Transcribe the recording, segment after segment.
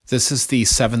This is the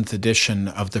 7th edition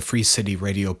of the Free City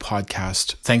Radio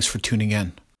podcast. Thanks for tuning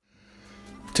in.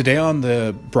 Today on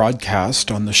the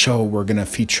broadcast, on the show, we're going to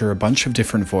feature a bunch of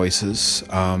different voices.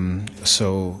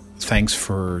 So thanks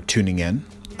for tuning in.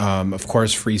 Of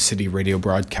course, Free City Radio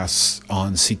broadcasts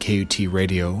on CKUT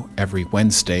Radio every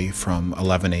Wednesday from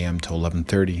 11 a.m. to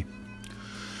 11:30.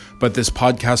 But this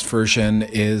podcast version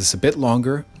is a bit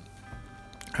longer.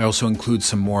 I also include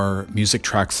some more music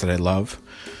tracks that I love.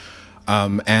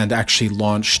 And actually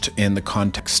launched in the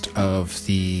context of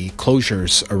the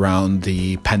closures around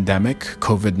the pandemic,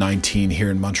 COVID-19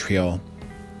 here in Montreal.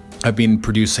 I've been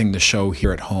producing the show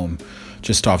here at home,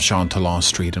 just off Jean Talon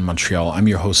Street in Montreal. I'm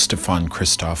your host, Stéphane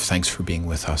Christophe. Thanks for being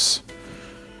with us.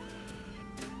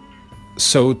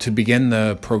 So to begin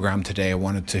the program today, I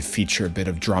wanted to feature a bit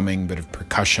of drumming, a bit of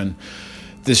percussion.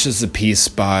 This is a piece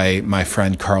by my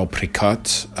friend Carl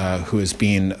Pricotte, who has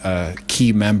been a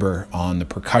key member on the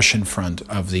percussion front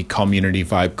of the Community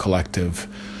Vibe Collective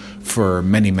for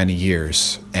many, many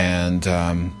years. And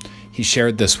he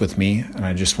shared this with me, and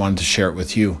I just wanted to share it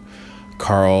with you.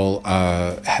 Carl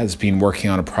has been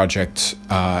working on a project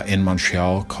in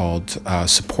Montreal called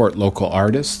Support Local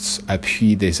Artists,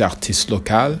 Appui des Artistes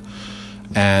Locaux.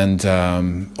 And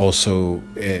also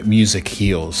Music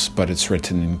Heals, but it's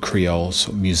written in Creole,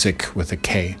 so music with a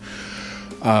K.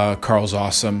 Carl's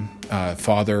awesome,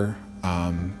 father,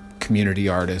 community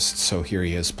artist, so here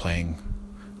he is playing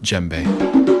djembe.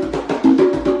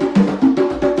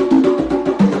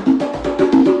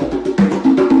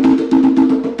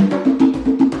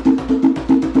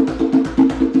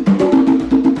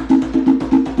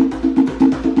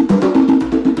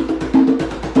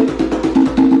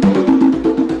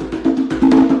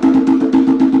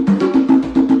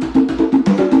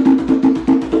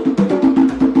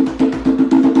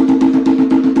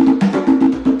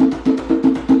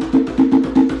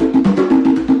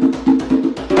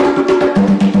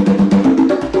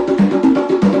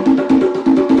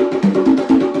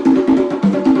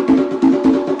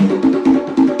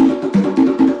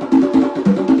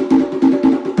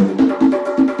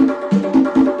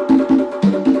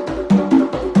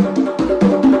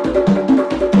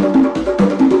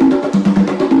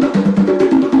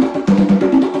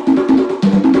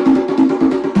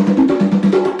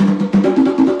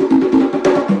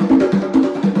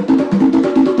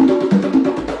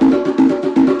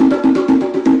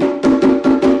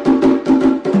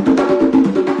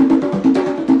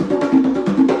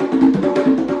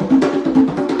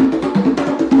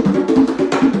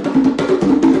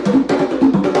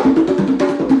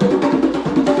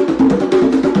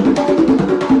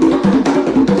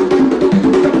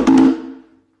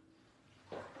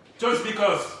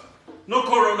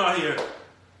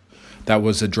 That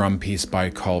was a drum piece by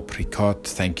Carl Pricotte.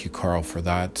 Thank you, Carl, for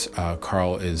that.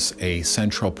 Carl is a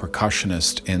central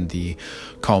percussionist in the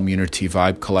Community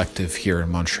Vibe Collective here in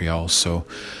Montreal, so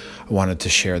I wanted to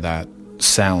share that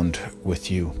sound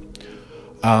with you.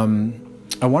 I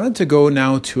wanted to go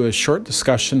now to a short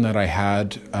discussion that I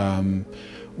had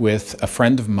with a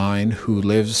friend of mine who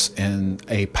lives in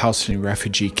a Palestinian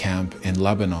refugee camp in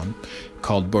Lebanon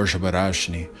called Borja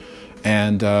Barajni.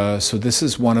 And so this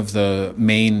is one of the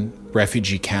main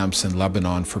refugee camps in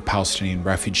Lebanon for Palestinian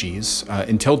refugees.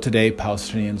 Until today,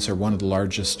 Palestinians are one of the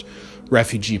largest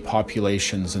refugee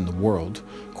populations in the world,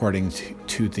 according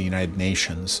to the United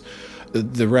Nations.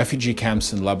 The refugee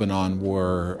camps in Lebanon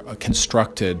were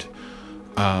constructed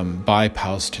by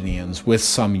Palestinians with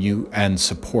some UN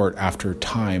support after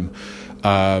time,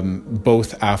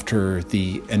 both after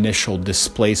the initial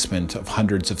displacement of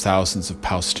hundreds of thousands of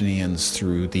Palestinians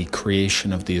through the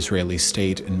creation of the Israeli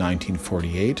state in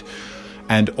 1948,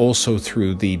 and also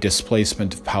through the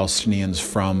displacement of Palestinians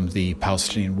from the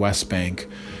Palestinian West Bank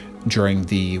during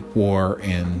the war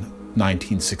in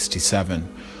 1967.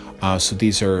 So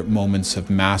these are moments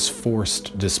of mass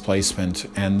forced displacement,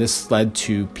 and this led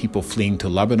to people fleeing to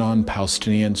Lebanon,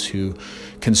 Palestinians who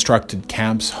constructed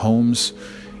camps, homes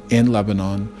in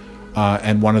Lebanon,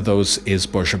 and one of those is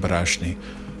Borja Barajni.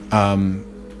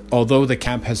 Although the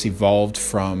camp has evolved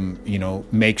from,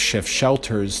 makeshift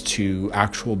shelters to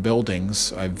actual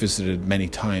buildings, I've visited many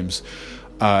times,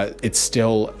 it's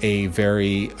still a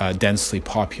very densely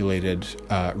populated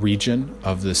region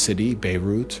of the city,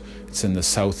 Beirut. It's in the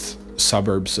south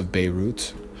suburbs of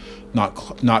Beirut,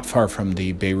 not far from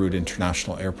the Beirut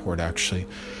International Airport, actually.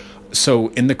 So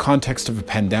in the context of a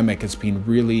pandemic, it's been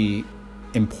really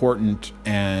important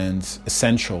and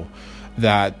essential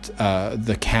that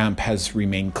the camp has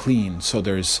remained clean. So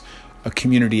there's a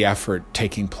community effort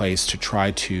taking place to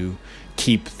try to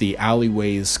keep the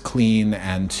alleyways clean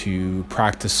and to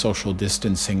practice social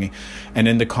distancing. And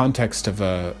in the context of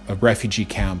a refugee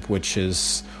camp, which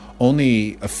is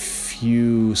only a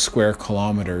few square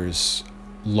kilometers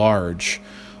large,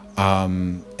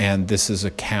 and this is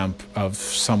a camp of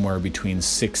somewhere between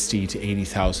 60 to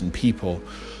 80,000 people,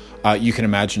 you can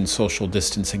imagine social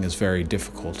distancing is very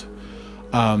difficult.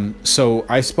 So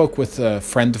I spoke with a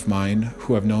friend of mine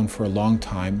who I've known for a long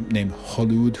time named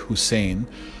Kholoud Hussein,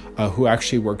 who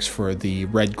actually works for the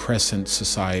Red Crescent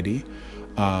Society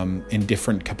in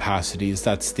different capacities.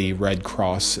 That's the Red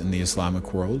Cross in the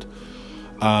Islamic world.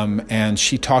 And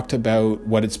she talked about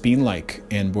what it's been like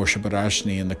in Borja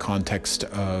Barashni in the context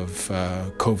of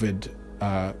COVID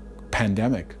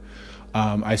pandemic.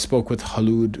 I spoke with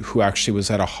Kholoud, who actually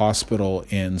was at a hospital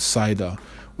in Saida,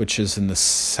 which is in the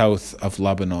south of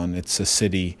Lebanon. It's a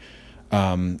city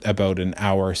about an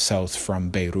hour south from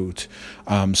Beirut.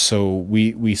 So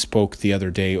we spoke the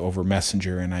other day over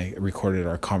Messenger, and I recorded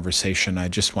our conversation. I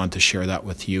just want to share that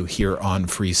with you here on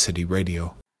Free City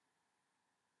Radio.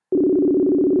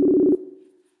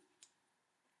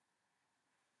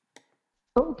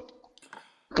 Oh,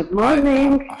 good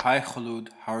morning. Hi, Kholoud.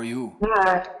 How are you?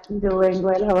 Hi, doing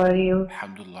well. How are you?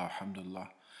 Alhamdulillah, alhamdulillah.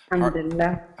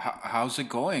 Alhamdulillah. How's it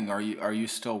going? Are you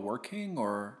still working,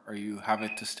 or are you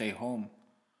having to stay home?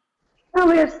 Now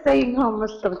we are staying home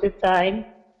most of the time.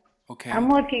 Okay. I'm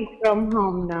working from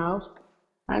home now,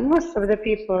 and most of the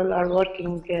people are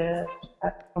working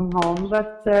from home.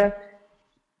 But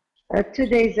 2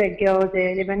 days ago,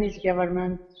 the Lebanese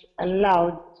government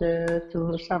allowed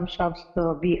to some shops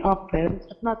to be open,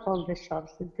 but not all the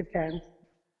shops. It depends.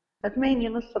 But mainly,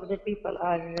 most of the people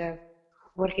are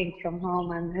working from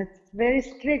home, and it's very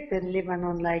strict in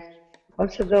Lebanon. Like,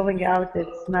 also going out,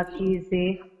 it's not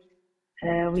easy.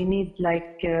 We need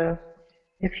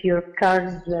if your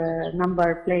car's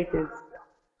number plate is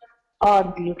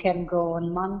odd, you can go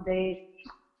on Monday,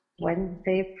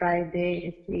 Wednesday,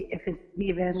 Friday. If it's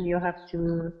even, you have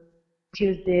to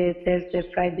Tuesday, Thursday,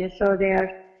 Friday. So they are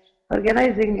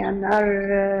organizing and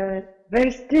are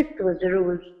very strict with the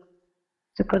rules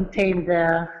to contain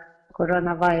the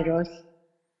coronavirus.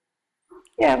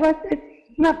 Yeah, but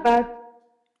it's not bad.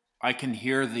 I can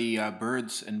hear the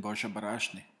birds in Borja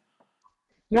Barashni.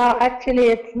 No, actually,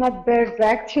 it's not birds.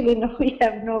 Actually, no, we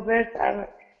have no birds.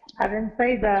 I'm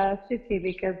inside the city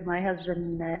because my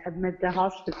husband admitted the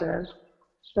hospital.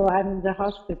 So I'm in the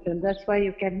hospital. That's why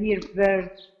you can hear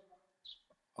birds.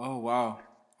 Oh, wow.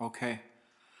 Okay.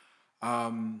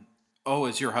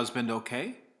 Is your husband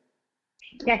okay?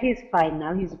 Yeah, he's fine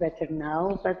now. He's better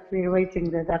now. But we're waiting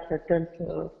the doctor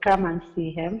to come and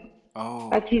see him. Oh.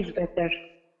 But he's better.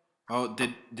 Oh,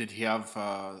 did he have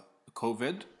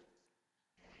COVID?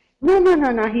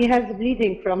 No. He has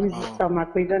bleeding from his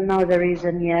stomach. We don't know the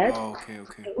reason yet. Oh, okay.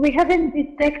 We haven't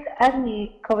detected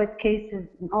any COVID cases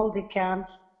in all the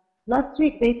camps. Last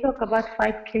week they talked about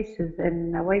 5 cases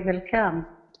in Wavel camp,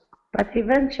 but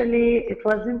eventually it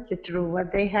wasn't true.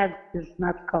 What they had is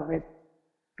not COVID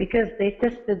because they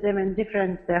tested them in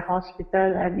different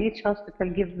hospitals, and each hospital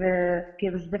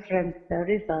gives different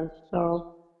results.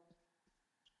 So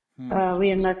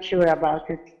we are not sure about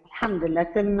it. Alhamdulillah,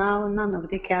 till now, none of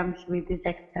the camps we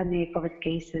detect any COVID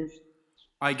cases.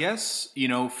 I guess,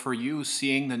 for you,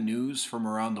 seeing the news from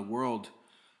around the world,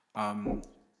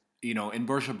 in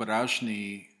Borja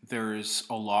Barashni, there's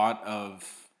a lot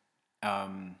of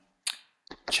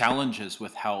challenges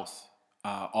with health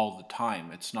all the time.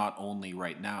 It's not only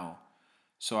right now.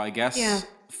 So I guess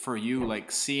for you,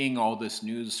 like seeing all this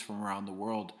news from around the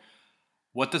world,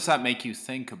 what does that make you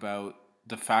think about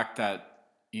the fact that,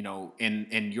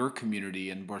 in your community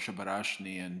in Borja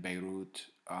Barashni and Beirut,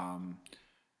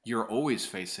 you're always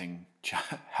facing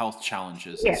health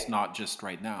challenges. Yeah. It's not just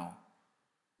right now.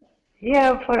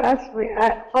 Yeah, for us,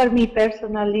 for me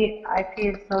personally, I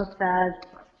feel so sad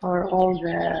for all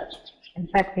the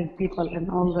infected people in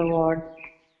all the world.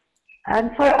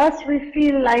 And for us, we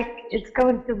feel like it's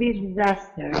going to be a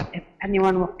disaster if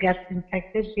anyone gets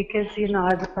infected because,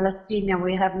 as a Palestinian,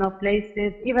 we have no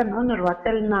places. Even UNRWA,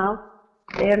 till now,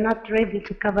 they are not ready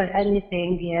to cover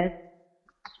anything yet.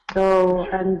 So,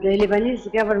 and the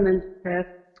Lebanese government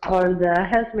or the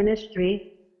health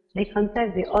ministry, they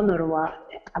contact the UNRWA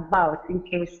about in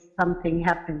case something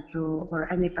happened to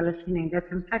or any Palestinian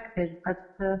gets infected. But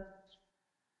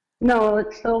no,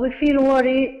 so we feel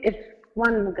worried if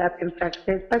one got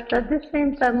infected. But at the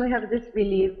same time, we have this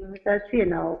belief that,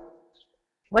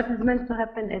 what is meant to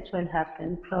happen, it will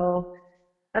happen. So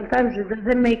sometimes it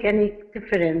doesn't make any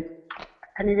difference,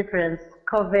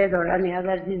 COVID or any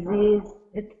other disease.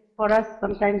 It's for us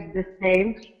sometimes the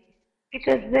same.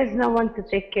 because there's no one to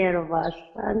take care of us.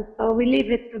 And so we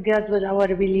leave it to God with our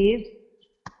beliefs,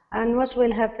 and what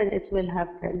will happen, it will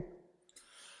happen.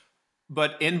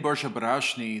 But in Borja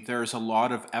Barashni, there's a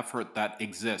lot of effort that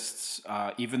exists.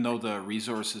 Even though the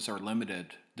resources are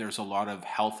limited, there's a lot of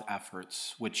health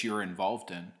efforts which you're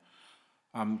involved in.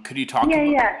 Could you Yeah,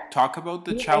 yeah, talk about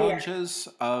the yeah, yeah. challenges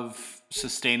of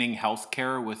sustaining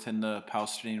healthcare within the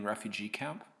Palestinian refugee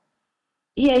camp?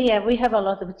 Yeah, yeah, we have a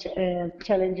lot of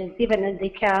challenges, even in the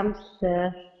camps,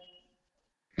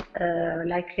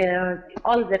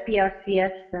 all the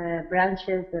PRCS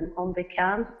branches and all the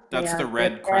camps, they That's the are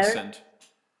Red prepared. Crescent.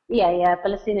 Yeah, yeah,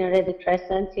 Palestinian Red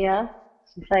Crescent, yeah.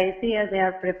 Society, yeah, they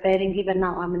are preparing. Even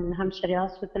now, I'm in Hamshari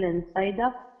Hospital in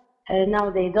Saida. Now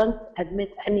they don't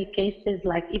admit any cases,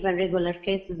 like even regular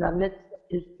cases, unless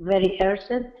it's very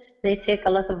urgent. They take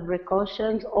a lot of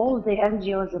precautions. All the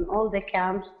NGOs and all the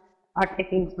camps are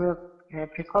taking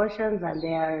precautions, and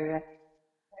they are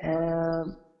uh,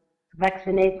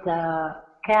 vaccinate the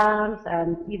camps,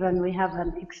 and even we have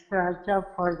an extra job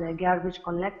for the garbage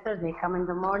collector. They come in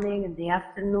the morning, in the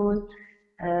afternoon.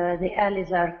 The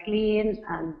alleys are clean,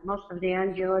 and most of the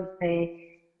NGOs, they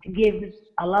give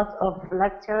a lot of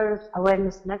lectures,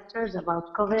 awareness lectures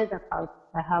about COVID, about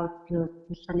how to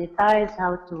sanitize,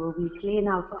 how to be clean,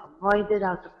 how to avoid it,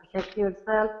 how to protect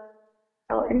yourself.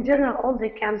 So in general, all the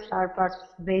camps are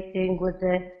participating with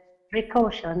the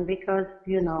precaution, because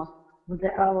with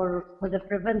the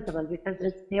preventable, because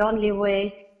it's the only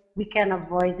way we can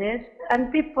avoid it.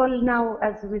 And people now,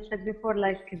 as we said before,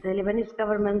 like the Lebanese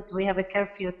government, we have a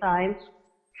curfew time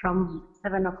from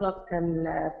 7 o'clock till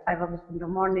 5 o'clock in the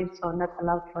morning, so not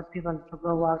allowed for people to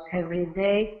go out every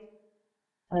day.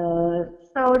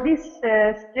 So these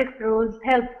strict rules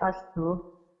help us too.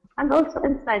 And also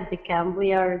inside the camp,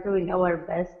 we are doing our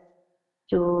best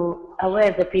to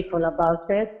aware the people about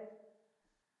it,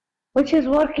 which is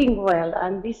working well,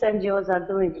 and these NGOs are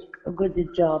doing a good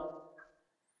job.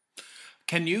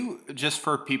 Can you, just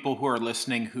for people who are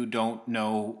listening who don't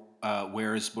know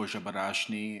where is Borja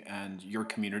Barashni and your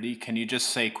community, can you just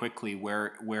say quickly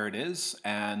where it is,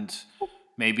 and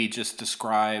maybe just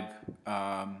describe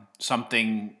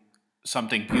something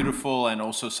beautiful and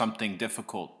also something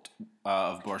difficult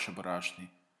of Borja Barashni?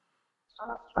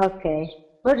 Okay.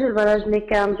 Burj Al Barajni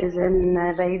camp is in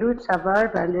Beirut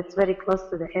suburb, and it's very close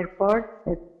to the airport.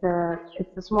 It's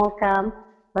a small camp,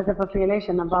 but the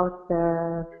population about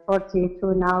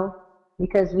 42 now,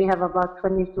 because we have about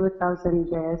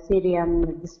 22,000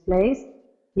 Syrian displaced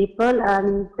people.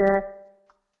 And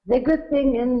the good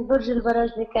thing in Burj Al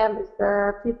Barajni camp is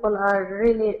the people are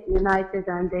really united,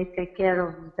 and they take care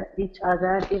of each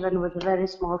other, even with very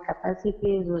small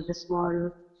capacities, with a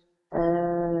small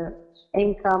uh,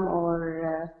 income,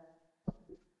 or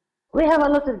we have a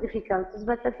lot of difficulties,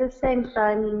 but at the same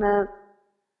time,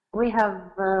 we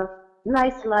have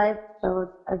nice life,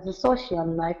 so as a social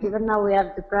life. Even now we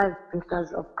are deprived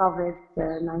because of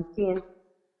COVID-19.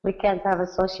 We can't have a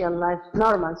social life,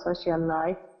 normal social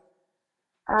life.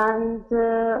 And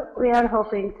we are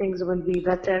hoping things will be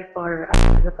better for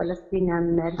the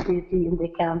Palestinian refugee in the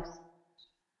camps.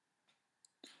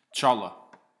 Inshallah.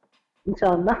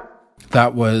 Inshallah.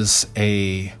 That was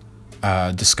a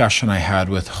discussion I had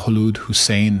with Khulud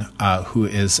Hussein, who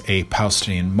is a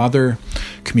Palestinian mother,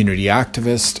 community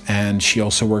activist, and she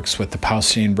also works with the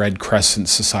Palestinian Red Crescent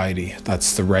Society.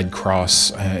 That's the Red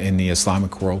Cross in the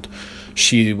Islamic world.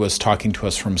 She was talking to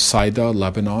us from Saida,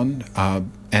 Lebanon,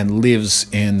 and lives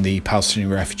in the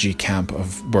Palestinian refugee camp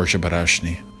of Borja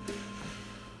Barashni.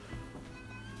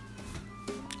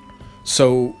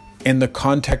 So, in the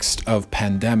context of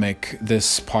pandemic,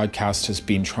 this podcast has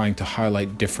been trying to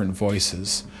highlight different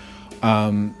voices.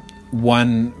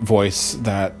 One voice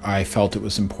that I felt it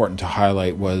was important to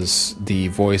highlight was the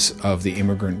voice of the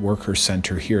Immigrant Worker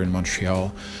Center here in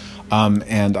Montreal.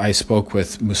 And I spoke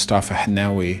with Mustafa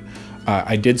Hanawi.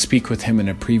 I did speak with him in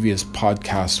a previous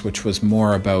podcast, which was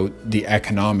more about the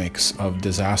economics of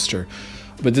disaster.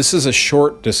 But this is a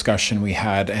short discussion we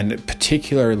had, and it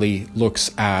particularly looks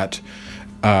at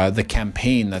the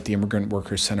campaign that the Immigrant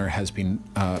Workers Center has been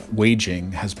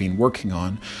working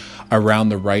on around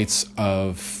the rights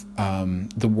of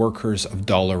the workers of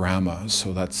Dollarama.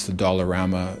 So that's the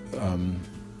Dollarama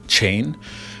chain.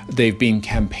 They've been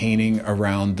campaigning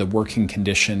around the working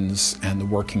conditions and the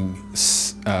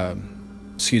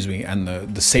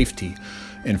the safety,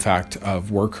 in fact,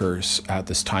 of workers at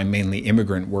this time, mainly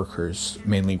immigrant workers,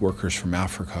 mainly workers from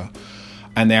Africa.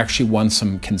 And they actually won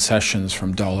some concessions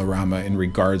from Dollarama in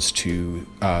regards to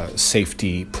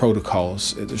safety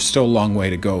protocols. There's still a long way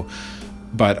to go.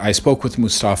 But I spoke with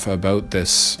Mustafa about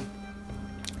this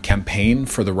campaign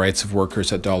for the rights of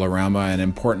workers at Dollarama, and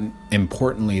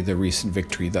importantly, the recent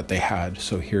victory that they had.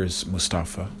 So here's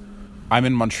Mustafa. I'm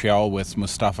in Montreal with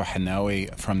Mustafa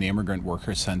Hanawi from the Immigrant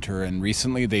Workers Centre, and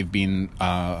recently they've been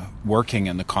working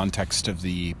in the context of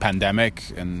the pandemic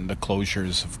and the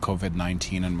closures of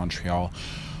COVID-19 in Montreal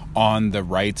on the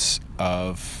rights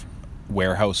of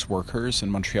warehouse workers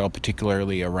in Montreal,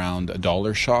 particularly around a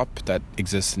dollar shop that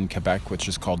exists in Quebec, which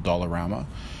is called Dollarama.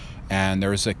 And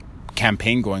there's a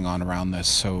campaign going on around this.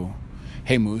 So,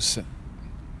 hey Mustafa,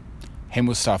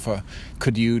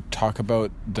 could you talk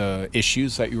about the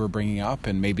issues that you were bringing up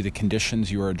and maybe the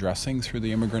conditions you were addressing through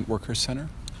the Immigrant Workers Center?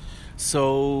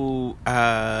 So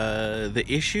the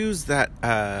issues that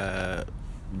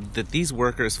these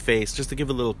workers face, just to give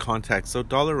a little context, so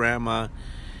Dollarama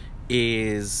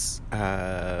is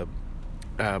a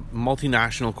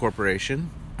multinational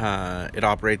corporation. It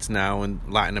operates now in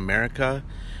Latin America.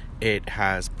 It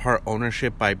has part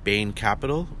ownership by Bain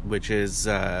Capital, which is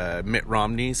Mitt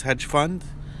Romney's hedge fund.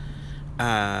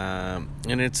 And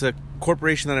it's a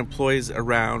corporation that employs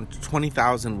around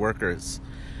 20,000 workers.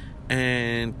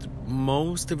 And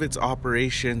most of its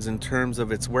operations in terms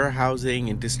of its warehousing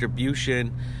and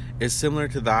distribution is similar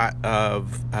to that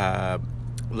of,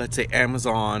 let's say,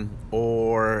 Amazon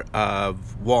or of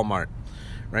Walmart,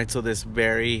 right? So this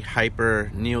very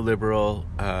hyper neoliberal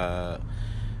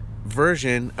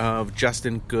version of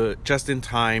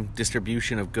just-in-time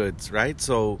distribution of goods, right?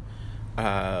 So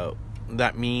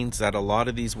that means that a lot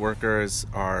of these workers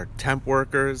are temp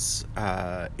workers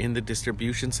in the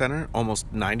distribution center.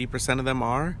 Almost 90% of them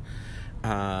are.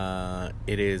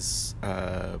 It is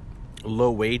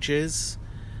low wages,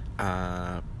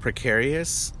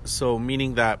 precarious. So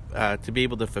meaning that to be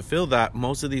able to fulfill that,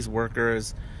 most of these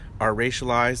workers are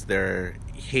racialized. They're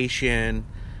Haitian,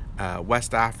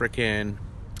 West African,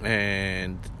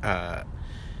 and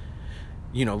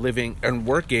living and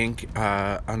working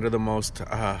under the most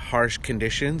harsh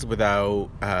conditions without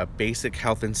basic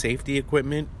health and safety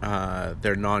equipment.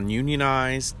 They're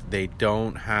non-unionized. They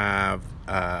don't have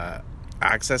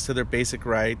access to their basic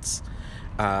rights.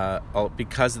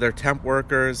 Because they're temp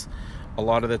workers, a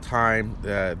lot of the time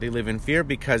they live in fear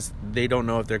because they don't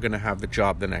know if they're going to have the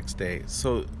job the next day.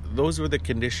 So those were the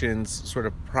conditions sort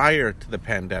of prior to the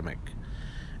pandemic.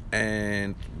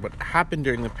 And what happened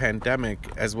during the pandemic,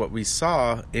 as what we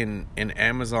saw in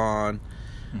Amazon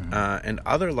and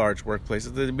other large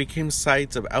workplaces, they became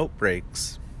sites of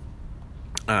outbreaks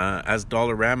as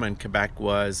Dollarama in Quebec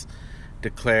was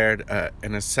declared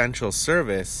an essential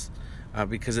service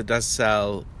because it does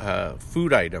sell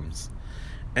food items.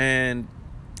 And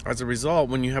as a result,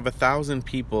 when you have 1,000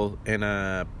 people in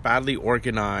a badly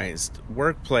organized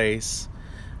workplace,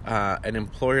 an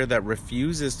employer that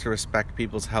refuses to respect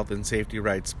people's health and safety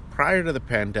rights prior to the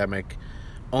pandemic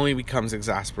only becomes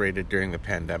exasperated during the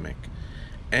pandemic.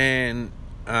 And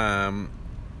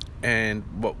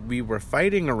what we were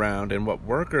fighting around and what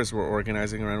workers were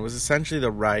organizing around was essentially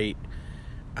the right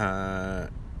to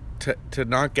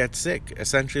not get sick,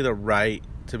 essentially the right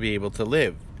to be able to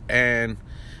live. And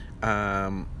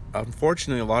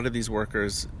unfortunately, a lot of these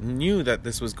workers knew that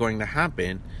this was going to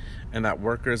happen and that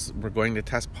workers were going to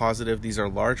test positive. These are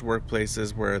large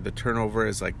workplaces where the turnover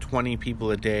is like 20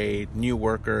 people a day, new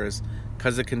workers,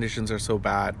 because the conditions are so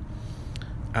bad.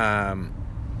 And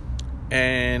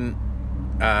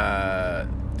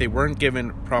they weren't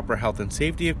given proper health and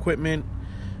safety equipment.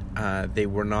 They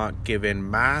were not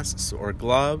given masks or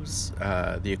gloves.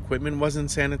 The equipment wasn't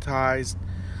sanitized.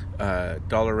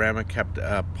 Dollarama kept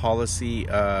a policy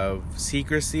of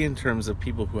secrecy in terms of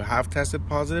people who have tested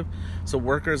positive. So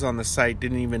workers on the site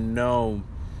didn't even know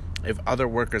if other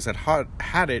workers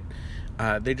had it.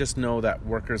 They just know that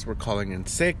workers were calling in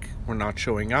sick, were not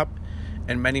showing up.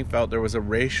 And many felt there was a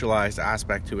racialized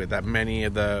aspect to it, that many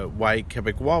of the white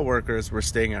Quebecois workers were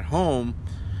staying at home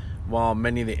while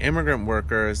many of the immigrant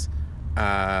workers who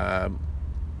are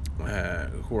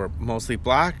mostly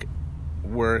black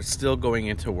were still going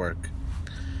into work.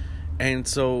 And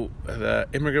so the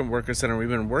Immigrant Workers Center, we've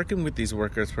been working with these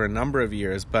workers for a number of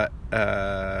years, but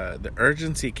the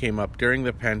urgency came up during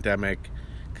the pandemic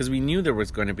because we knew there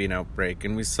was going to be an outbreak.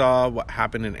 And we saw what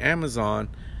happened in Amazon,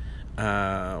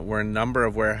 where a number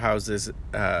of warehouses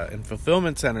and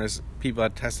fulfillment centers, people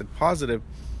had tested positive.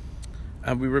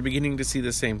 And we were beginning to see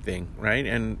the same thing, right?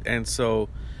 And so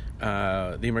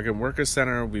the Immigrant Workers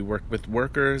Center, we worked with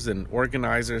workers and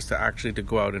organizers to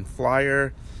go out and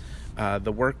flyer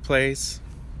the workplace.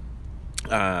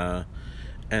 And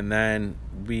then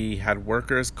we had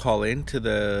workers call in to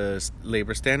the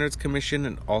Labor Standards Commission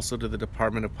and also to the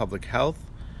Department of Public Health.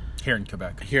 Here in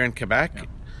Quebec. Yeah.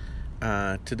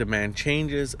 to demand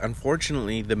changes.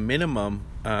 Unfortunately, the minimum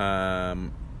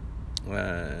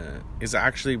is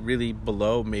actually really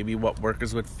below maybe what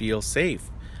workers would feel safe.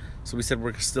 So we said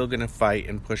we're still going to fight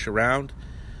and push around.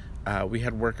 We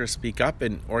had workers speak up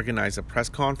and organize a press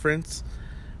conference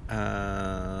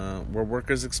where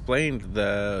workers explained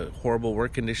the horrible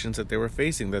work conditions that they were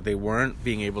facing, that they weren't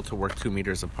being able to work 2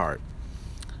 meters apart,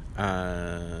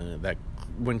 that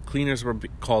when cleaners were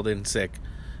called in sick,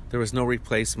 there was no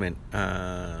replacement,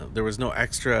 there was no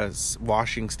extra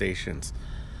washing stations,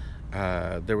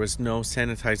 there was no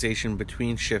sanitization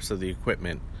between shifts of the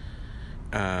equipment,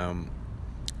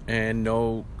 and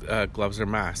no gloves or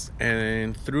masks.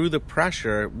 And through the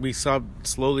pressure, we saw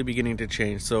slowly beginning to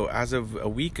change. So as of a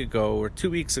week ago or 2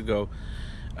 weeks ago,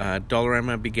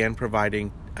 Dollarama began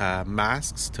providing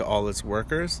masks to all its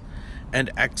workers and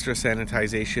extra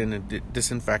sanitization and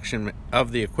disinfection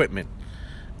of the equipment,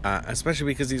 especially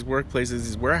because these workplaces,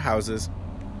 these warehouses,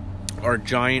 are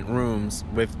giant rooms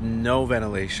with no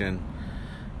ventilation,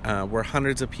 where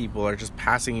hundreds of people are just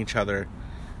passing each other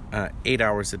 8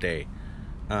 hours a day.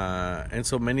 And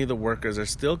so many of the workers are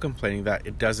still complaining that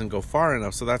it doesn't go far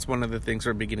enough. So that's one of the things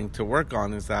we're beginning to work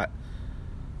on, is that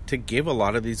to give a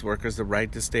lot of these workers the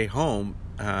right to stay home,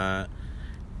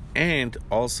 and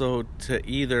also to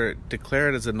either declare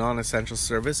it as a non-essential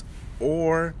service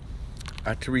or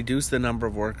to reduce the number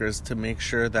of workers to make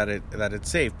sure that it's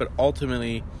safe. But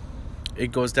ultimately,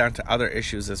 it goes down to other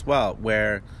issues as well,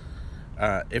 where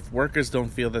if workers don't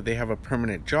feel that they have a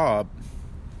permanent job,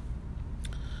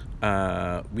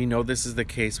 we know this is the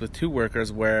case with 2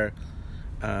 workers where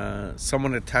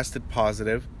someone had tested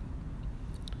positive,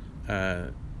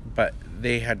 but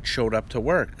they had showed up to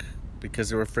work because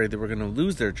they were afraid they were going to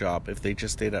lose their job if they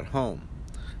just stayed at home.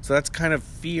 So that's kind of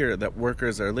fear that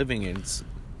workers are living in.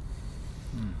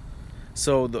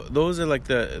 So those are like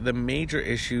the major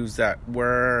issues that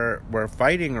we're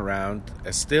fighting around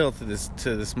still to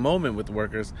this moment with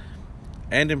workers,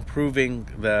 and improving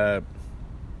the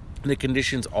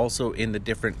conditions also in the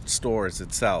different stores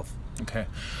itself. Okay.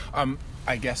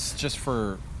 I guess just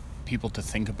for people to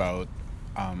think about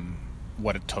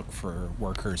what it took for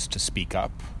workers to speak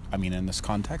up. I mean, in this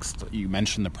context, you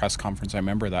mentioned the press conference. I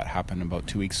remember that happened about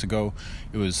 2 weeks ago.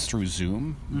 It was through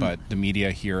Zoom, but the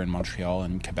media here in Montreal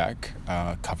and Quebec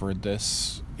covered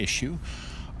this issue.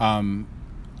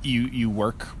 You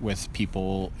work with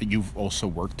people. You've also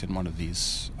worked in one of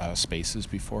these spaces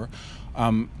before.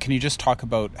 Can you just talk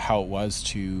about how it was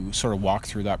to sort of walk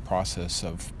through that process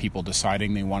of people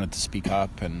deciding they wanted to speak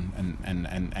up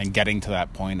and getting to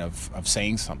that point of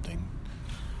saying something?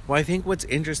 Well, I think what's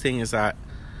interesting is that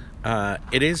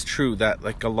it is true that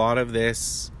like a lot of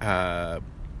this,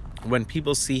 when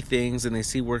people see things and they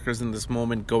see workers in this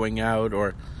moment going out,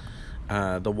 or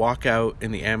the walkout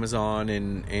in the Amazon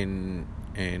in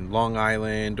Long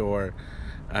Island, or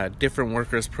different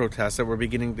workers' protests that we're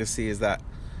beginning to see, is that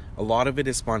a lot of it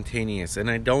is spontaneous. And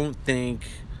I don't think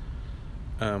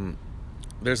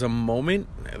there's a moment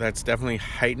that's definitely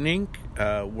heightening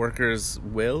workers'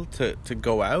 will to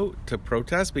go out to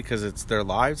protest because it's their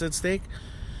lives at stake.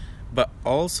 But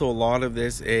also a lot of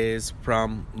this is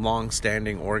from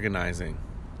long-standing organizing.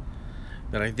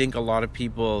 That I think a lot of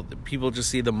people just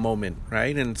see the moment,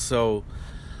 right? And so,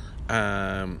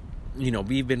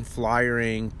 we've been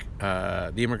flyering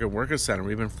the Immigrant Workers Center.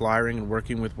 We've been flyering and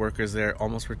working with workers there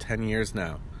almost for 10 years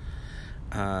now.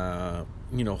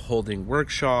 Holding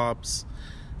workshops,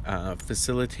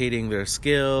 facilitating their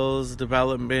skills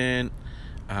development,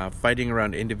 fighting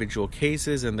around individual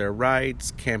cases and their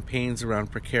rights, campaigns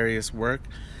around precarious work.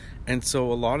 And so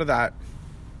a lot of that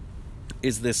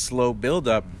is this slow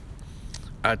build-up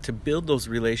to build those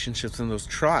relationships and those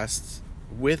trusts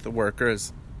with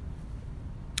workers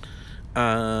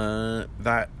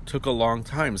that took a long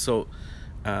time. So,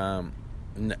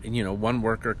 one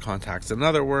worker contacts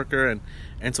another worker,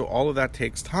 and so all of that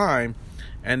takes time.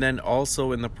 And then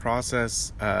also in the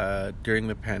process, during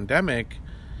the pandemic,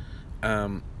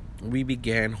 we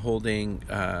began holding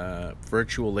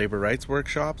virtual labor rights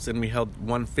workshops, and we held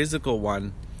one physical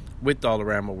one with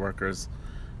Dollarama workers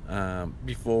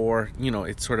before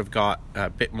it sort of got a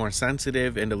bit more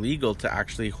sensitive and illegal to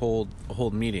actually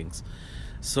hold meetings.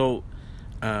 So,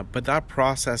 but that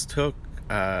process took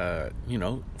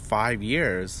 5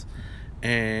 years,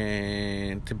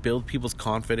 and to build people's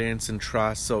confidence and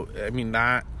trust. So I mean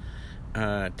that.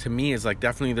 To me is like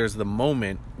definitely there's the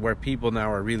moment where people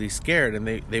now are really scared and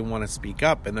they want to speak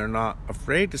up, and they're not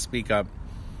afraid to speak up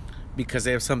because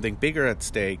they have something bigger at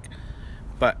stake.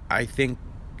 But I think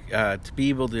to be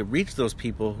able to reach those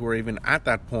people who are even at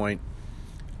that point,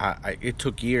 it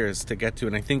took years to get to,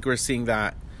 and I think we're seeing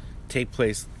that take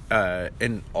place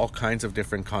in all kinds of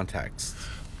different contexts.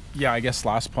 Yeah, I guess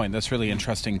last point, that's really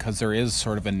interesting because there is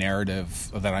sort of a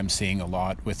narrative that I'm seeing a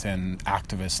lot within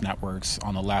activist networks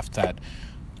on the left that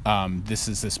this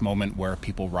is this moment where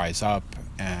people rise up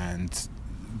and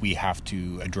we have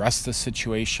to address this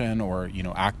situation, or, you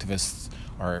know, activists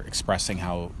are expressing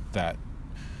how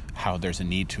there's a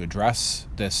need to address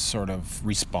this sort of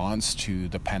response to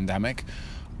the pandemic.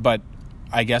 But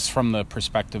I guess from the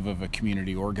perspective of a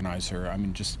community organizer, I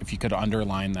mean, just if you could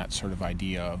underline that sort of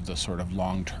idea of the sort of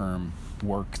long-term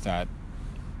work that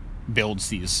builds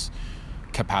these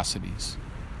capacities.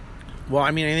 Well,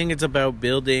 I mean, I think it's about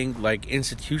building like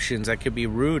institutions that could be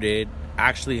rooted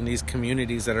actually in these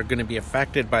communities that are going to be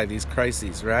affected by these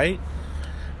crises, right?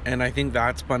 And I think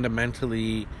that's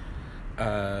fundamentally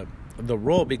the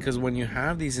role, because when you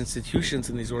have these institutions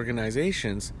and these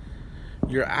organizations,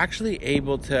 you're actually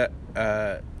able to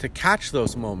catch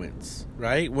those moments,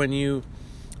 right? When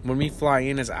we fly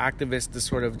in as activists to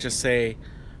sort of just say,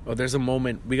 oh, there's a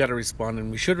moment, we got to respond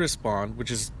and we should respond,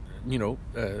 which is, you know,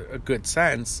 a good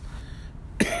sense.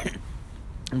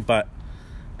 But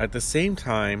at the same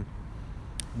time,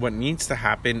 what needs to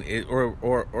happen is,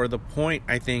 or the point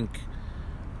I think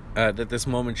that this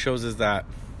moment shows is that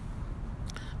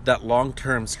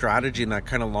long-term strategy and that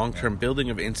kind of long-term building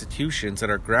of institutions that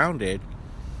are grounded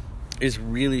is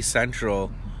really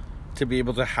central to be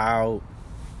able to how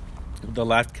the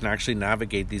left can actually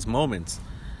navigate these moments.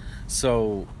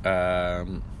 So,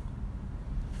 and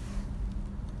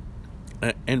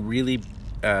really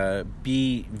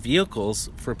be vehicles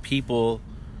for people's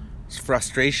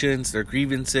frustrations, their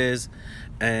grievances,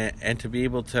 and to be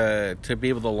able to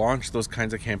launch those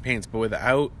kinds of campaigns, but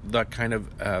without that kind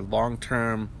of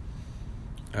long-term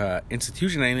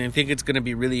institution. And I think it's going to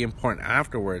be really important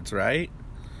afterwards, right?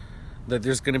 That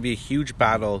there's going to be a huge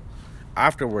battle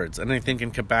afterwards. And I think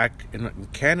in Quebec, in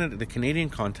Canada, the Canadian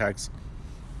context,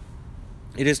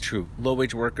 it is true.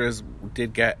 Low-wage workers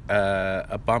did get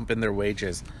a bump in their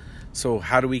wages. So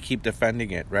how do we keep defending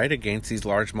it, right, against these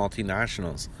large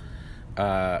multinationals?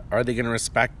 Are they going to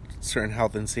respect certain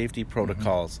health and safety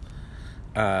protocols?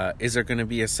 Is there going to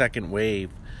be a second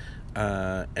wave?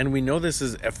 And we know this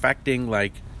is affecting,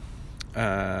 like,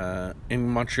 in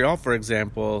Montreal, for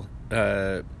example,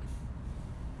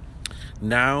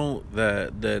 now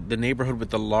the neighborhood with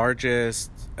the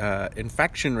largest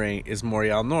infection rate is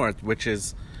Montreal North, which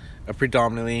is a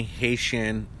predominantly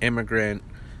Haitian immigrant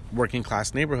working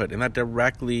class neighborhood, and that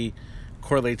directly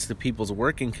correlates to people's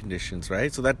working conditions,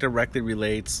 right? So that directly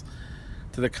relates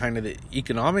to the kind of the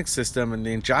economic system and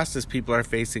the injustice people are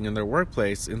facing in their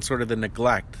workplace and sort of the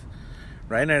neglect,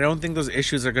 right? And I don't think those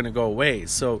issues are going to go away.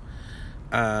 So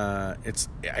I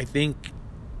think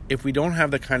if we don't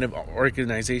have the kind of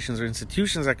organizations or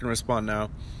institutions that can respond now,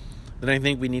 then I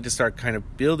think we need to start kind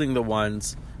of building the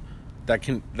ones that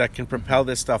can propel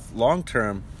this stuff long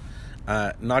term,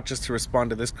 not just to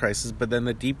respond to this crisis, but then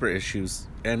the deeper issues.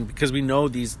 And because we know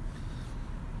these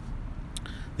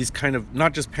kind of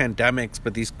not just pandemics,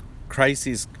 but these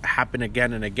crises happen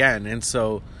again and again, and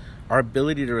so our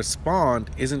ability to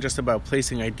respond isn't just about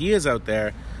placing ideas out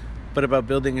there, but about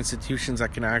building institutions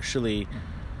that can actually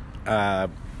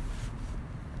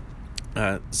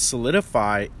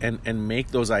solidify and make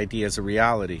those ideas a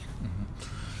reality. Mm-hmm.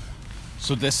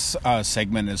 So this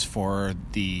segment is for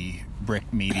the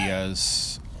Brick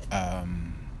Media's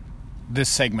this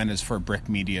segment is for Brick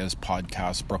Media's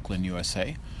podcast, Brooklyn,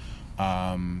 USA.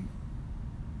 And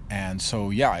so,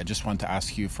 yeah, I just wanted to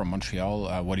ask you from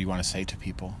Montreal, what do you want to say to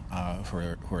people who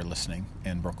are listening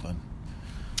in Brooklyn?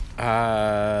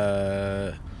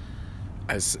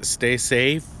 Stay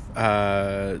safe,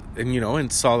 and in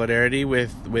solidarity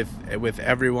with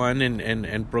everyone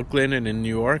in Brooklyn and in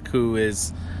New York who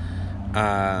is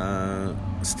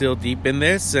still deep in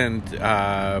this,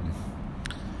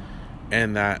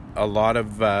 and that a lot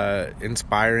of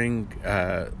inspiring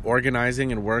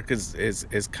organizing and work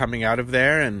is coming out of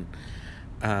there, and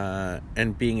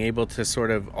being able to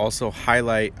sort of also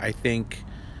highlight, I think,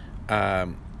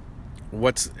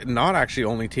 what's not actually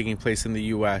only taking place in the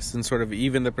U.S. and sort of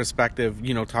even the perspective,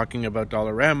 talking about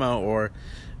Dollarama or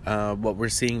what we're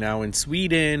seeing now in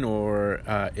Sweden or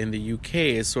in the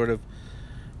U.K. is sort of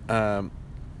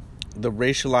the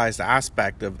racialized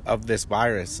aspect of this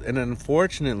virus. And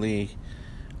unfortunately,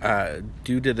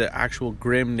 due to the actual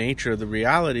grim nature of the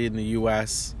reality in the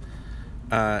U.S.,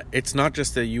 it's not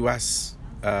just a U.S.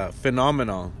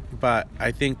 phenomenon, but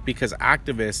I think because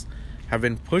activists have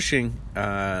been pushing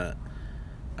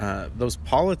those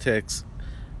politics,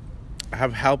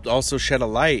 have helped also shed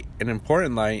an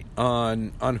important light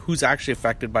on who's actually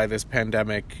affected by this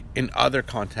pandemic in other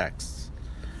contexts.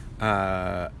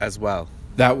 as well.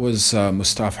 That was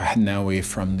Mustafa Hennawi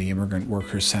from the Immigrant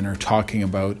Workers Center talking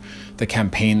about the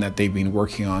campaign that they've been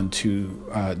working on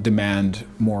to demand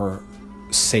more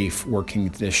safe working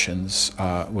conditions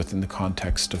within the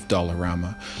context of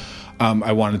Dollarama.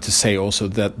 I wanted to say also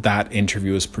that that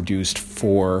interview is produced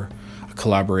for a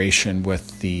collaboration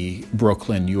with the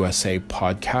Brooklyn, USA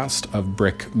podcast of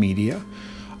Brick Media.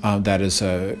 That is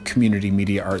a community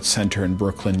media arts center in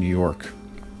Brooklyn, New York,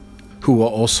 who will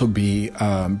also be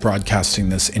broadcasting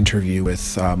this interview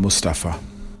with Mustafa.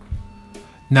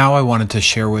 Now I wanted to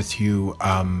share with you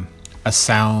a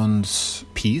sound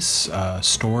piece, a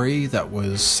story that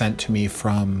was sent to me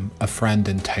from a friend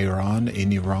in Tehran,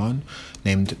 in Iran,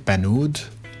 named Benoud,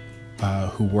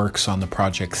 who works on the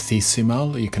project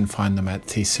Thesimal. You can find them at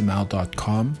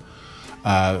thesimal.com.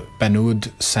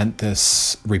 Benoud sent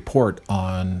this report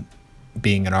on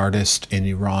being an artist in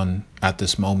Iran at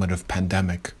this moment of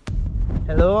pandemic.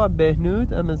 Hello, I'm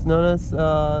Behnoud. I'm as known as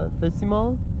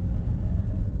Thesimal.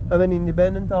 I'm an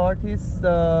independent artist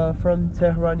from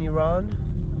Tehran, Iran.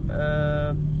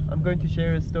 I'm going to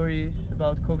share a story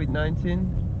about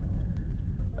COVID-19.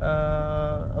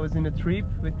 I was in a trip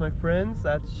with my friends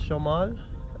at Shomal,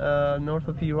 north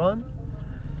of Iran,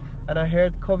 and I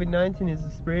heard COVID-19 is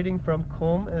spreading from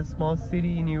Qom, a small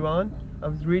city in Iran. I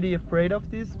was really afraid of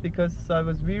this because I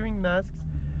was wearing masks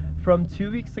from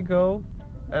 2 weeks ago,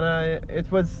 and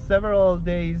it was several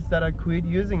days that I quit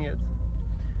using it.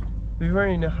 We were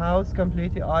in a house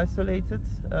completely isolated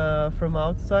from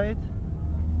outside.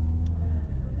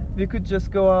 We could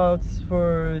just go out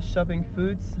for shopping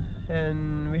foods,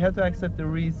 and we had to accept the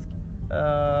risk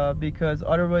because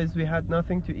otherwise we had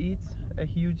nothing to eat, a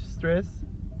huge stress.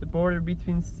 The border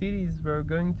between cities were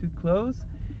going to close,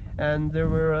 and there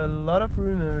were a lot of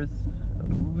rumors.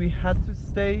 We had to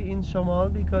stay in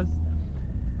Shomal because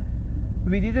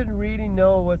we didn't really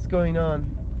know what's going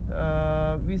on.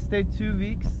 We stayed 2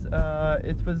 weeks.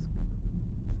 It was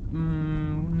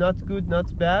not good,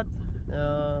 not bad.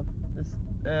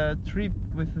 A trip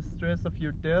with the stress of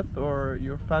your death or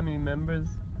your family members.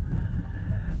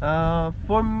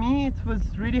 For me, it was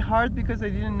really hard because I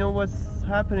didn't know what's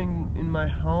happening in my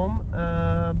home.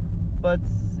 But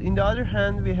in the other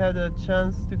hand, we had a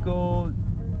chance to go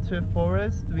to a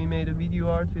forest. We made a video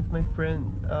art with my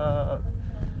friend,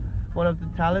 one of the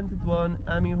talented one,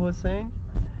 Ami Hossein.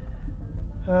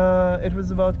 It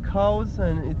was about cows,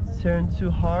 and it turned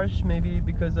too harsh, maybe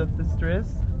because of the stress.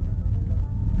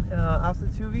 After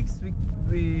 2 weeks,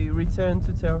 we returned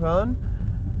to Tehran.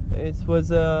 It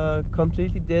was a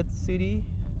completely dead city,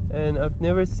 and I've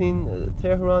never seen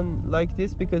Tehran like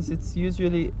this because it's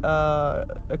usually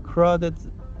a crowded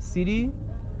city.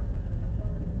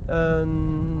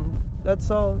 And that's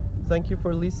all. Thank you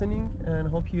for listening, and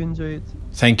hope you enjoy it.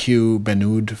 Thank you,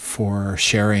 Benoud, for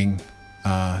sharing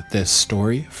this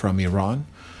story from Iran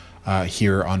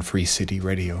here on Free City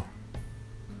Radio.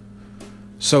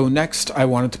 So next, I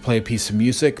wanted to play a piece of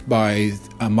music by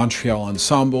a Montreal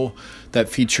ensemble that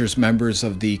features members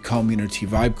of the Community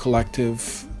Vibe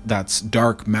Collective. That's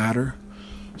Dark Matter.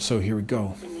 So here we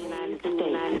go.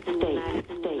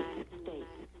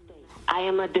 I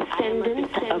am a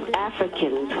descendant of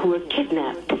Africans who were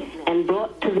kidnapped and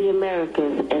brought to the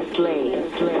Americas as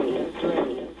slaves.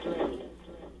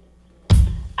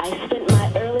 I spent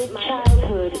my early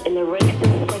childhood in the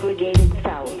racist segregated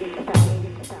South.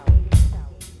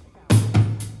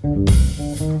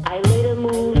 I later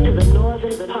moved to the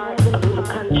northern part of the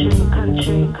country,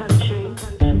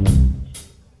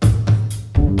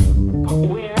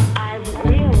 where I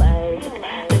realized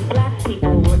that black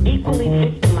people were equally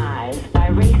victimized by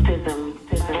racism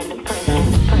and oppression.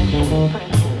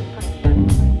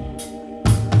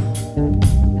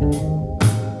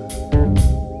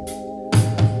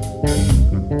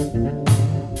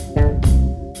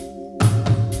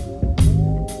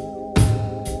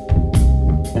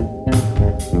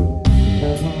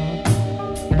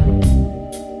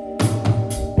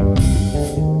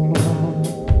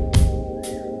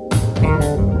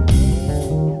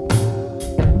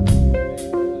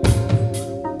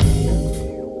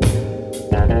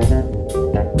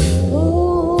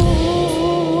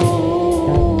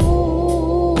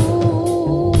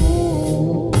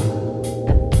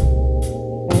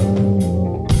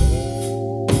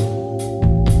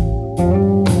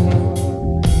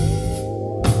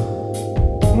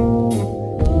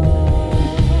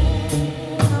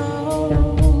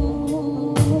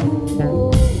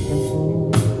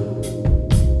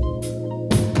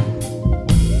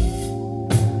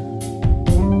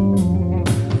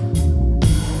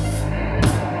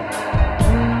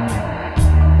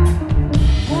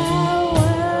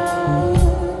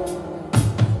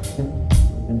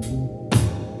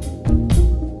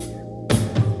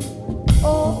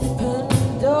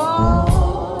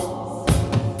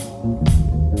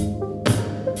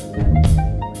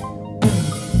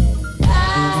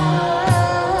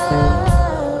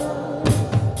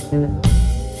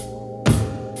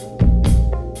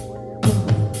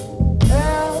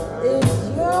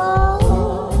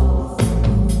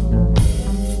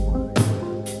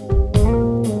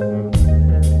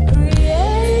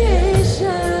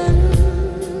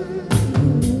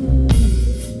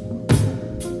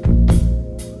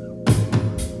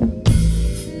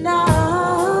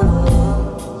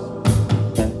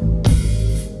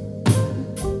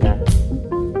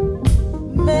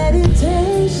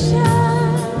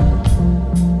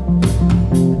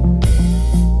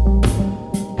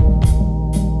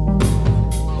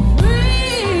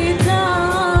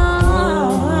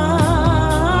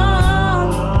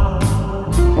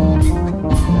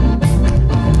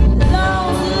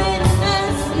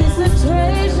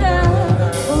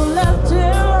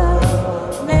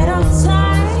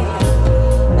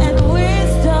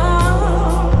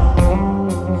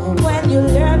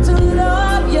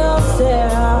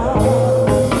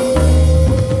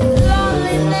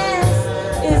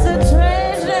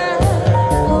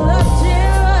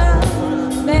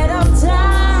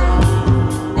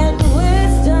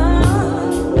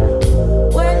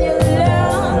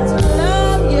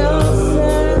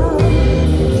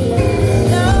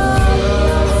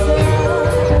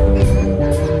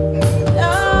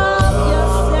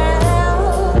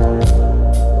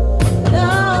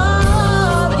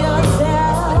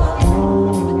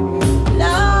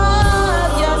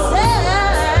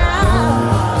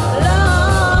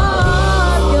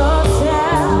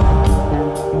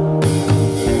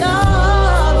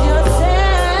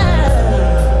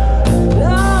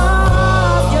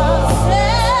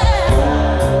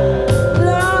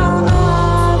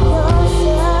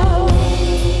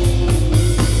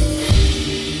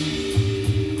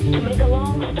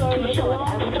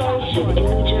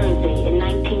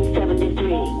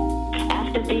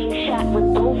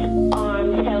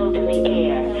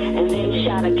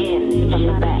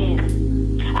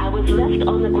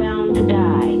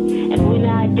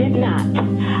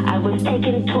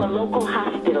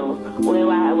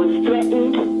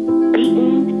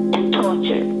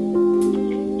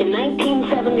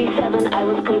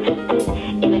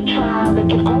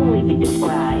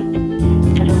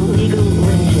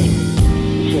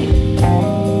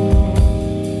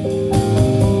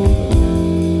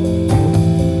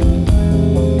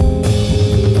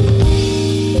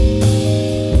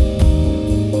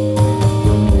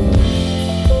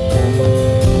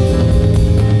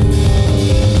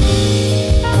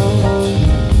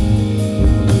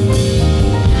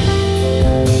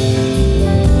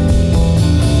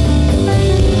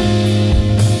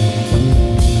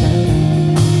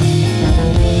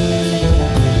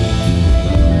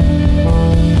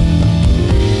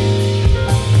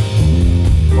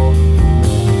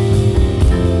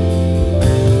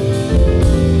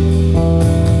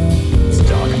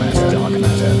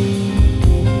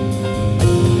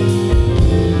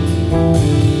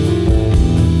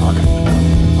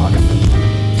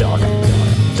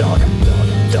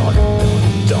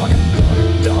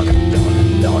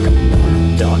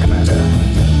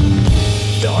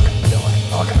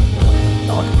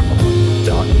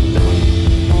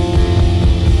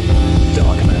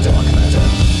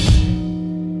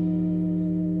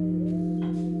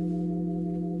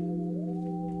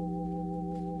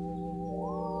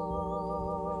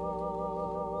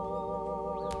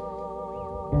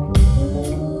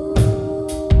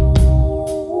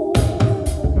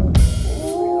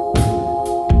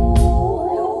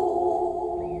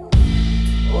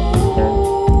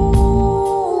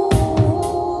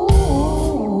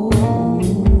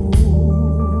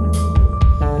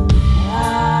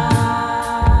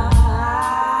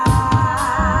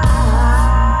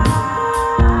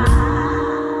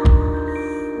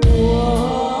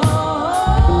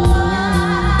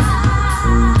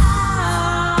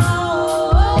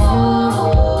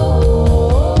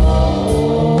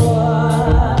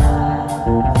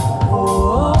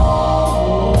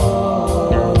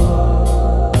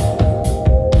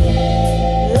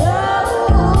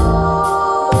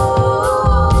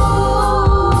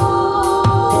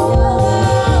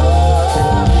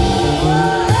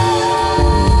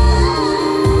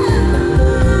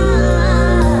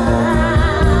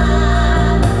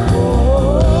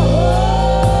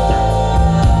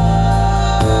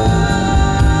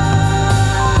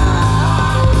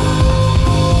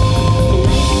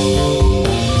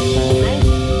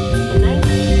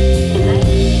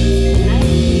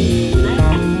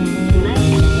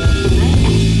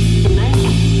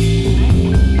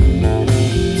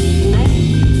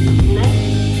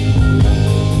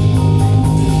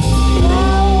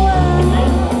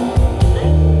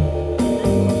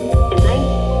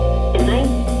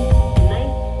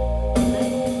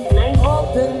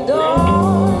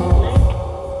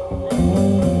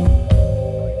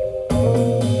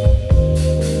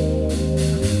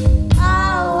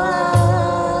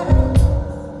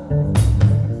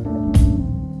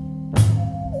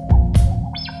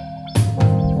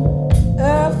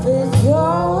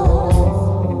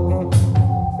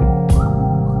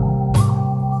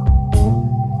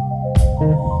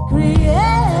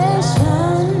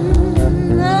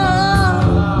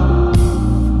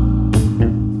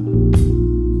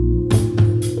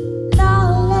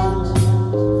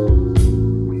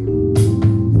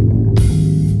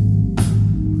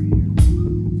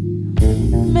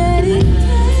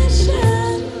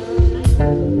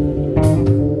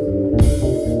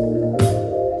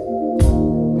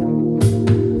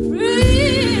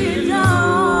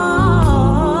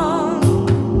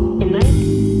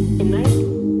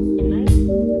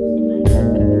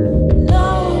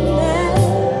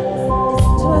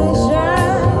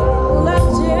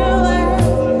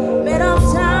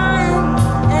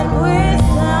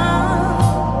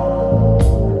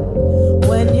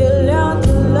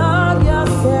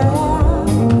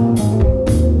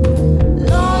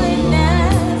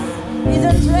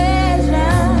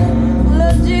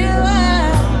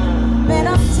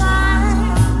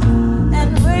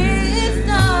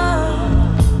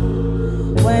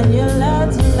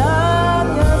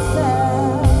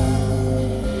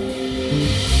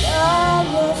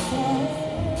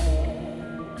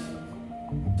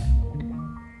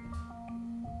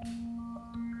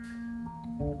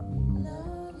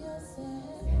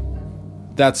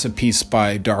 That's a piece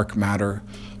by Dark Matter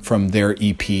from their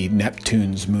EP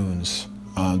Neptune's Moons.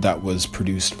 That was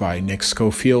produced by Nick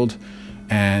Schofield,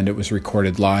 and it was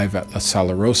recorded live at La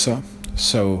Sala Rosa.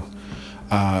 So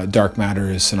Dark Matter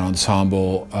is an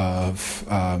ensemble of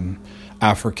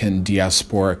African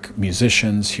diasporic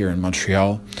musicians here in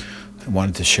Montreal. I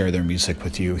wanted to share their music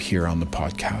with you here on the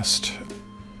podcast.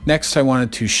 Next, I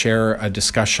wanted to share a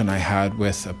discussion I had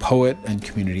with a poet and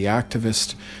community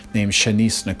activist named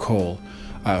Shanice Nicole,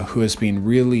 who has been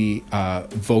really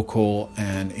vocal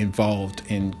and involved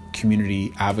in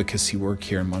community advocacy work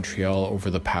here in Montreal over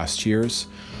the past years,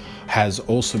 has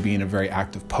also been a very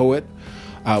active poet.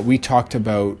 We talked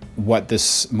about what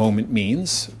this moment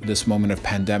means, this moment of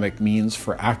pandemic means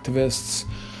for activists,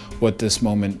 what this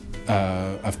moment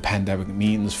of pandemic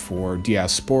means for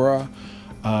diaspora,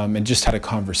 and just had a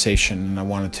conversation, and I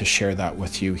wanted to share that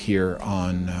with you here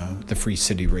on the Free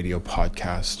City Radio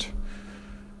podcast.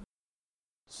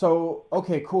 So,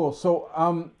 okay, cool.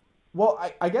 So,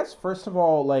 well, I guess first of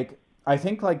all, like, I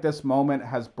think like this moment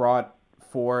has brought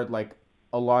forward like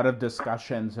a lot of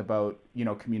discussions about, you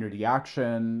know, community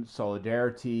action,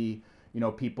 solidarity, you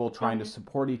know, people trying to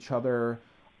support each other.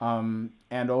 And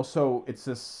also it's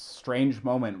this strange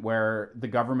moment where the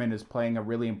government is playing a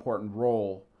really important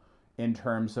role in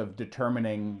terms of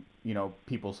determining, you know,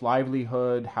 people's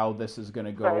livelihood, how this is going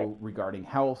to go regarding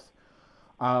health.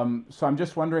 So I'm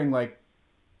just wondering, like,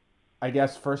 I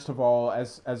guess, first of all,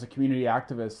 as a community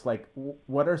activist, like,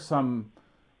 what are some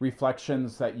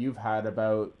reflections that you've had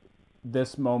about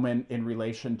this moment in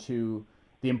relation to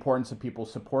the importance of people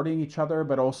supporting each other,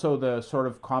 but also the sort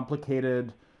of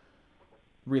complicated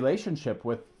relationship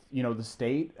with, you know, the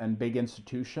state and big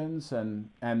institutions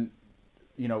and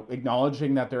you know,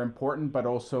 acknowledging that they're important, but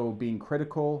also being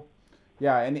critical.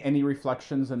 Yeah, any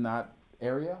reflections in that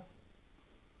area?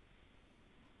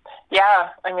 Yeah,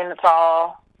 I mean, it's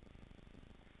all,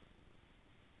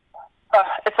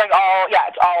 it's like all, yeah,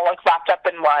 it's all like wrapped up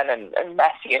in one and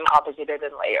messy and complicated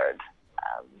and layered.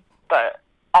 But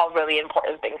all really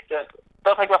important things to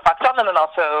both like reflect on and then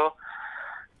also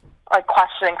like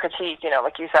question and critique, you know,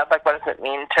 like you said, like what does it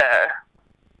mean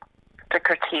to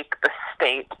critique the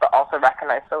state, but also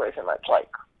recognize the ways in which like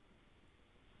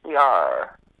we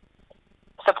are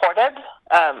supported,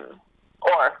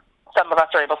 or some of us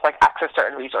are able to like access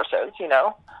certain resources, you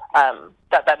know,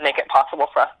 that make it possible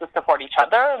for us to support each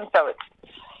other, and so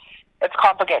it's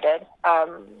complicated.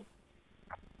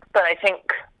 But I think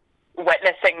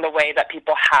witnessing the way that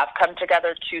people have come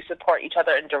together to support each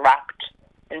other in direct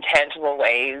and tangible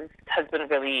ways has been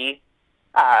really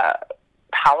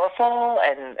powerful,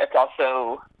 and it's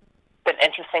also been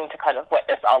interesting to kind of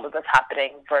witness all of this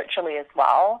happening virtually as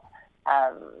well.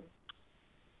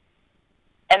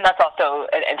 And that's also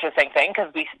an interesting thing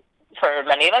because for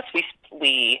many of us,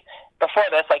 we before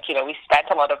this, like, you know, we spent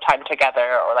a lot of time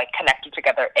together or like connected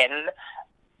together in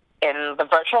the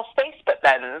virtual space, but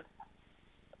then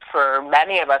for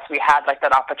many of us, we had like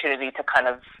that opportunity to kind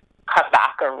of come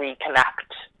back or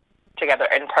reconnect together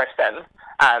in person.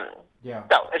 Yeah.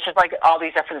 So it's just like all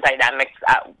these different dynamics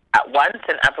at once,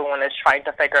 and everyone is trying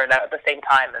to figure it out at the same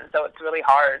time, and so it's really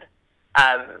hard.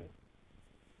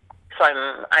 So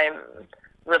I'm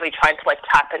really trying to like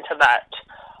tap into that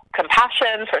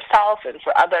compassion for self and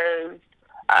for others,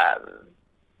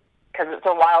 because it's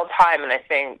a wild time, and I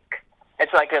think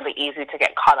it's like really easy to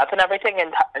get caught up in everything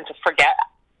and to forget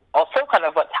also kind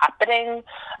of what's happening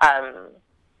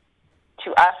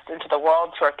to us and to the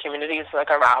world, to our communities like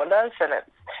around us, and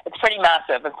it's pretty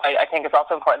massive. And so I think it's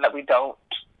also important that we don't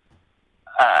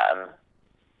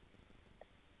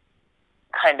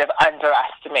kind of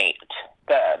underestimate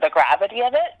the gravity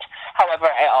of it. However,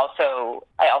 I also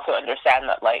understand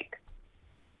that, like,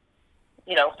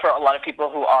 you know, for a lot of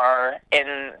people who are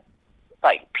in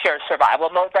like pure survival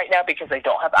mode right now because they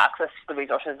don't have access to the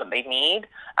resources that they need,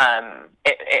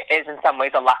 it is in some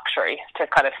ways a luxury to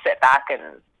kind of sit back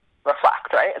and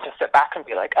reflect, right? And just sit back and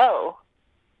be like, oh,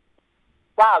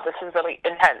 wow, this is really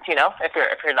intense, you know, if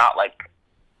you're not like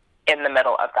in the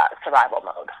middle of that survival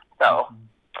mode. So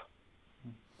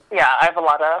yeah, I have a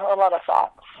lot of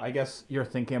thoughts. I guess you're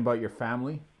thinking about your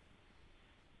family?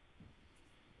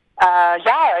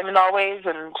 Yeah, I mean, always,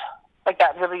 and like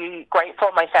that, really grateful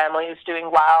my family is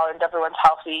doing well and everyone's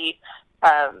healthy.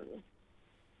 I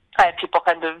have people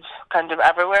kind of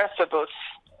everywhere, so both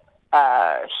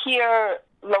here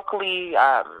locally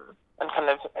and kind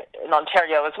of in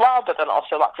Ontario as well, but then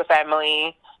also lots of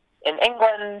family in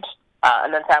England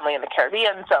and then family in the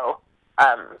Caribbean. So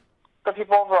the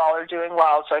people overall are doing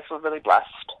well, so I feel really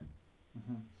blessed.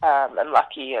 Mm-hmm. and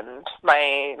lucky. And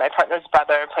my partner's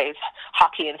brother plays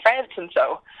hockey in France, and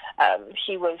so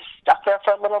he was stuck there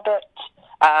for a little bit,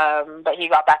 but he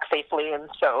got back safely, and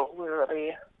so we were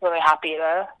really, really happy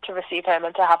to receive him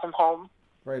and to have him home.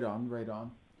 Right on, right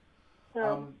on.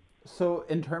 Yeah. So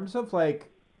in terms of like,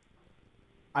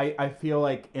 I feel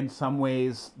like in some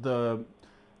ways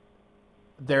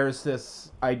there's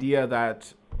this idea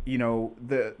that, you know,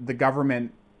 the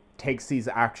government takes these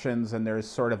actions and there's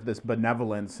sort of this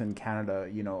benevolence in Canada,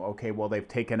 you know, okay, well, they've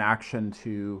taken action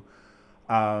to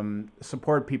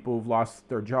support people who've lost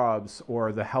their jobs,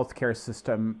 or the healthcare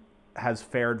system has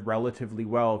fared relatively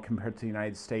well compared to the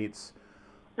United States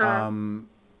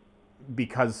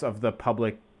because of the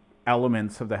public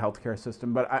elements of the healthcare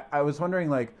system. But I was wondering,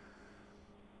 like,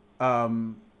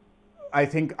 I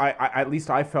think I at least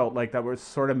I felt like that was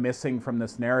sort of missing from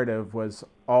this narrative was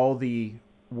all the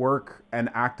work and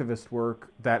activist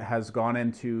work that has gone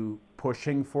into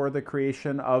pushing for the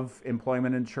creation of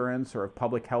employment insurance or of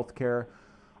public health care.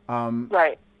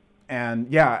 Right.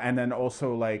 And yeah, and then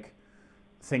also like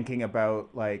thinking about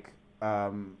like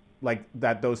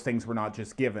that those things were not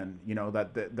just given, you know,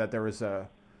 that there was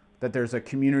there's a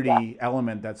community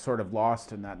element that's sort of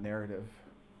lost in that narrative.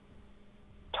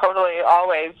 Totally,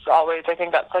 always. I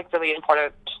think that's like really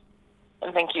important,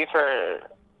 and thank you for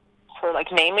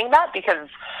like naming that, because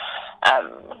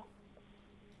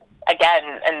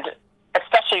again, and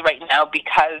especially right now,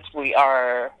 because we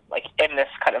are like in this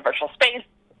kind of virtual space,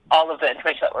 all of the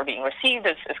information that we're being received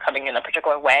is coming in a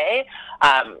particular way.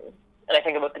 And I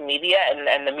think about the media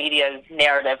and the media's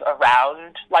narrative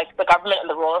around like the government and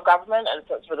the role of government, and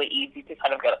so it's really easy to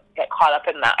kind of get caught up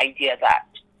in that idea that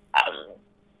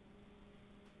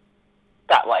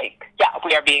that like, yeah,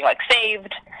 we are being like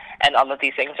saved, and all of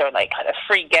these things are like kind of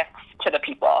free gifts to the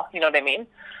people. You know what I mean?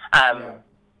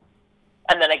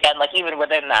 And then again, like even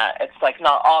within that, it's like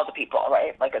not all the people,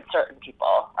 right? Like it's certain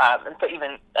people. And so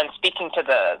even, and speaking to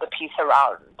the piece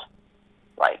around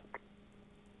like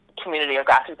community or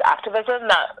grassroots activism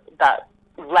that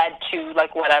led to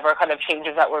like whatever kind of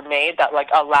changes that were made that like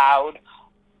allowed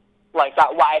like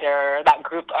that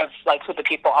group of like who the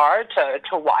people are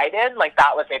to widen, like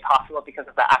that was made possible because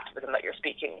of the activism that you're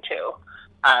speaking to.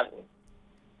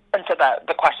 And so that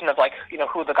the question of like, you know,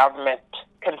 who the government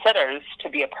considers to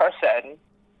be a person,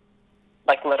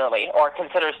 like literally, or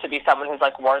considers to be someone who's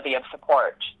like worthy of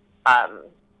support,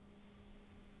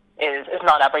 is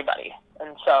not everybody.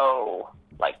 And so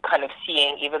like kind of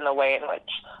seeing even the way in which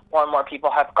more and more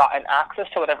people have gotten access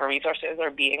to whatever resources are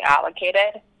being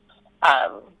allocated,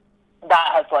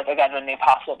 that has like again been made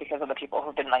possible because of the people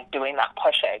who've been like doing that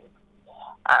pushing.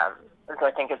 And so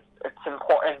I think it's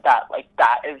important that like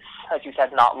that is, as you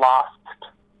said, not lost.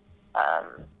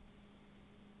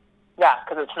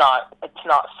 Because it's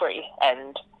not free,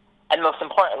 and most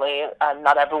importantly,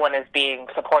 not everyone is being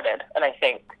supported. And I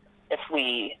think if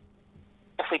we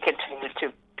continue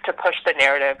to push the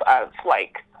narrative of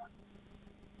like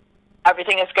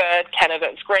everything is good,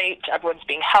 Canada is great, everyone's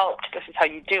being helped, this is how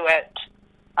you do it,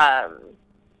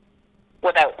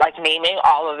 without like naming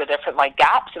all of the different like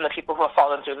gaps and the people who have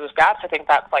fallen through those gaps, I think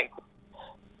that's like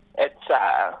it's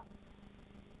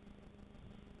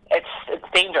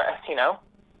dangerous, you know,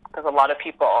 because a lot of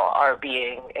people are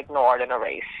being ignored and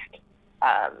erased.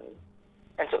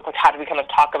 And so it's like, how do we kind of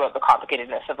talk about the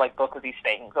complicatedness of like both of these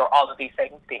things, or all of these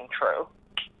things being true?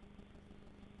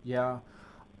 Yeah.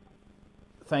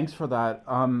 Thanks for that.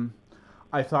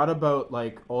 I thought about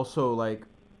like also like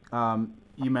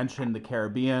you mentioned the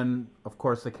Caribbean. Of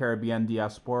course, the Caribbean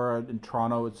diaspora in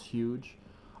Toronto is huge,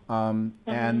 and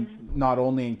not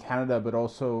only in Canada but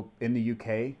also in the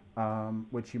UK,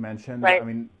 which you mentioned. Right. I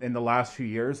mean, in the last few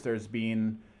years, there's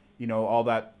been, you know, all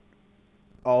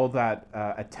that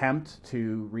attempt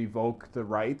to revoke the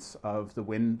rights of the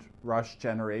Windrush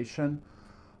generation,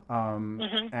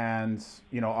 and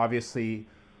you know, obviously.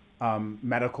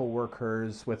 Medical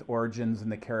workers with origins in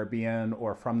the Caribbean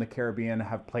or from the Caribbean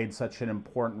have played such an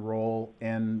important role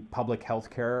in public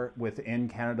health care within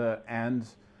Canada and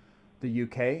the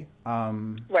UK.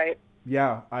 Right.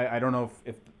 Yeah, I don't know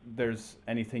if there's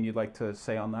anything you'd like to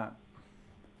say on that.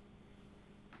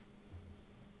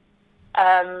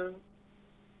 I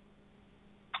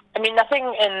mean,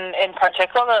 nothing in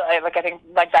particular. I think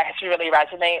like that history really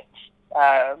resonates,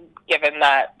 given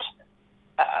that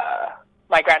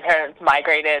my grandparents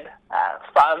migrated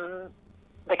from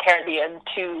the Caribbean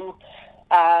to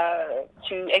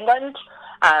England,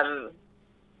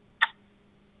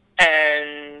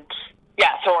 and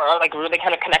yeah, so we're like really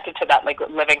kind of connected to that like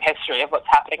living history of what's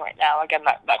happening right now. Again,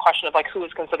 that question of like who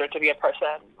is considered to be a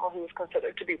person or who is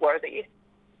considered to be worthy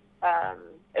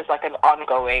is like an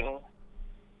ongoing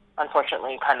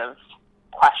unfortunately kind of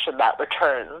question that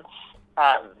returns.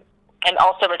 And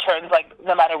also returns, like,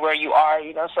 no matter where you are,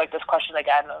 you know, so like this question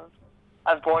again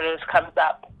of borders comes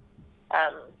up.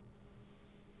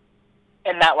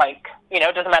 And that, like, you know,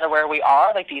 it doesn't matter where we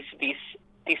are, like these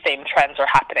same trends are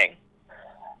happening.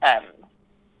 And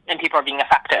people are being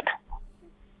affected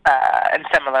in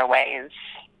similar ways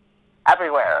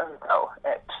everywhere. So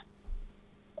it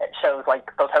shows,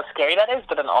 like, both how scary that is,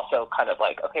 but then also kind of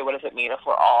like, okay, what does it mean if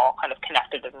we're all kind of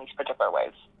connected in these particular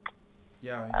ways?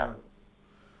 Yeah.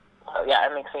 So yeah,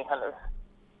 it makes me kind of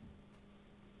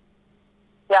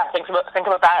think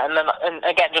about that, and then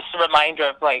again, just a reminder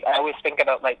of, like, I always think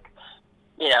about, like,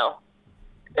 you know,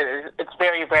 it's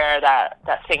very rare that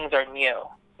things are new,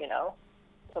 you know,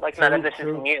 so like none of this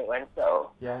is new, and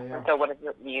so and so what does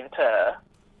it mean to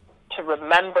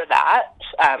remember that,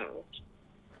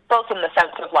 both in the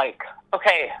sense of, like,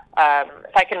 okay,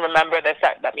 if I can remember this,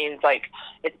 that means, like,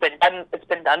 it's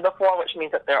been done before, which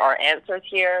means that there are answers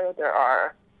here, there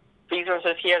are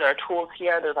resources here, there are tools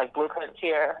here, there's, like, blueprints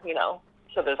here, you know,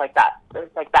 so there's that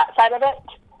side of it,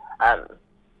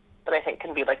 that I think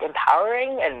can be, like,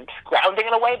 empowering and grounding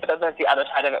in a way, but then there's the other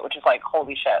side of it, which is like,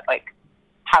 holy shit, like,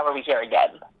 how are we here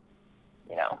again,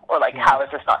 you know, or, like, how has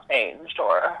this not changed,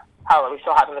 or how are we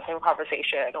still having the same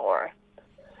conversation, or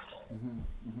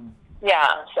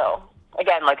so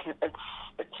again, like,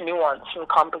 it's nuanced and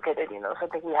complicated, you know, so I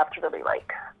think we have to really,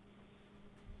 like,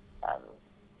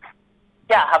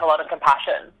 have a lot of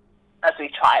compassion as we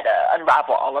try to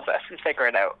unravel all of this and figure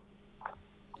it out.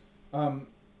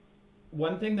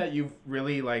 One thing that you've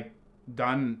really, like,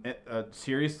 done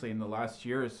seriously in the last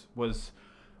years was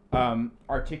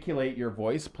articulate your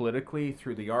voice politically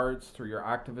through the arts, through your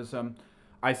activism.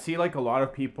 I see, like, a lot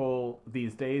of people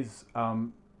these days,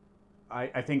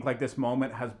 I think, like, this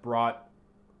moment has brought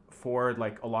forward,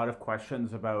 like, a lot of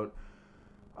questions about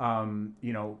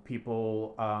you know,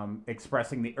 people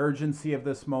expressing the urgency of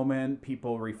this moment,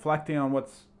 people reflecting on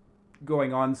what's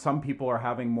going on. Some people are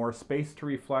having more space to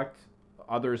reflect.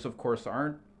 Others, of course,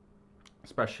 aren't,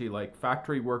 especially, like,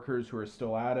 factory workers who are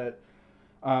still at it.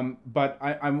 But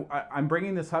I'm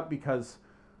bringing this up because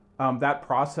that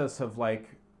process of, like,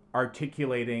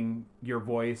 articulating your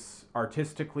voice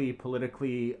artistically,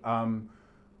 politically, I'm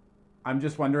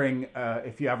just wondering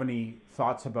if you have any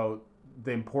thoughts about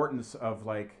the importance of,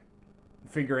 like,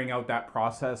 figuring out that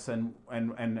process and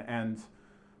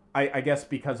I guess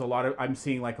because I'm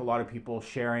seeing, like, a lot of people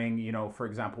sharing, you know, for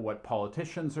example, what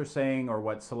politicians are saying or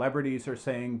what celebrities are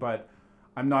saying, but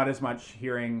I'm not as much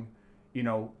hearing, you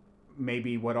know,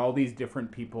 maybe what all these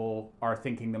different people are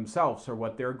thinking themselves or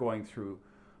what they're going through.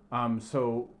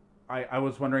 So I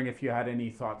was wondering if you had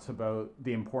any thoughts about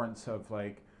the importance of,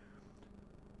 like,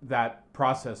 that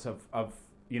process of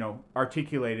you know,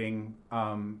 articulating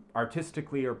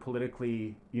artistically or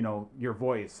politically, you know, your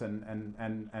voice, and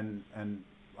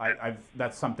I've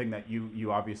that's something that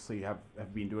you obviously have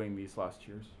been doing these last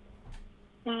years.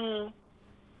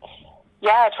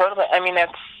 Yeah, totally. I mean,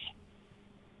 it's,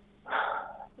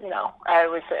 you know, I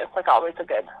always say it's, like, always a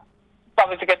good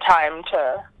time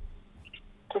to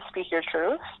speak your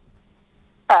truth.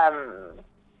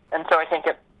 And so I think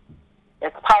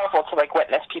it's powerful to, like,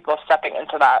 witness people stepping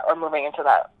into that or moving into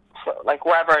that, so, like,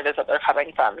 wherever it is that they're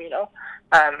coming from, you know.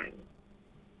 And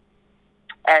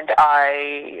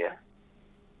I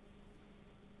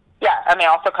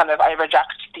also kind of, I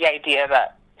reject the idea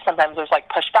that sometimes there's, like,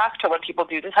 pushback to when people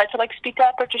do decide to, like, speak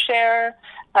up or to share,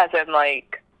 as in,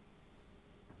 like,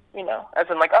 you know,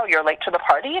 oh, you're late to the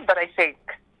party. But I think,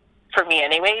 for me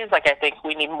anyways, like, I think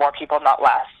we need more people, not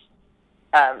less.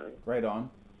 Right on.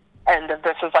 And if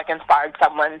this has, like, inspired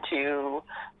someone to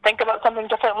think about something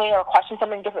differently or question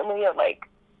something differently, or, like,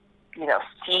 you know,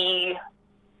 see,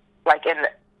 like,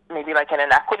 maybe an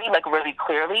inequity, like, really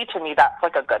clearly, to me that's,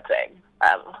 like, a good thing.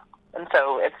 And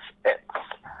so it's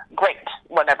great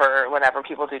whenever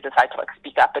people do decide to, like,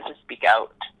 speak up and to speak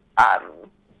out.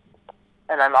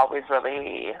 And I'm always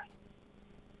really,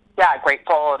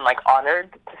 grateful and, like,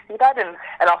 honored to see that, and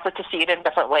also to see it in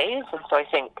different ways. And so I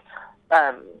think,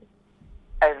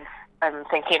 I'm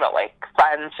thinking about, like,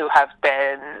 friends who have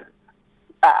been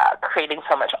creating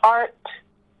so much art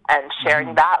and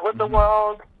sharing that with the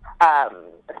world.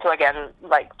 So again,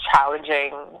 like,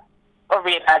 challenging or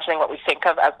reimagining what we think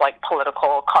of as, like,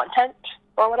 political content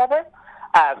or whatever.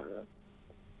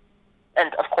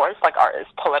 And of course, like, art is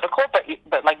political,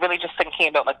 but like, really just thinking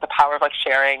about, like, the power of, like,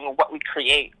 sharing what we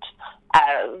create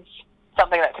as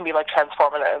something that can be, like,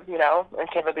 transformative, you know,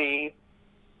 and can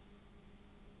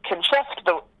shift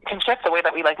the way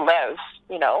that we, like, live,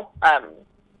 you know.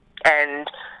 And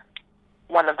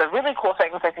one of the really cool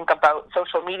things I think about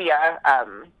social media,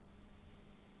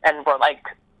 and we're like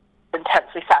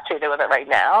intensely saturated with it right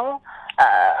now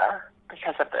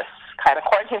because of this kind of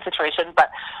quarantine situation. But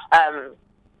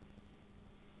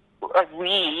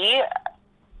we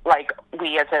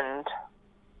as in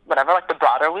whatever, like the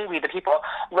broader we the people,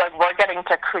 like we're getting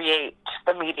to create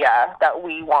the media that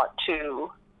we want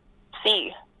to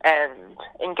see and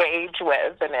engage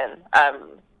with and in.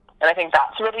 And I think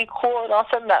that's really cool and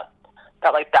awesome that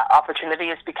like that opportunity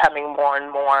is becoming more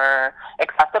and more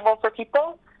accessible for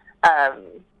people.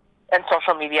 And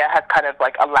social media has kind of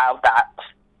like allowed that,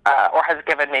 or has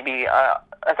given maybe,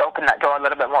 has opened that door a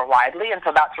little bit more widely. And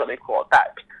so that's really cool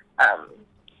that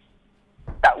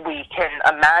we can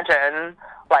imagine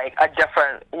like a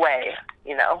different way,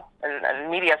 you know, and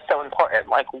media is so important,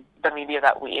 like the media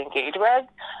that we engage with,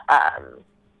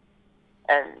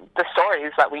 and the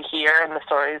stories that we hear and the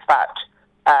stories that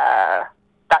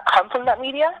come from that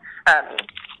media.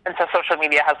 And so social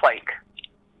media has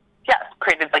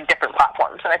created like different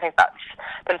platforms. And I think that's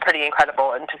been pretty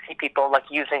incredible, and to see people like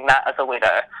using that as a way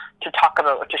to talk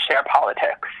about, to share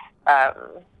politics.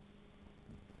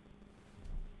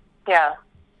 Yeah.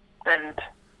 And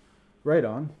right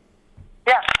on.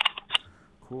 Yeah.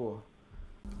 Cool.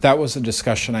 That was a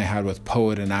discussion I had with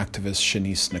poet and activist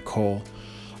Shanice Nicole.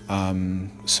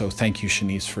 So thank you,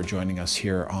 Shanice, for joining us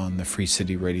here on the Free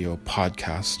City Radio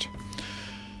podcast.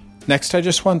 Next, I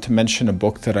just wanted to mention a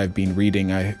book that I've been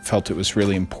reading. I felt it was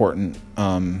really important.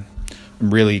 I'm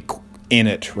really in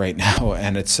it right now,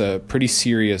 and it's a pretty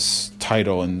serious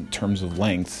title in terms of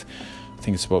length. I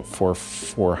think it's about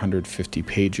 450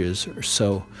 pages or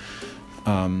so.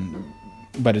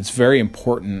 But it's very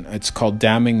important. It's called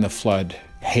Damming the Flood,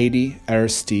 Haiti,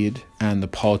 Aristide, and the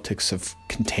Politics of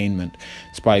Containment.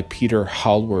 It's by Peter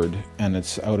Hallward, and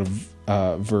it's out of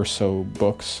Verso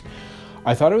Books.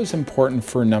 I thought it was important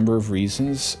for a number of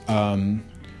reasons.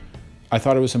 I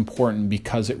thought it was important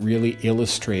because it really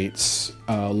illustrates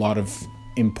a lot of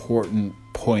important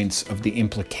points of the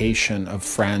implication of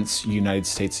France, United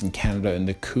States, and Canada in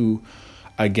the coup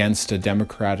against a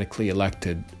democratically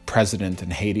elected president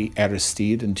in Haiti,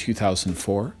 Aristide, in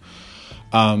 2004.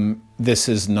 This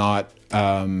is not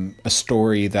a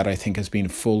story that I think has been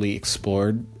fully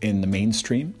explored in the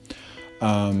mainstream.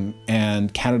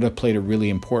 And Canada played a really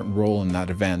important role in that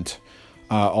event.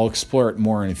 I'll explore it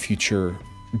more in future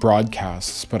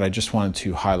broadcasts, but I just wanted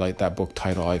to highlight that book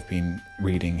title I've been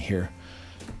reading here.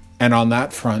 And on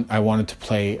that front, I wanted to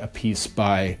play a piece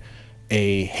by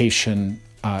a Haitian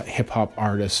hip-hop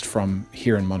artist from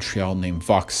here in Montreal named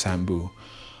Vox Sambou.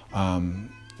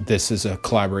 This is a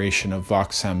collaboration of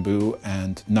Vox Sambou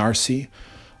and Narcy.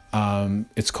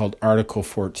 It's called Article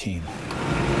 14.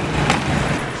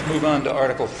 Let's move on to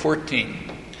Article 14.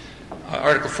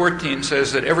 Article 14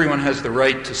 says that everyone has the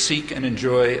right to seek and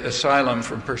enjoy asylum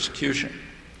from persecution.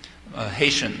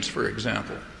 Haitians, for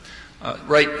example.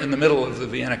 Right in the middle of the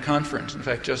Vienna Conference, in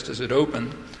fact, just as it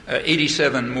opened,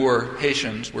 87 more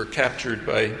Haitians were captured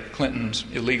by Clinton's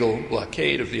illegal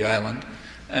blockade of the island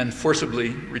and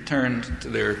forcibly returned to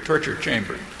their torture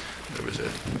chamber. There was a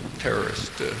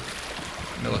terrorist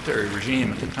military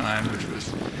regime at the time which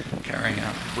was carrying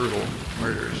out brutal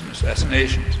murders and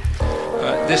assassinations.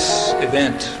 This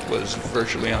event was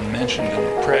virtually unmentioned in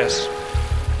the press,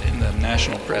 in the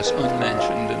national press,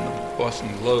 unmentioned in the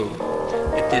Boston Globe.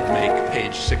 It did make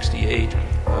page 68,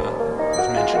 was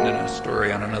mentioned in a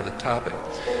story on another topic.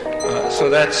 So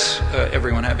that's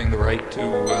everyone having the right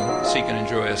to seek and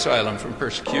enjoy asylum from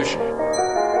persecution.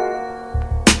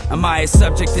 Am I a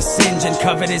subject to singe and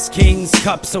covetous kings?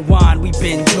 Cups of wine we've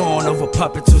been drawn over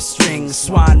puppets with strings.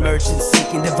 Swine merchants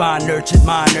seeking divine nurtured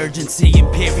mind urgency.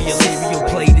 Imperial, cereal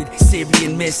plated,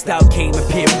 Syrian mist out came a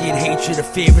period. Hatred, a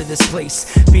fear of this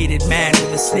place. Bearded man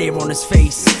with a sneer on his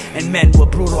face. And men were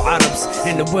brutal Arabs,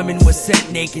 and the women were sent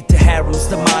naked to harems.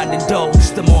 The mind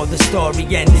indulged, the more the story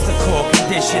ended. The core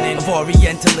conditioning of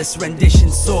Orientalist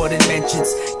renditions, sword and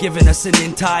mentions, giving us an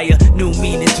entire new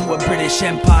meaning to a British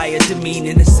Empire,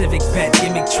 demeaning a civic bent,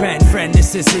 gimmick trend. Friend,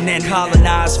 this isn't end.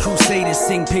 Colonized crusaders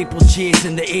sing papal cheers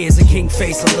in the ears of King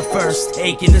Faisal the First.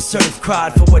 Aching the serf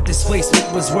cried for what displacement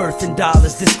was worth in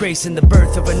dollars, disgracing the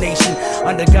birth of a nation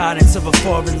under guidance of a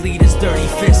foreign leader's dirty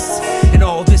fists. And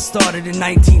all this started in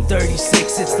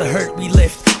 1936. It's the hurt we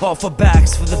lift off our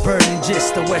backs for the burden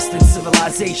gist. The Western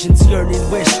civilization's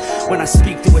yearning wish. When I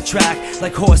speak to a track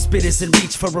like horse bidders and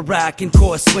reach for Iraq and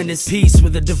course winners, peace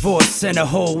with a divorce and a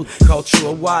whole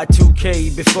cultural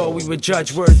Y2K. Before we were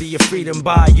judged worthy of freedom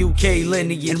by UK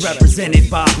lineage and represented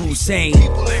by Hussein.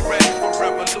 People ain't ready for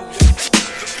revolution.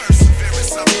 The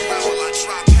perseverance of the Babylon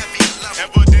drop heavy love.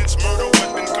 Evidence, murder,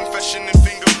 weapon, confession, and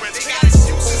fingerprints. They got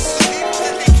excuses for the people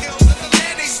that they killed and the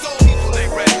land they stole. People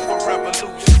ain't ready for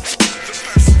revolution.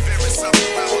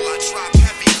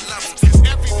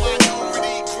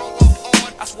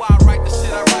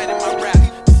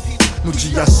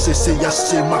 haché, c'est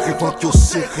haché, ma révente yo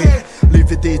serré. Les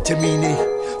VD terminé,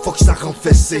 faut que ça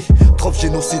renversé. Trop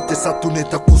génocide et ça tourne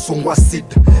ta coup son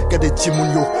acide. Gade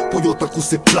timounio, pour yo ta coup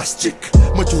c'est plastique.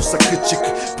 Moi yo ça critique,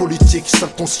 politique, sans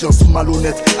conscience,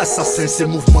 malhonnête. Assassin, c'est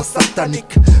mouvement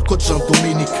satanique. Coach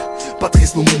Jean-Dominique,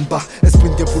 Patrice Lumumba. Esprit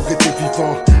de pour rester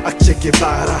vivant, à Che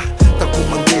Guevara. Ta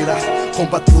Mandela,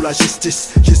 combattre pour la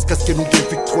justice. Jusqu'à ce que nous gagne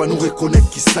victoire, nous reconnaître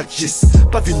qui s'agisse.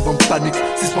 Pas une bonne panique,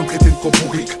 si ce traité de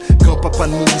combourrique. Grand-papa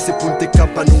de mourir, c'est pour une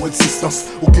décapane nos existence.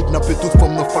 Ou kidnapper toute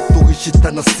forme de factory,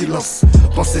 gitane en silence.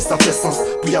 Penser ça fait sens,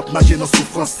 puis à nager dans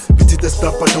souffrance. Petit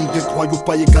esclavage, on bien droit, yo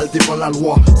pas égal devant la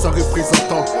loi. Sans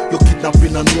représentant, yo kidnappé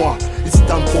dans noir. It's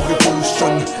time for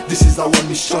revolution, this is our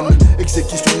mission.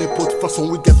 Exécution n'importe façon,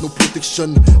 we get no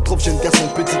protection. Trop jeunes garçons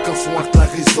petits quand sont avec la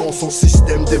raison. Son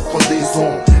système de pendaison,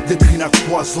 détrine à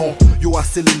poison. Yo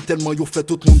assez tellement yo fait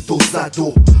tout le monde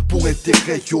dosado. Pour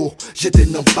intérêt yo, j'étais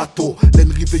dans le bateau.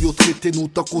 L'enrivé yo traité nous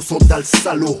tant qu'on sont dans le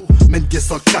salaud. Men guess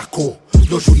sans caco,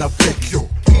 yo joue avec yo.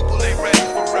 People ain't ready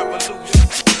for revolution.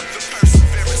 The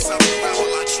perseverance of the rebel,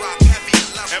 I drop heavy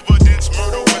love. Evidence,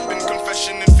 murder, weapon,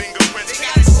 confession, and fingerprints. They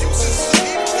got excuses for the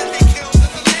people that they killed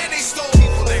and the land they stole.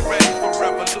 People ain't ready for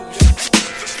revolution.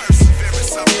 The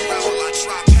perseverance of the rebel, I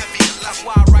drop heavy love. That's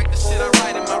why I write the shit I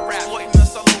write in my rap. Pointing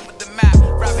us all over the map.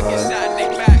 Rapping get shot in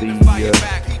their back and fire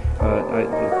back. Let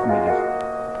me just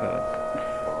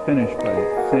finish by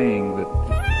saying that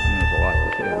there's a lot to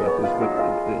say about this, but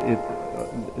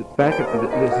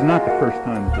this is not the first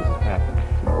time that this has happened.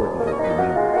 It's important to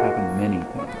remember. It's happened many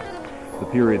times. The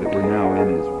period that we're now in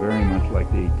is very much like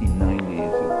the 1890s.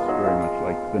 It's very much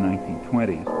like the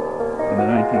 1920s. In the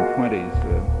 1920s,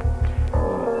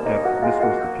 this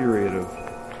was the period of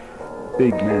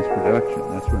big mass production.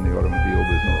 That's when the automobile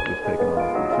business was taken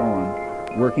off and so on.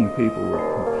 Working people were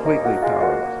completely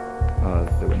powerless.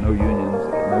 There were no unions,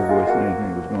 they had no voice in anything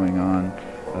that was going on.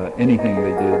 Anything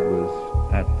they did was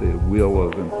at the will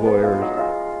of employers.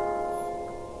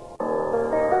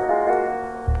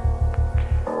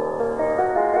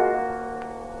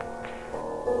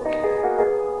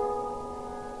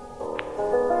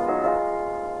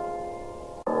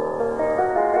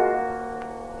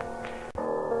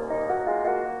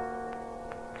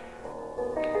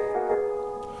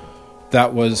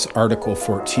 That was Article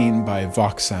 14 by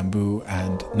Vox Zambu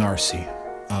and Narcy.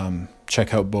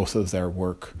 Check out both of their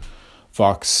work.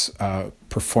 Vox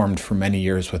performed for many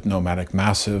years with Nomadic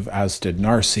Massive, as did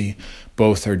Narcy.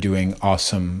 Both are doing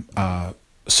awesome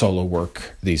solo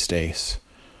work these days.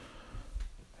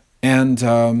 And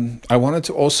I wanted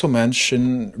to also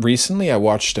mention, recently I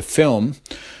watched a film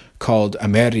called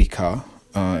America.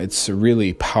 It's a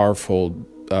really powerful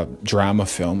drama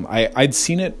film. I'd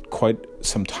seen it quite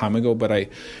some time ago, but I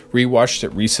rewatched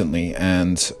it recently,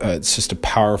 and it's just a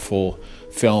powerful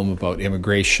film about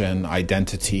immigration,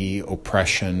 identity,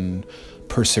 oppression,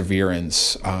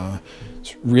 perseverance.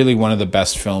 It's really one of the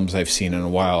best films I've seen in a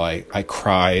while. I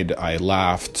cried, I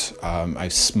laughed, I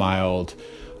smiled,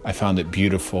 I found it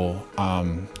beautiful.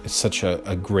 It's such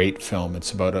a great film.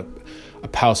 It's about a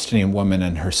Palestinian woman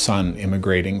and her son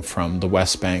immigrating from the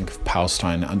West Bank of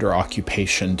Palestine under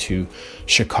occupation to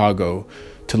Chicago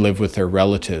to live with their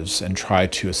relatives and try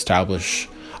to establish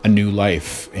a new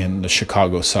life in the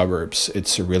Chicago suburbs.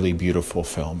 It's a really beautiful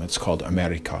film. It's called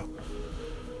America.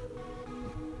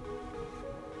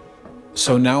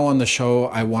 So now on the show,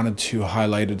 I wanted to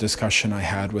highlight a discussion I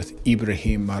had with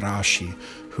Ibrahim Marashi,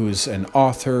 who's an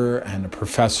author and a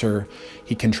professor.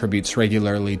 He contributes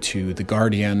regularly to The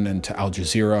Guardian and to Al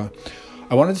Jazeera.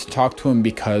 I wanted to talk to him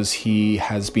because he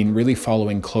has been really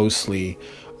following closely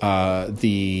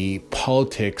the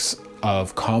politics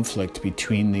of conflict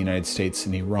between the United States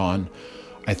and Iran.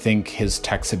 I think his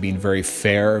texts have been very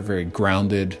fair, very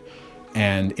grounded,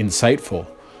 and insightful.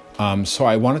 So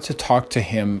I wanted to talk to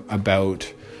him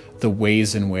about the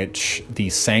ways in which the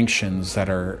sanctions that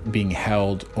are being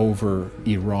held over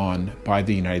Iran by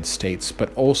the United States,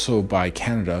 but also by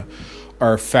Canada,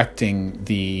 are affecting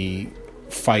the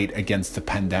fight against the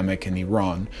pandemic in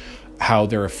Iran, how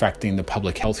they're affecting the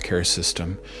public healthcare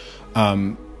system.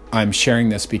 I'm sharing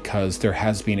this because there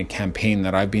has been a campaign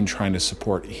that I've been trying to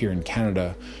support here in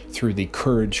Canada through the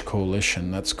Courage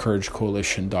Coalition. That's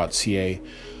couragecoalition.ca.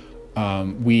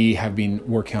 We have been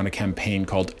working on a campaign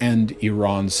called End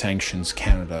Iran Sanctions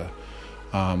Canada,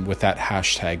 with that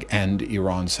hashtag End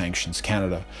Iran Sanctions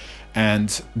Canada.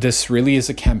 And this really is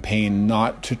a campaign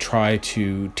not to try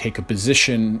to take a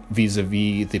position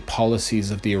vis-a-vis the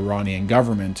policies of the Iranian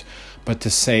government, but to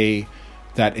say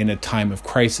that in a time of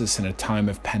crisis, in a time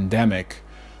of pandemic,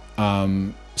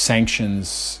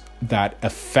 sanctions that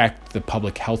affect the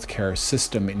public healthcare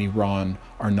system in Iran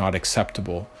are not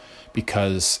acceptable,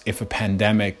 because if a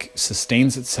pandemic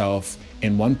sustains itself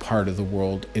in one part of the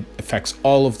world, it affects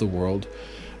all of the world.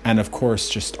 And of course,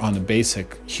 just on a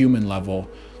basic human level,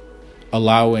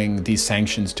 allowing these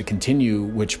sanctions to continue,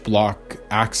 which block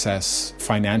access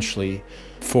financially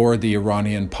for the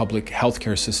Iranian public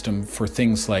healthcare system for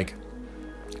things like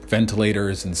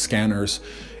ventilators and scanners,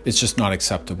 is just not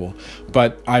acceptable.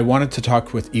 But I wanted to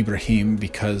talk with Ibrahim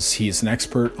because he is an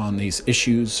expert on these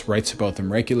issues, writes about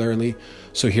them regularly.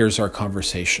 So here's our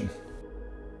conversation.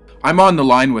 I'm on the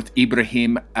line with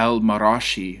Ibrahim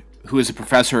El-Marashi, who is a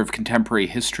professor of contemporary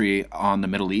history on the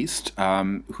Middle East,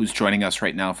 who's joining us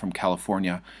right now from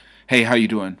California. Hey, how you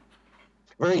doing?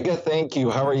 Very good, thank you.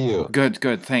 How are you? Good,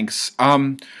 thanks.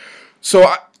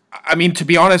 So, I mean, to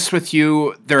be honest with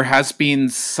you, there has been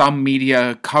some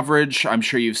media coverage, I'm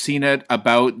sure you've seen it,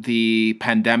 about the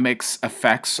pandemic's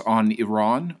effects on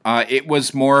Iran. It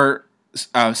was more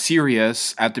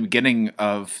serious at the beginning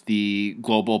of the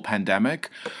global pandemic,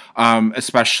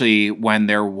 especially when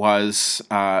there was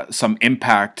some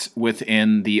impact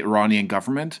within the Iranian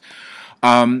government.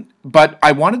 But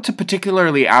I wanted to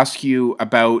particularly ask you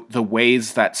about the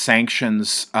ways that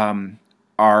sanctions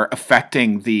are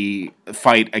affecting the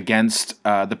fight against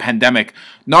the pandemic,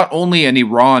 not only in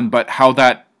Iran, but how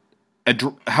that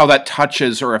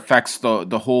touches or affects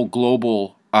the whole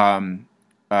global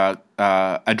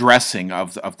addressing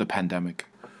of the pandemic.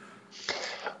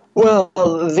 Well,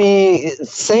 the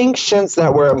sanctions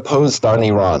that were imposed on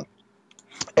Iran,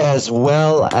 as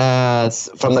well as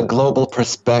from the global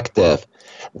perspective,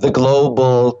 the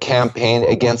global campaign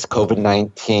against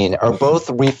COVID-19 are both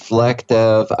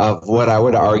reflective of what I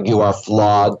would argue are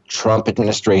flawed Trump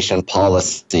administration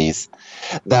policies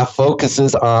that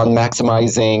focuses on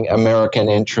maximizing American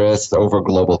interests over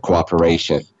global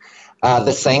cooperation.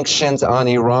 The sanctions on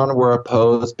Iran were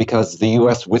opposed because the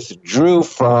U.S. withdrew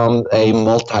from a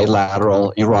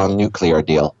multilateral Iran nuclear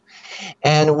deal.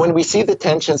 And when we see the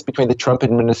tensions between the Trump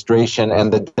administration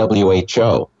and the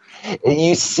WHO,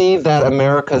 you see that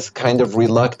America's kind of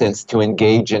reluctance to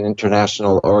engage in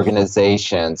international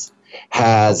organizations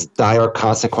has dire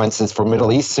consequences for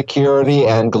Middle East security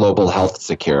and global health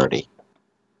security.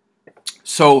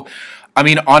 So, I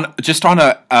mean, on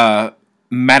a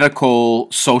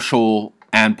medical, social,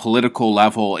 and political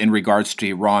level in regards to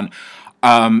Iran,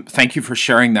 thank you for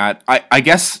sharing that. I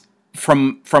guess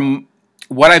from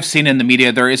what I've seen in the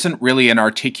media, there isn't really an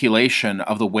articulation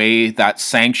of the way that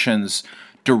sanctions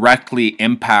directly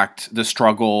impact the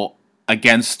struggle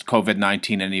against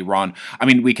COVID-19 in Iran. I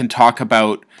mean, we can talk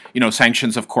about,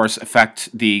 sanctions, of course,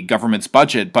 affect the government's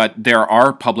budget, but there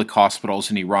are public hospitals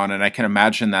in Iran, and I can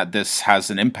imagine that this has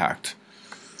an impact.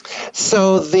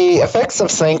 So the effects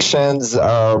of sanctions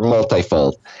are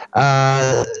multifold.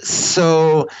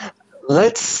 So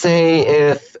let's say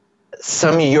if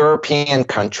some European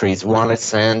countries want to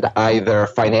send either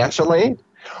financial aid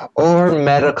or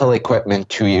medical equipment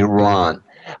to Iran,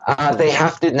 they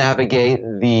have to navigate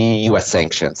the U.S.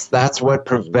 sanctions. That's what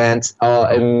prevents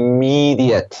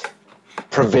immediate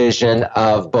provision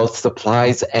of both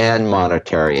supplies and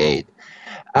monetary aid.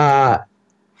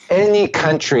 Any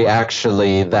country,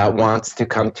 actually, that wants to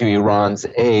come to Iran's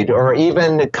aid, or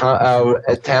even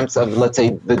attempts of, let's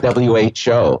say, the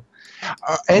WHO,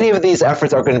 any of these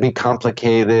efforts are going to be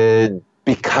complicated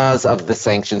because of the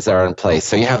sanctions that are in place.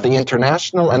 So you have the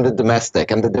international and the domestic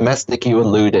you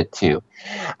alluded to.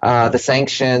 The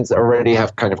sanctions already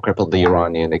have kind of crippled the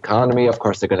Iranian economy. Of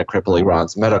course, they're going to cripple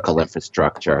Iran's medical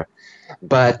infrastructure.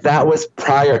 But that was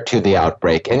prior to the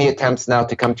outbreak. Any attempts now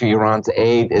to come to Iran's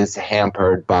aid is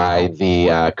hampered by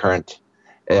the current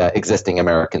existing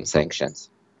American sanctions.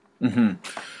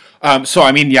 Mm-hmm. So,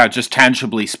 I mean, just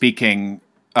tangibly speaking,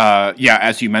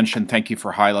 as you mentioned, thank you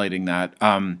for highlighting that.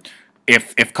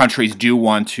 If countries do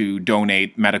want to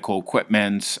donate medical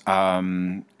equipment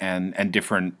and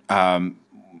different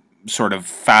sort of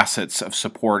facets of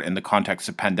support in the context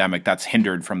of pandemic, that's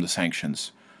hindered from the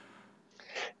sanctions.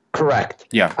 Correct.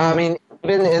 Yeah. I mean,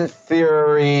 even in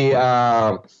theory,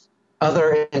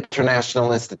 other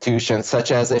international institutions, such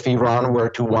as if Iran were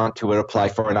to want to apply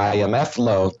for an IMF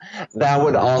loan, that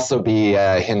would also be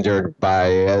hindered by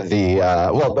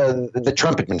the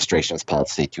Trump administration's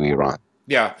policy to Iran.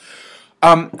 Yeah.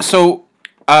 So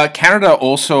Canada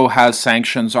also has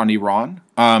sanctions on Iran.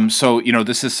 So,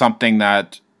 this is something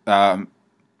that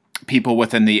people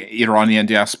within the Iranian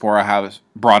diaspora have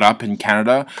brought up in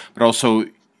Canada, but also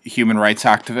human rights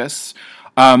activists.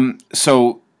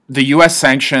 So the U.S.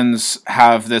 sanctions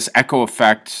have this echo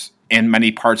effect in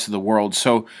many parts of the world.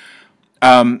 So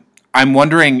I'm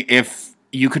wondering if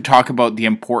you could talk about the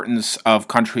importance of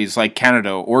countries like Canada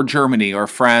or Germany or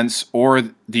France or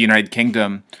the United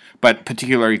Kingdom but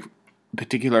particularly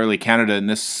Canada in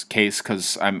this case,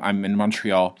 because I'm in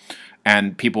Montreal,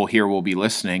 and people here will be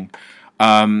listening.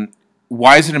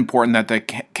 Why is it important that the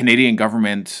Canadian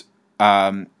government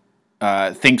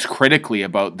thinks critically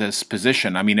about this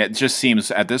position? I mean, it just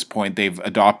seems at this point they've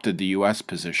adopted the U.S.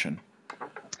 position.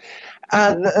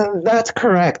 That's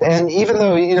correct. And even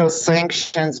though,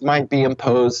 sanctions might be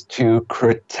imposed to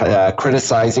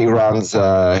criticize Iran's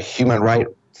human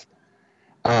rights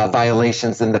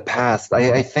violations in the past,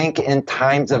 I think in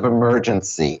times of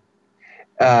emergency,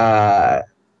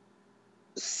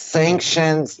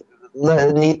 sanctions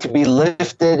need to be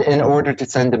lifted in order to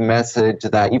send a message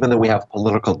that even though we have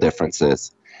political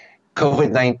differences,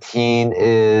 COVID-19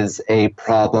 is a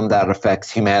problem that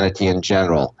affects humanity in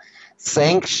general.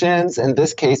 Sanctions, in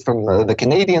this case from the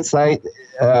Canadian side,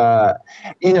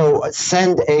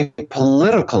 send a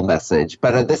political message.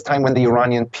 But at this time when the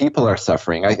Iranian people are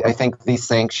suffering, I think these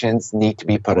sanctions need to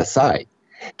be put aside.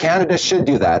 Canada should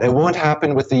do that. It won't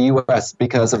happen with the U.S.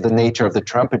 because of the nature of the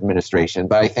Trump administration,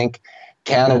 but I think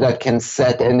Canada can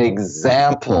set an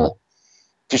example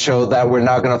to show that we're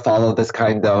not going to follow this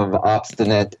kind of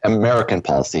obstinate American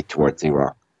policy towards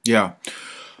Iran. Yeah.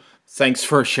 Thanks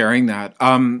for sharing that.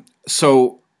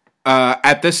 So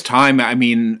at this time, I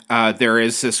mean, there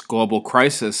is this global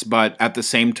crisis, but at the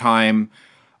same time,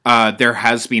 there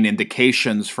has been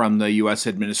indications from the U.S.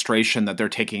 administration that they're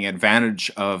taking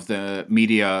advantage of the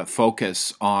media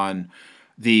focus on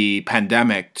the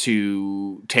pandemic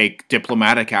to take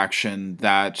diplomatic action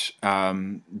that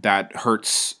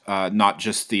hurts not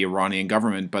just the Iranian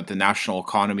government, but the national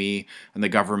economy and the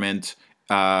government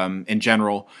in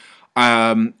general.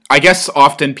 I guess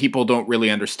often people don't really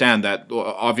understand that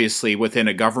obviously within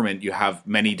a government you have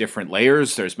many different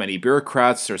layers, there's many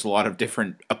bureaucrats, there's a lot of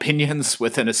different opinions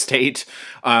within a state.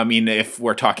 I mean, if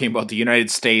we're talking about the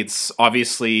United States,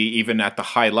 obviously even at the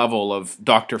high level of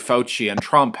Dr. Fauci and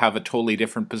Trump have a totally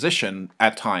different position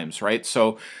at times, right?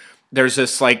 So there's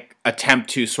this like attempt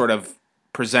to sort of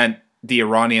present the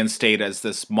Iranian state as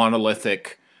this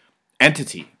monolithic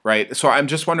entity, right? So I'm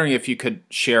just wondering if you could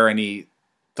share any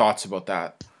thoughts about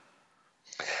that.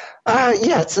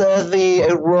 Yes, the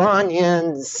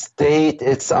Iranian state,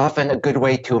 it's often a good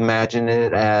way to imagine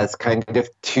it as kind of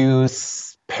two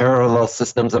parallel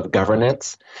systems of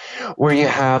governance, where you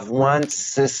have one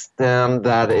system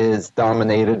that is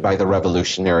dominated by the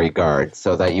Revolutionary Guard,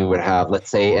 so that you would have, let's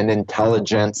say, an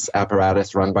intelligence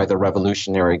apparatus run by the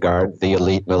Revolutionary Guard, the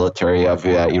elite military of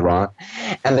Iran,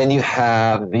 and then you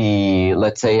have the,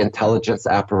 let's say, intelligence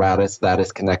apparatus that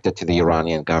is connected to the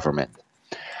Iranian government.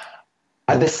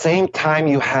 At the same time,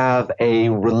 you have a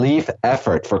relief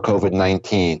effort for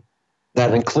COVID-19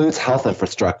 that includes health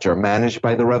infrastructure managed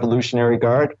by the Revolutionary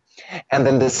Guard, and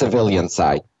then the civilian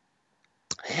side.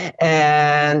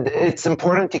 And it's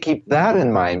important to keep that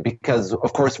in mind because,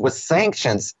 of course, with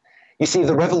sanctions, you see,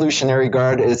 the Revolutionary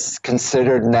Guard is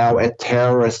considered now a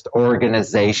terrorist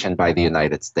organization by the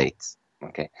United States.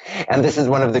 Okay, and this is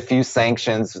one of the few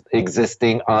sanctions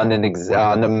existing on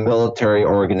a military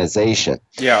organization.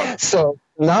 Yeah. So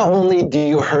not only do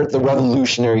you hurt the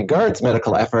Revolutionary Guard's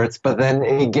medical efforts, but then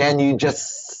again, you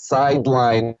just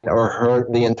sideline or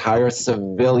hurt the entire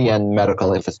civilian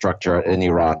medical infrastructure in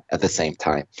Iran at the same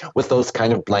time with those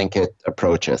kind of blanket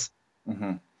approaches.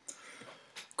 Mm-hmm.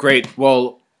 Great.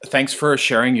 Well, thanks for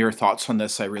sharing your thoughts on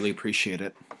this. I really appreciate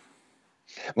it.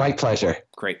 My pleasure.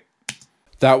 Great.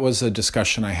 That was a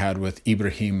discussion I had with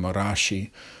Ibrahim Marashi,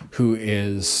 who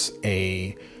is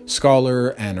a scholar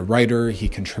and a writer. He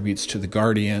contributes to The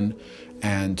Guardian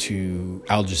and to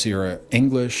Al Jazeera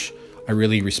English. I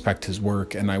really respect his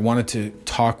work, and I wanted to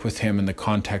talk with him in the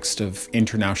context of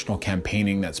international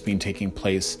campaigning that's been taking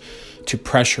place to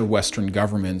pressure Western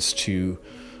governments to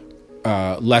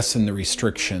lessen the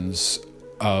restrictions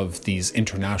of these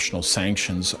international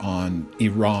sanctions on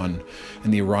Iran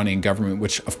and the Iranian government,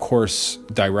 which of course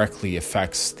directly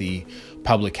affects the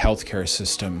public healthcare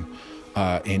system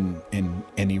in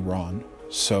Iran.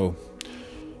 So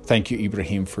thank you,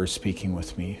 Ibrahim, for speaking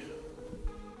with me.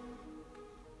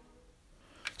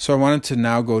 So I wanted to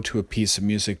now go to a piece of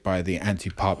music by the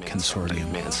Antipop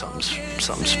Consortium. Man,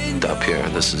 something's up here.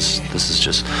 This is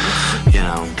just,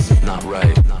 not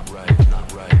right.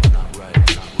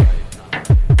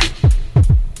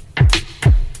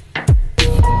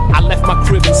 Left my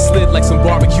crib and slid like some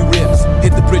barbecue ribs.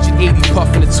 Hit the bridge at 80,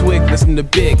 puffin' a twig, listen to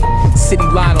Big. City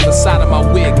line on the side of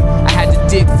my wig. I had to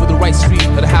dig for the right street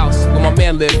of the house. When my man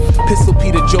land live. Pistol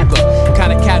Peter Joker,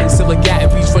 kind of cat who sell a gat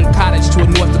and beachfront cottage to a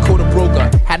North Dakota broker.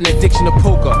 Had an addiction to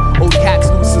poker, old cats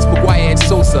loose since McGuire and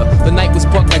Sosa. The night was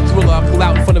bucked like Thriller, I pull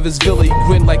out in front of his villa. He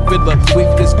grinned like Riddler, wait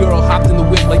for this girl, hopped in the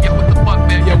whip like, yo, what the fuck,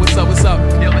 man? Yo, what's up?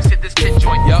 Yo, let's hit this tit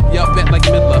joint. Yup, bet like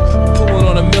Midler. Pulling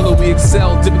on a Miller, we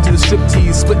excel, dipping to the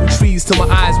striptease, splitting trees till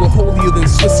my eyes were holier than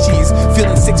Swiss cheese.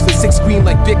 Feeling 6 for 6 green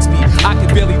like Bixby. I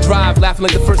could barely drive, laughing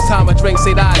like the first time I drank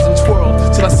St. Ives and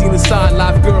twirled till I seen the sign,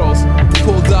 live girls.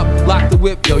 Pulled up, locked the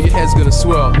whip, yo, your head's gonna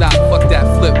swirl. Nah, fuck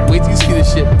that flip, wait till you see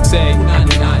this shit. Say,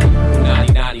 90.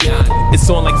 It's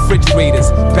on like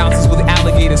refrigerators, bounces with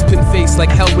alligators, pin face like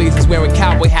hellraisers, wearing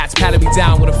cowboy hats, patting me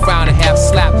down with a frown and half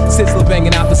slap. Sizzler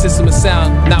banging out the system of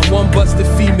sound. Not one busted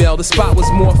female, the spot was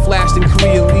more flash than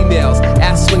Korean Lee nails.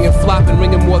 Ass swinging, flopping,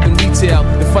 ringing more than retail.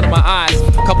 In front of my eyes,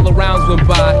 a couple of rounds went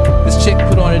by. This chick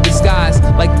put on a disguise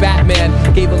like Batman,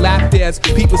 gave a lap dance.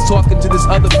 Pete was talking to this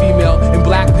other female in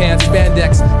black pants,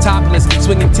 spandex, topless,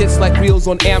 swinging tits like reels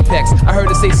on Ampex. I heard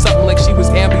her say something like she was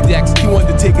ambidex. He wanted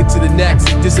to take it to the next,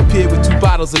 disappeared with 2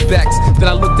 bottles of Bex. Then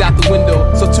I looked out the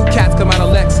window, saw 2 cats come out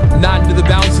of Lex, nodding to the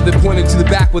bouncer that pointed to the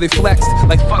back where they flexed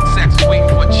like fuck sex, waiting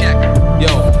for a check.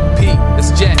 Yo, Pete,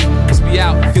 it's Jet, let's be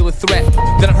out, feel a threat.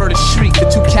 Then I heard a shriek, the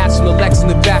 2 cats from the Lex in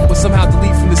the back were somehow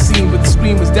deleted from the scene, but the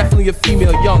scream was definitely a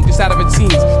female, young, just out of her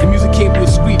teens. The music came to a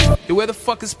screech. Yo, where the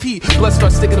fuck is Pete? Blood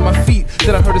started sticking to my feet.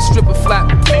 Then I heard a stripper flap.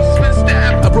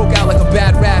 I broke out like a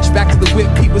bad rash. Back to the whip.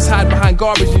 Pete was hiding behind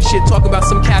garbage and shit, talking about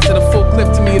some cats at a full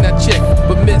clip to me and that chick,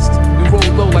 but missed. We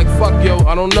rolled low like fuck, yo,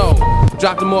 I don't know.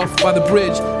 Dropped him off by the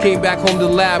bridge. Came back home to the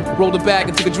lab. Rolled a bag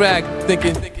and took a drag.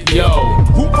 Thinking, yo,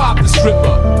 who popped the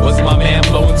stripper? Was my man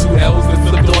blowing 2 L's that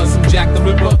flipped on some Jack the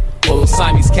Ripper? All those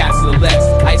Siamese cats to the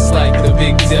left, ice like the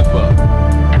Big Dipper.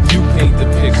 You paint the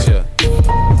picture.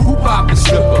 Who popped the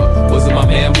stripper? Was it my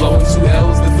man blowing 2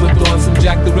 L's that flipped on some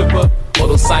Jack the Ripper? All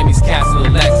those Siamese cats to the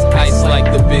left, ice like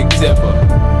the Big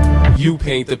Dipper. You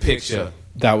paint the picture.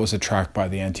 That was a track by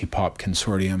the Anti-Pop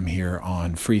Consortium here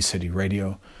on Free City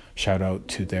Radio. Shout out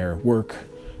to their work.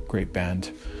 Great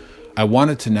band. I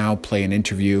wanted to now play an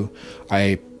interview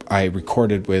I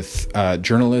recorded with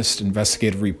journalist,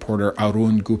 investigative reporter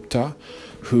Arun Gupta,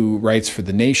 who writes for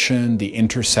The Nation, The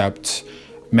Intercept,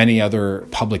 many other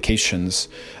publications.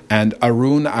 And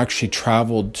Arun actually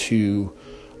traveled to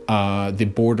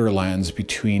the borderlands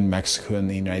between Mexico and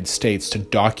the United States to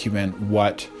document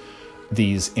what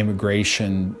these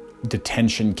immigration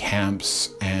detention camps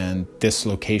and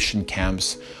dislocation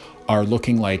camps are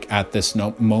looking like at this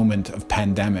moment of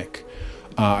pandemic.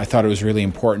 I thought it was really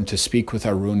important to speak with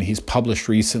Arun. He's published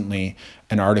recently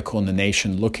an article in The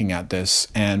Nation looking at this,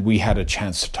 and we had a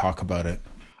chance to talk about it.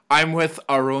 I'm with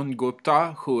Arun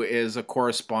Gupta, who is a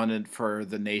correspondent for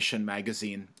The Nation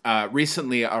magazine.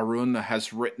 Recently, Arun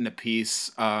has written a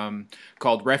piece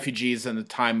called Refugees in the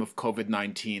Time of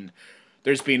COVID-19.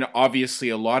 There's been obviously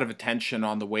a lot of attention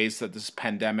on the ways that this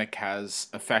pandemic has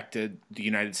affected the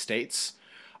United States.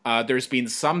 There's been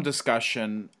some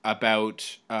discussion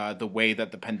about the way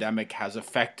that the pandemic has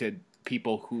affected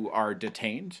people who are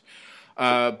detained.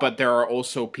 But there are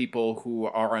also people who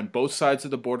are on both sides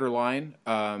of the borderline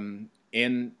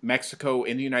in Mexico,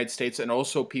 in the United States, and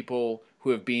also people who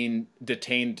have been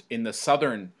detained in the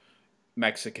southern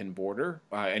Mexican border.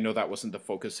 I know that wasn't the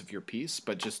focus of your piece,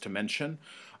 but just to mention,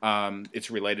 it's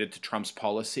related to Trump's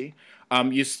policy.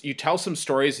 You tell some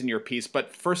stories in your piece,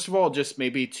 but first of all, just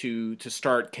maybe to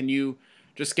start, can you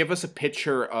just give us a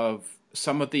picture of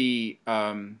some of the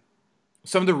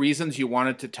reasons you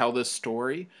wanted to tell this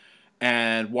story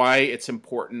and why it's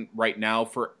important right now,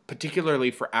 particularly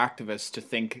for activists, to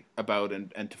think about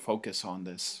and to focus on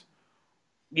this?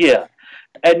 Yeah,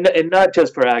 and not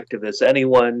just for activists,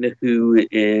 anyone who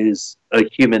is a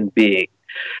human being.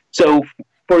 So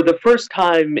for the first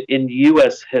time in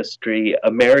U.S. history,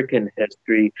 American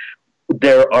history,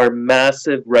 there are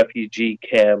massive refugee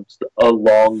camps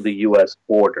along the U.S.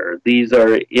 border. These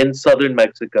are in southern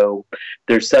Mexico.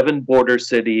 There's 7 border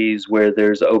cities where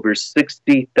there's over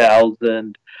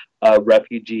 60,000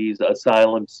 refugees,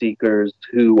 asylum seekers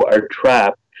who are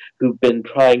trapped, who've been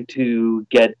trying to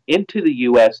get into the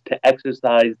U.S. to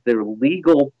exercise their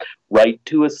legal right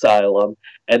to asylum,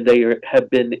 and they have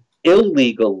been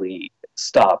illegally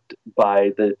stopped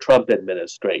by the Trump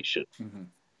administration. Mm-hmm.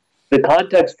 The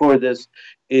context for this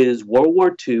is World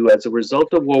War II. As a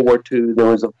result of World War II, there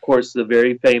was, of course, the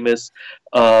very famous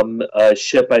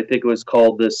ship, I think it was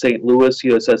called the St. Louis,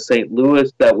 USS St.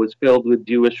 Louis, that was filled with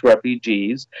Jewish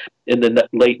refugees in the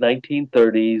late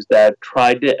 1930s that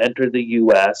tried to enter the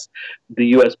U.S. The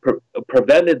U.S.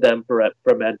 prevented them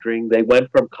from entering. They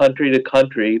went from country to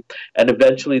country, and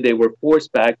eventually they were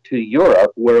forced back to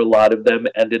Europe, where a lot of them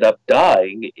ended up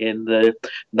dying in the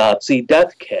Nazi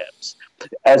death camps.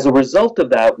 As a result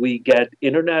of that, we get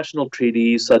international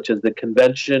treaties such as the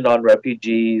Convention on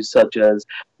Refugees, such as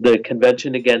the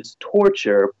Convention Against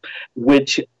Torture,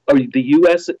 which the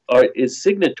U.S. is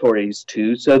signatories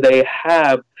to, so they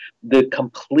have the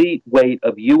complete weight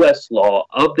of U.S. law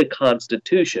of the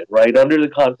Constitution. Right under the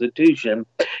Constitution,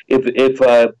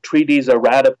 if treaties are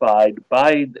ratified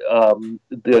by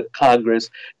the Congress,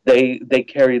 they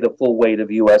carry the full weight of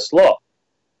U.S. law.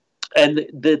 And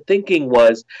the thinking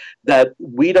was that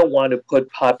we don't want to put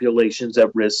populations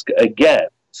at risk again.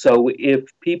 So if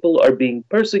people are being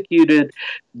persecuted,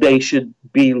 they should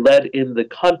be led in the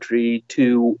country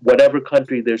to whatever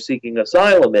country they're seeking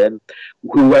asylum in,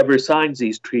 whoever signs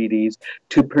these treaties,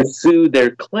 to pursue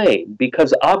their claim.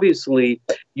 Because obviously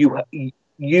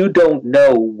you don't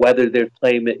know whether their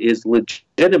claim is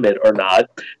legitimate or not.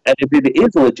 And if it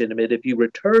is legitimate, if you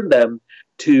return them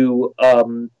to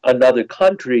another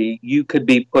country, you could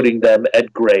be putting them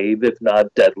at grave, if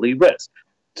not deadly risk.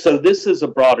 So this is a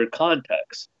broader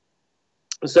context.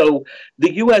 So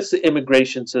the U.S.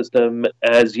 immigration system,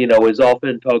 as you know, is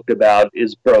often talked about,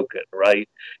 is broken, right?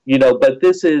 But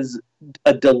this is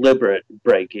a deliberate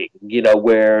breaking,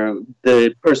 where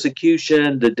the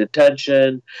persecution, the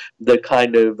detention, the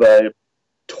kind of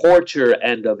torture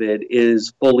end of it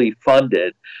is fully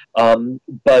funded,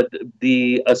 but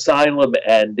the asylum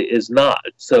end is not.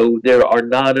 So there are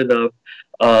not enough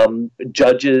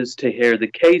judges to hear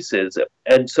the cases.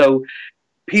 And so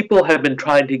people have been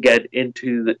trying to get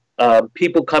into the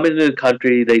people come into the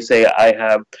country, they say, I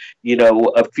have,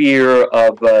 a fear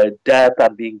of death,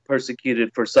 I'm being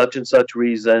persecuted for such and such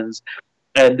reasons,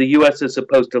 and the U.S. is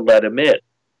supposed to let them in.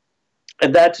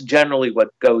 And that's generally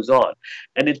what goes on.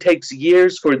 And it takes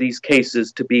years for these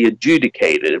cases to be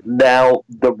adjudicated. Now,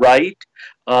 the right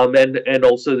and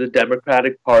also the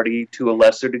Democratic Party, to a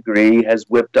lesser degree, has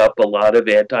whipped up a lot of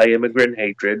anti-immigrant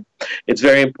hatred. It's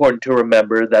very important to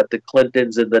remember that the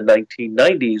Clintons in the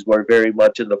 1990s were very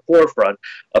much in the forefront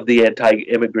of the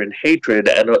anti-immigrant hatred,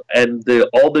 and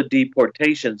all the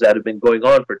deportations that have been going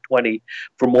on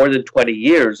for more than 20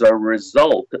 years are a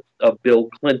result of Bill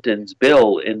Clinton's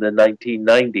bill in the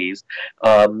 1990s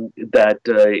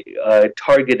that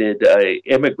targeted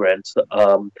immigrants.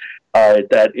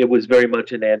 That it was very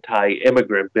much an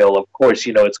anti-immigrant bill. Of course,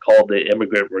 it's called the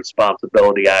Immigrant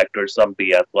Responsibility Act or some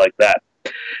BS like that.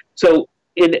 So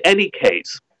in any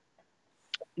case,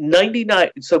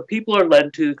 99. So people are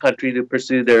led to the country to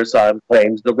pursue their asylum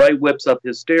claims. The right whips up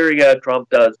hysteria. Trump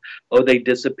does. Oh, they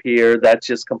disappear. That's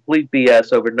just complete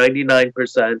BS. Over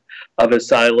 99% of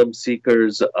asylum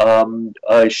seekers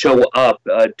show up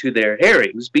to their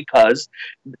hearings because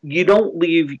you don't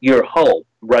leave your home,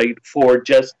 right, for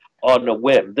just on a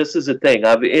whim. This is a thing.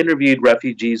 I've interviewed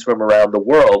refugees from around the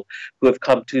world who have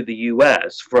come to the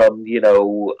U.S. from,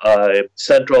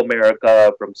 Central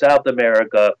America, from South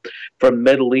America, from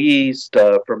Middle East,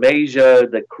 from Asia,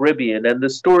 the Caribbean, and the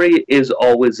story is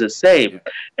always the same.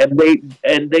 And they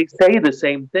say the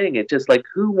same thing. It's just like,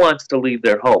 who wants to leave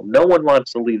their home? No one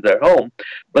wants to leave their home,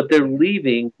 but they're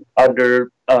leaving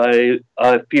under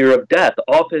fear of death,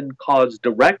 often caused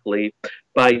directly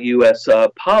by U.S.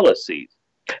 policies.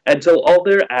 And so all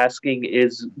they're asking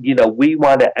is, we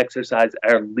want to exercise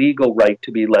our legal right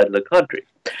to be led in the country.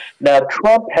 Now,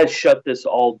 Trump has shut this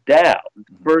all down.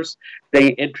 First,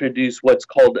 they introduced what's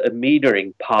called a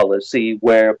metering policy,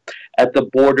 where at the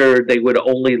border, they would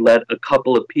only let a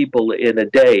couple of people in a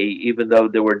day, even though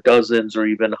there were dozens or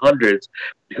even hundreds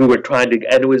who were trying to,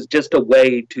 and it was just a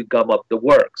way to gum up the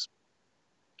works.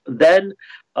 Then,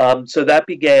 so that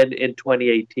began in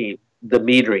 2018. The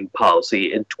metering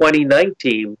policy. In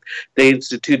 2019, they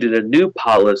instituted a new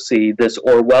policy, this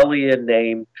Orwellian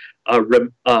name,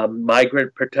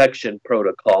 Migrant Protection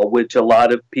Protocol, which a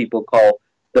lot of people call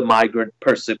the Migrant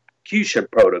Persecution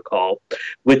Protocol,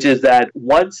 which is that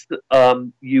once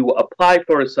you apply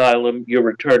for asylum, you're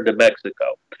returned to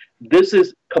Mexico. This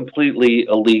is completely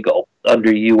illegal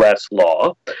under U.S.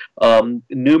 law.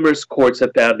 Numerous courts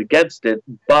have found against it,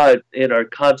 but in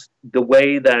the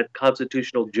way that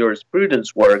constitutional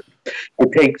jurisprudence works,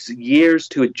 it takes years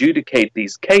to adjudicate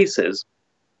these cases.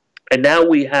 And now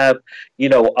we have,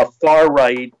 a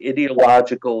far-right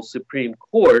ideological Supreme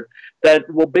Court that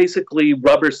will basically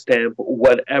rubber stamp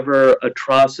whatever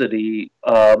atrocity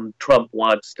Trump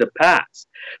wants to pass.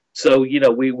 So,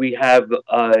 we have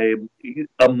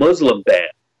a Muslim ban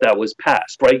that was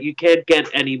passed, right? You can't get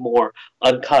any more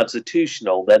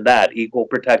unconstitutional than that, equal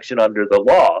protection under the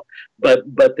law, but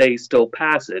they still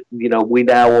pass it. We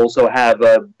now also have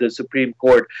the Supreme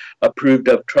Court approved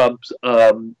of Trump's,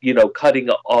 cutting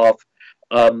off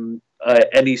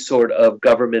any sort of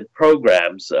government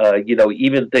programs,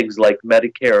 even things like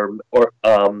Medicare or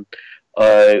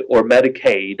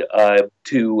Medicaid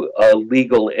to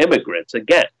legal immigrants.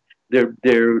 Again,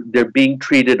 they're being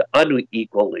treated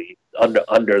unequally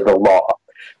under the law.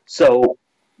 So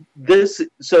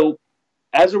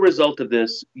as a result of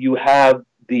this, you have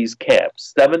these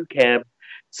camps, 7 camps,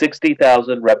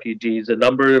 60,000 refugees. The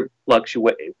number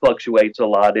fluctuates a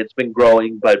lot. It's been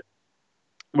growing, but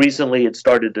recently it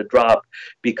started to drop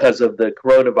because of the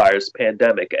coronavirus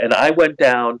pandemic. And I went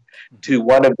down to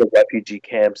one of the refugee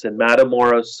camps in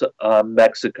Matamoros,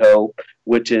 Mexico,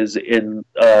 which is in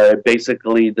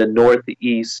basically the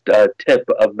northeast tip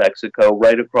of Mexico,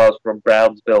 right across from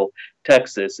Brownsville,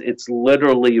 Texas. It's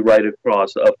literally right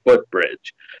across a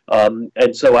footbridge.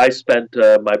 And so I spent,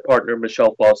 my partner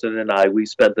Michelle Fawcett and we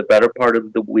spent the better part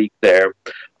of the week there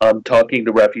talking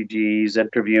to refugees,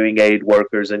 interviewing aid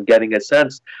workers, and getting a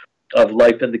sense of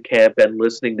life in the camp and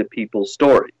listening to people's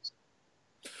stories.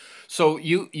 So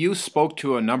you spoke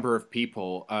to a number of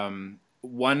people.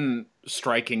 One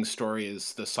striking story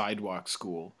is the Sidewalk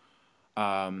School.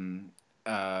 And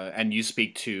you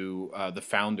speak to the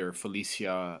founder,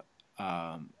 Felicia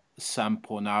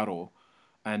Samponaro,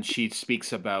 and she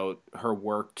speaks about her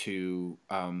work to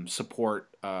support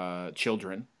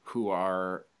children who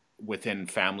are within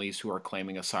families who are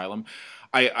claiming asylum.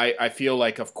 I feel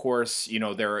like, of course,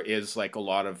 there is like a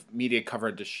lot of media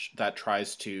coverage that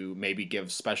tries to maybe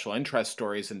give special interest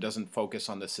stories and doesn't focus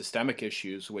on the systemic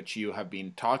issues, which you have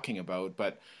been talking about.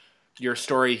 But your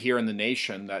story here in The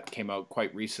Nation that came out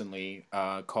quite recently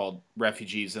called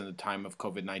Refugees in the Time of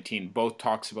COVID-19 both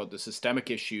talks about the systemic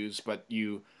issues, but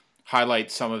you highlight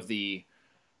some of the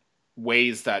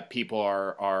ways that people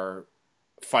are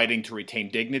fighting to retain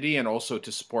dignity and also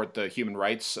to support the human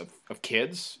rights of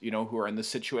kids, who are in this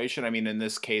situation. I mean, in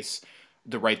this case,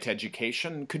 the right to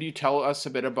education. Could you tell us a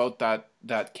bit about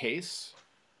that case?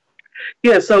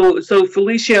 Yeah, so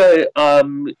Felicia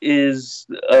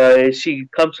she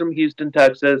comes from Houston,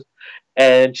 Texas,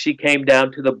 and she came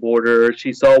down to the border.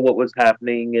 She saw what was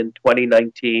happening in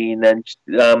 2019, and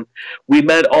we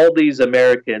met all these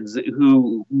Americans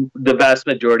who, the vast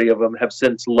majority of them, have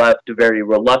since left very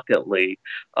reluctantly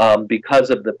because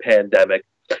of the pandemic.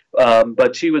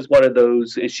 But she was one of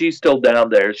those. She's still down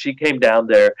there. She came down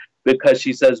there because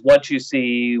she says once you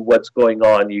see what's going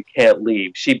on, you can't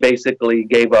leave. She basically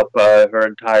gave up her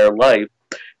entire life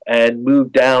and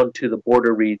moved down to the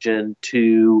border region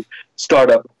to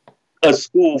start up a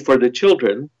school for the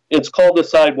children. It's called the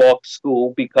Sidewalk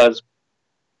School because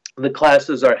the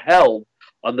classes are held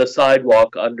on the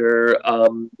sidewalk under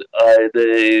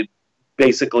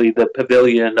basically the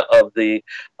pavilion of the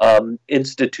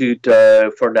Institute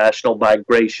for National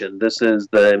Migration. This is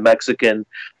the Mexican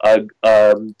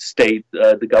state,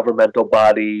 the governmental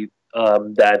body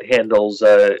that handles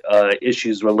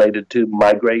issues related to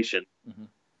migration. Mm-hmm.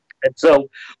 And so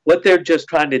what they're just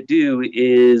trying to do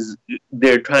is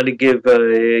they're trying to give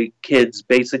kids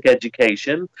basic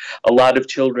education. A lot of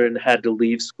children had to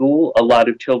leave school. A lot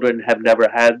of children have never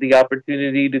had the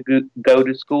opportunity to go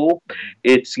to school.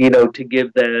 It's, to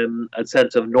give them a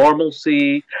sense of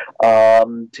normalcy,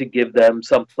 to give them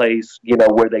some place,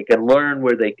 where they can learn,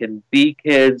 where they can be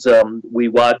kids. We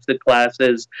watch the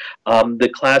classes. The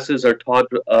classes are taught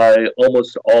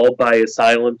almost all by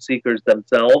asylum seekers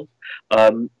themselves.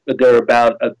 There are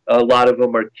about a lot of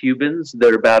them are Cubans.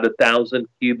 There are about 1,000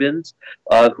 Cubans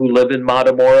who live in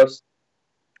Matamoros.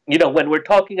 When we're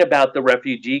talking about the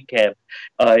refugee camp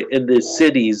in the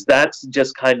cities, that's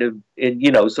just kind of in,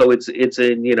 so it's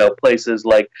in, places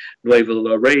like Nuevo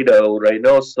Laredo,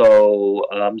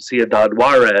 Reynoso, Ciudad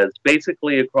Juarez,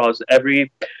 basically across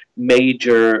every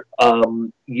major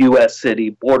U.S. city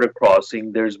border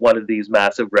crossing, there's one of these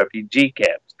massive refugee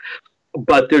camps.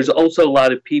 But there's also a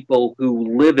lot of people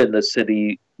who live in the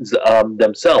cities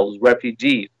themselves,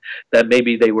 refugees, that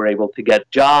maybe they were able to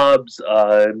get jobs,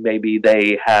 maybe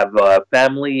they have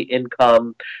family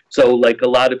income. So like a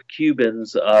lot of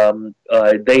Cubans,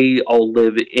 they all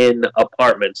live in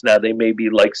apartments. Now they may be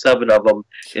like 7 of them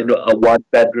in a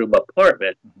 1-bedroom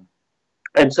apartment.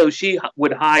 And so she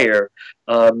would hire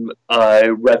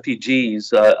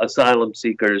refugees, asylum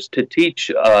seekers, to teach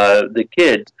the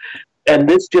kids. And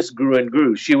this just grew and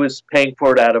grew. She was paying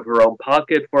for it out of her own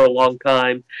pocket for a long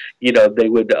time. You know, they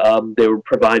were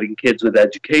providing kids with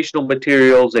educational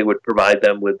materials. They would provide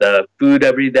them with food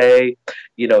every day,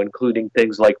 you know, including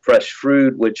things like fresh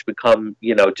fruit, which become,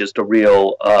 you know, just a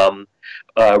real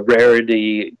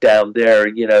rarity down there.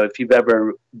 You know, if you've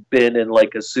ever been in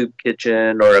like a soup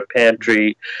kitchen or a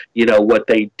pantry, you know, what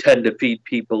they tend to feed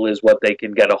people is what they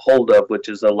can get a hold of, which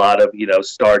is a lot of, you know,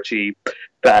 starchy,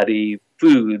 fatty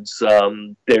foods.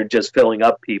 They're just filling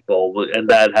up people, and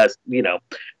that has, you know,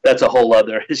 that's a whole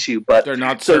other issue. But they're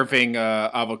not serving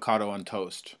avocado on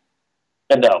toast.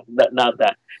 No, not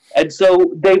that. And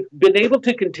so they've been able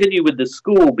to continue with the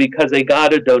school because they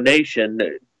got a donation.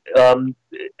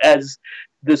 As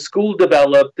the school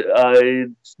developed,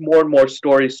 more and more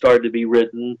stories started to be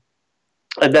written.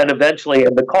 And then eventually,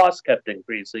 and the cost kept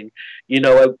increasing. You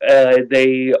know,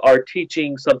 they are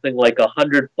teaching something like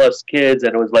 100 plus kids,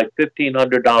 and it was like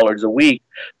 $1,500 a week.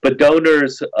 But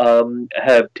donors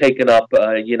have taken up,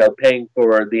 you know, paying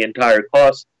for the entire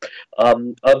cost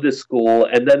of the school.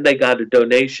 And then they got a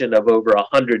donation of over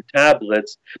 100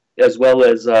 tablets, as well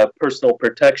as personal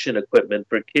protection equipment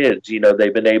for kids. You know,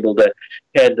 they've been able to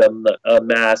hand them a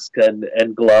mask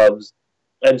and gloves.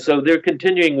 And so they're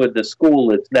continuing with the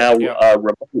school. It's now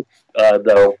remote,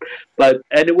 though.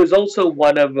 And it was also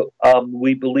one of,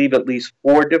 we believe, at least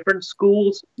 4 different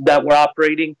schools that were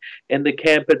operating in the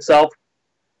camp itself.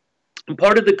 And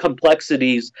part of the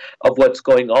complexities of what's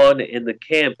going on in the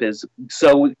camp is,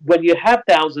 so when you have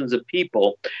thousands of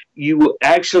people, you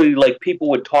actually, like, people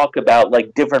would talk about,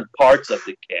 like, different parts of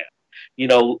the camp, you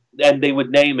know, and they would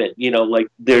name it, you know, like,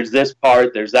 there's this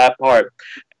part, there's that part.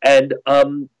 And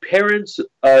parents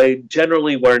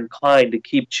generally were inclined to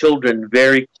keep children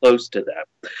very close to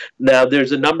them. Now,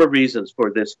 there's a number of reasons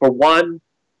for this. For one,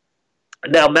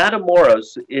 now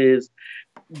Matamoros is,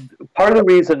 part of the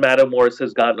reason Matamoros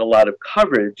has gotten a lot of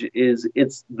coverage is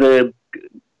it's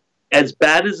as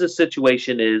bad as the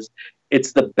situation is,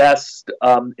 it's the best,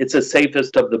 it's the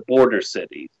safest of the border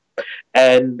cities.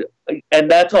 And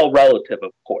that's all relative,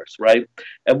 of course, right?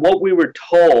 And what we were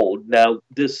told, now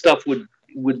this stuff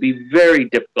would be very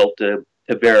difficult to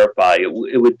verify.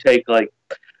 It would take like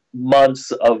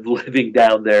months of living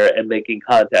down there and making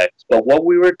contacts. But what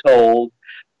we were told,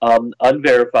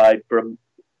 unverified from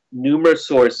numerous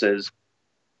sources,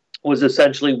 was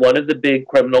essentially one of the big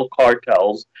criminal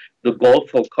cartels, the Gulf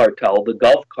Cartel,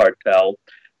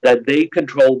 that they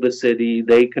controlled the city,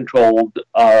 they controlled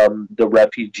the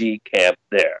refugee camp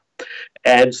there.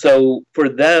 And so for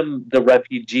them, the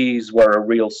refugees were a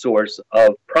real source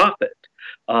of profit.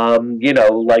 You know,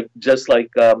 like just like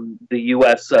the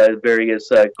U.S. Various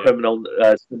criminal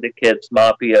syndicates,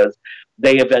 mafias,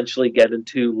 they eventually get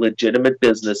into legitimate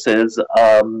businesses.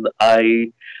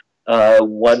 I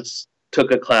once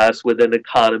took a class with an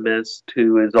economist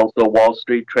who is also a Wall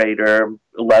Street trader,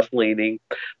 left-leaning,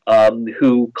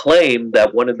 who claimed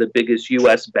that one of the biggest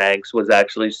U.S. banks was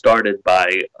actually started by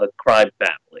a crime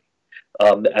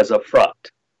family as a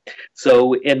front.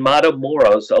 So in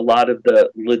Matamoros, a lot of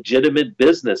the legitimate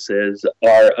businesses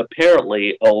are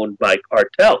apparently owned by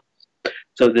cartels.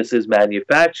 So this is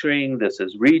manufacturing, this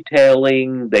is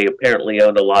retailing, they apparently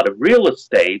own a lot of real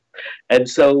estate, and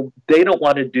so they don't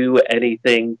want to do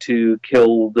anything to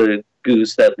kill the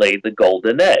goose that laid the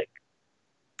golden egg.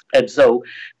 And so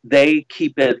they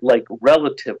keep it like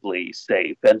relatively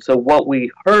safe. And so what we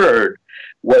heard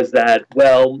was that,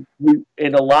 well,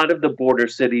 in a lot of the border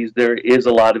cities, there is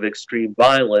a lot of extreme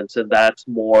violence, and that's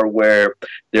more where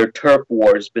there are turf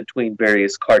wars between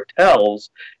various cartels.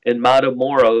 In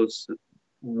Matamoros,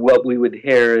 what we would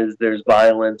hear is there's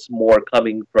violence more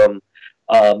coming from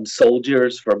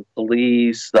soldiers, from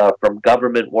police, from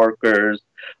government workers,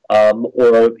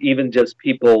 or even just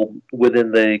people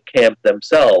within the camp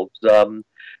themselves.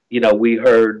 You know, we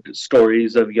heard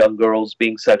stories of young girls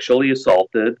being sexually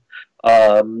assaulted.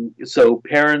 So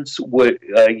parents would,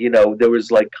 you know, there was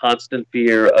like constant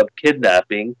fear of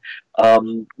kidnapping.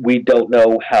 We don't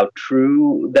know how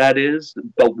true that is,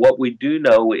 but what we do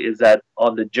know is that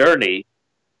on the journey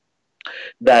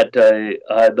that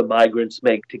the migrants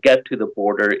make to get to the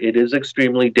border, it is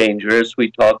extremely dangerous. We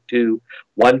talked to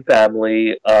one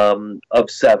family of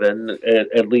 7,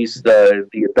 at least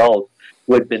the adults,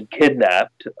 who had been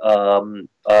kidnapped.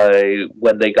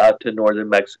 When they got to northern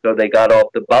Mexico, they got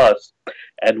off the bus,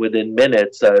 and within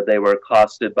minutes, they were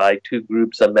accosted by two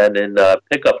groups of men in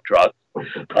pickup trucks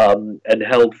and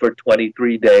held for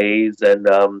 23 days. And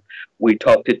we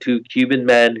talked to two Cuban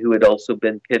men who had also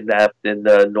been kidnapped in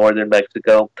northern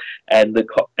Mexico, and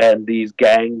these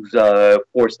gangs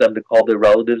forced them to call their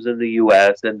relatives in the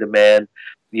U.S. and demand,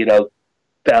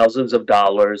 thousands of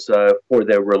dollars for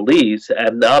their release.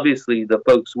 And obviously the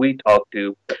folks we talked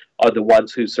to are the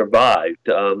ones who survived.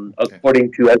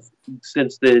 According to us,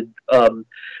 since the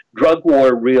drug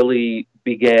war really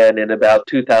began in about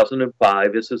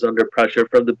 2005, this is under pressure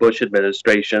from the Bush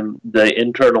administration, the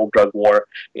internal drug war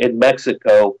in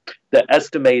Mexico, the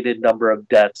estimated number of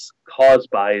deaths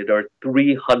caused by it are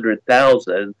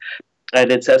 300,000. And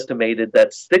it's estimated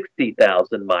that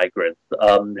 60,000 migrants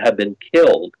have been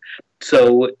killed.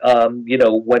 So,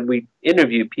 when we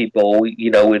interview people,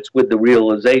 it's with the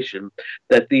realization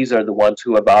that these are the ones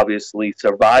who have obviously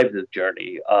survived the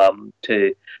journey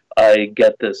to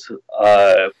get this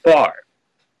far.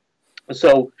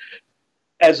 So,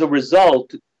 as a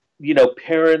result,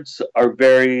 parents are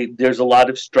there's a lot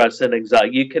of stress and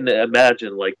anxiety. You can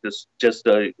imagine like this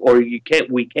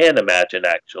we can imagine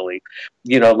actually,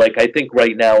 I think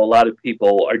right now a lot of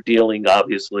people are dealing,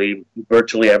 obviously,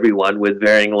 virtually everyone, with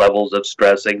varying levels of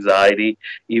stress, anxiety,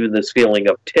 even this feeling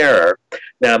of terror.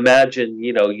 Now imagine,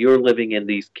 you're living in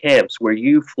these camps where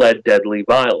you fled deadly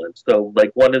violence. So like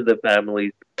one of the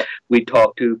families we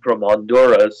talked to from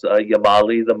Honduras,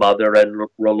 Yamali, the mother, and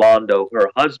Rolando, her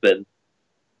husband,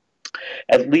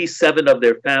 at least 7 of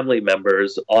their family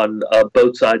members on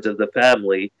both sides of the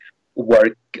family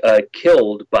were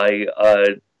killed by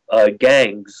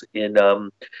gangs in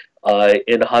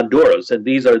Honduras, and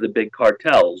these are the big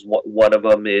cartels. One of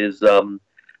them is,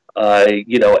 MS-13,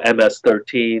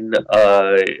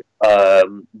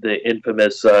 the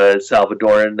infamous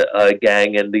Salvadoran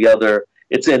gang, and the other.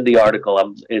 It's in the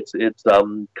article. It's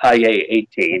Calle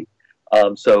 18.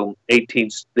 So the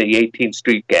 18th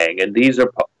Street Gang, and these are.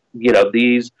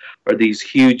 These are these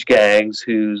huge gangs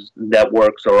whose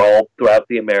networks are all throughout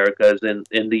the Americas and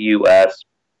in the U.S.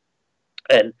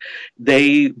 And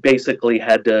they basically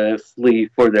had to flee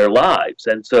for their lives.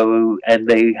 And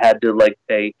they had to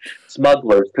pay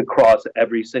smugglers to cross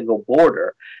every single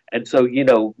border. And so,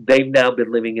 they've now been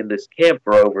living in this camp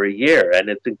for over a year, and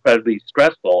it's incredibly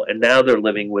stressful. And now they're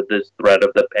living with this threat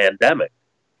of the pandemic.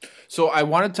 So I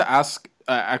wanted to ask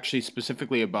actually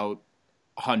specifically about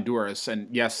Honduras, and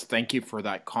yes, thank you for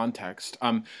that context.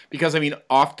 Because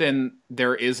often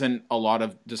there isn't a lot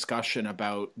of discussion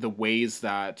about the ways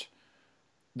that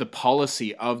the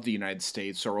policy of the United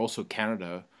States, or also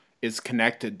Canada, is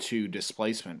connected to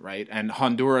displacement, right? And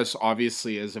Honduras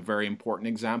obviously is a very important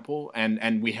example,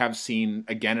 and we have seen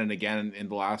again and again in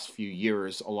the last few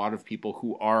years a lot of people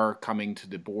who are coming to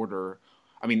the border.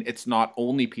 It's not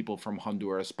only people from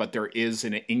Honduras, but there is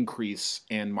an increase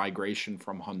in migration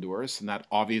from Honduras, and that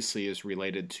obviously is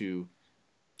related to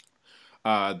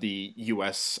the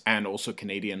U.S. and also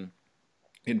Canadian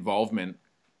involvement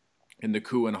in the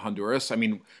coup in Honduras.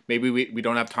 Maybe we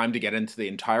don't have time to get into the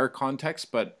entire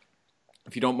context, but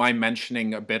if you don't mind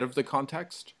mentioning a bit of the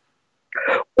context.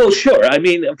 Well, sure.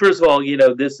 First of all,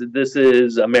 this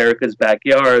is America's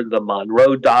backyard, the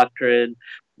Monroe Doctrine.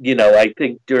 I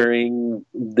think during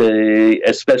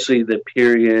especially the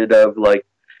period of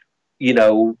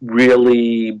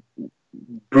really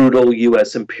brutal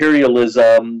U.S.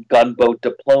 imperialism, gunboat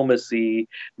diplomacy,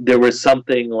 there was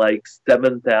something like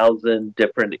 7,000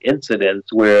 different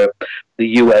incidents where the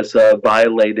U.S.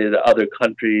 Violated other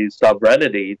countries'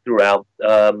 sovereignty throughout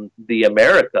the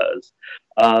Americas.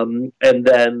 And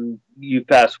then you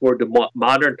fast forward to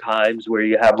modern times where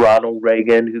you have Ronald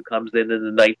Reagan, who comes in the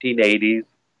 1980s,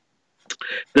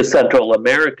 the Central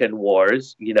American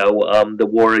Wars, the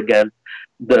war against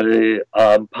the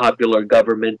popular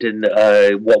government in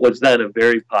what was then a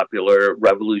very popular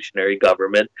revolutionary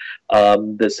government,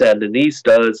 the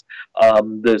Sandinistas,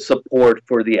 the support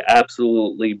for the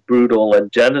absolutely brutal and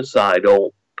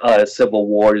genocidal civil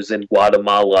wars in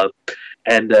Guatemala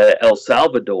and El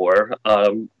Salvador.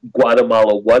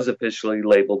 Guatemala was officially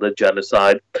labeled a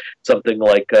genocide, something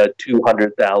like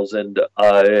 200,000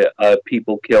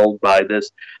 people killed by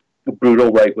this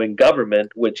brutal right-wing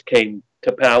government, which came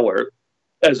to power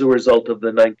as a result of the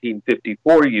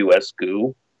 1954 U.S.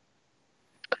 coup.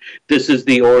 This is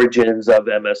the origins of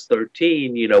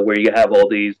MS-13, where you have all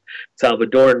these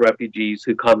Salvadoran refugees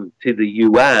who come to the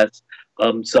U.S.,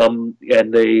 some,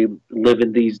 and they live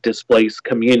in these displaced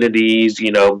communities.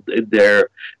 They're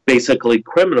basically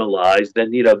criminalized.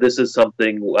 And this is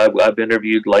something I've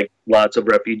interviewed like lots of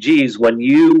refugees. When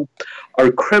you are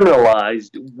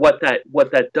criminalized, what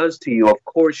that does to you, of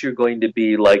course, you're going to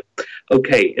be like,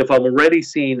 okay, if I'm already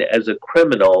seen as a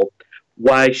criminal,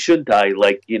 why shouldn't I,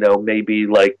 maybe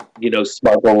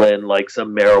smuggle in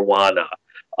some marijuana?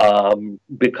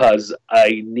 Because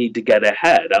I need to get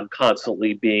ahead. I'm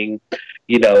constantly being,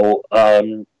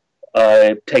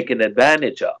 taken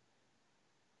advantage of.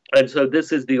 And so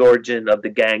this is the origin of the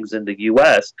gangs in the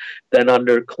U.S. Then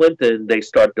under Clinton, they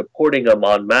start deporting them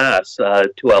en masse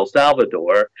to El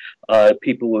Salvador,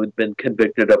 people who had been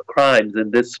convicted of crimes, and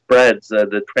this spreads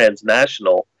the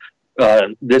transnational.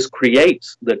 This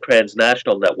creates the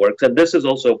transnational networks, and this is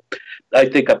also, I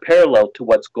think, a parallel to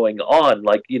what's going on.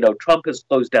 Trump has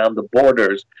closed down the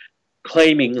borders,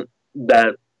 claiming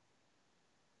that.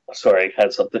 Sorry, I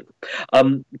had something.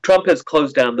 Trump has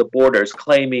closed down the borders,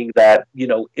 claiming that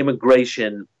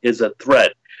immigration is a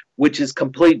threat, which is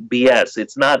complete BS.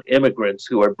 It's not immigrants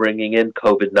who are bringing in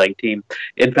COVID-19.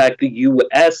 In fact, the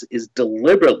U.S. is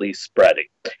deliberately spreading.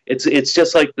 It's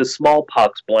just like the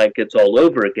smallpox blankets all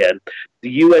over again.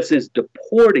 The U.S. is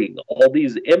deporting all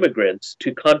these immigrants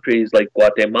to countries like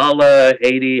Guatemala,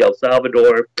 Haiti, El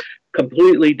Salvador,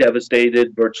 completely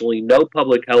devastated, virtually no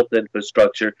public health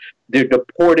infrastructure. They're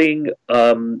deporting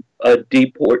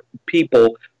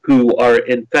people who are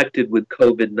infected with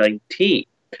COVID-19.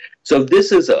 So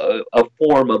this is a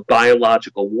form of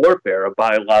biological warfare, a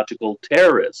biological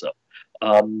terrorism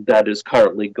that is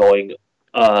currently going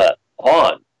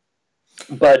on.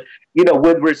 But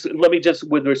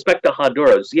with respect to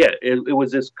Honduras, it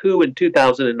was this coup in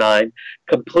 2009,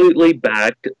 completely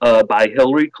backed by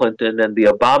Hillary Clinton and the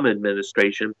Obama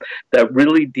administration, that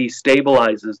really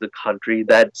destabilizes the country,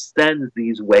 that sends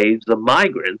these waves of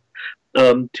migrants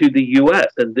to the U.S.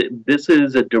 And this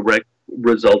is a direct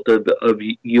result of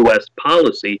U.S.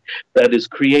 policy that has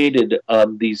created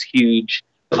these huge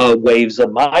waves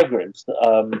of migrants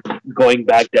going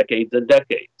back decades and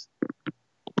decades.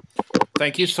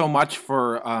 Thank you so much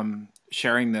for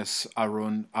sharing this,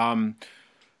 Arun.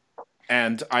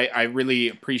 And I really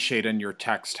appreciate in your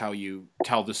text how you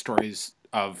tell the stories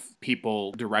of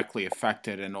people directly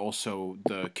affected and also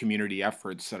the community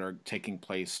efforts that are taking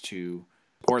place to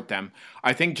support them.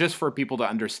 I think just for people to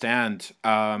understand,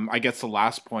 I guess the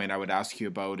last point I would ask you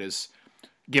about is,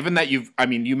 given that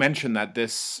you mentioned that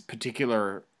this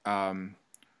particular in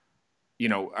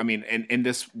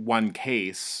this one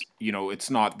case,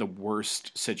 it's not the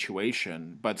worst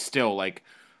situation, but still,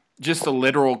 just the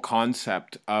literal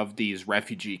concept of these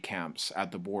refugee camps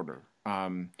at the border.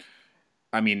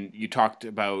 You talked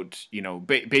about,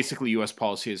 basically U.S.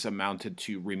 policy has amounted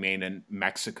to remain in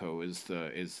Mexico is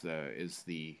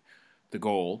the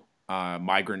goal,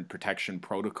 migrant protection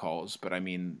protocols. But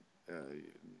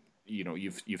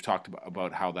you've talked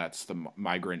about how that's the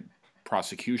migrant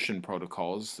prosecution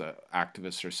protocols. The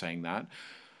activists are saying that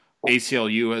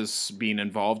ACLU has been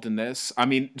involved in this.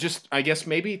 I guess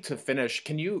maybe to finish,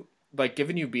 can you,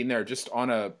 given you've been there, just on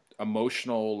a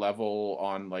emotional level,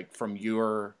 on from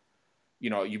your,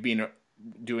 you've been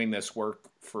doing this work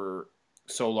for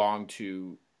so long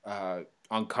to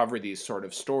uncover these sort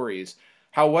of stories.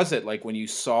 How was it when you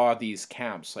saw these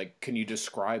camps? Can you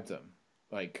describe them?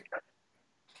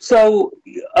 So,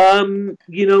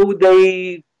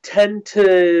 they tend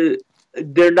to,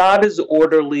 they're not as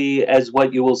orderly as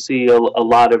what you will see a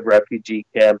lot of refugee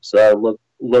camps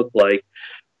look like.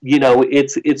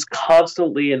 It's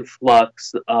constantly in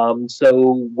flux.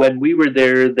 So when we were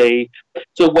there,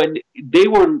 when they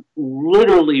were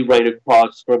literally right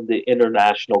across from the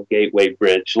International Gateway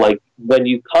Bridge. When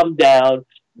you come down,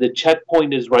 the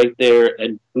checkpoint is right there,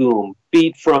 and boom,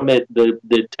 feet from it,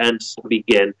 the tents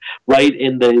begin right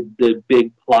in the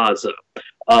big plaza.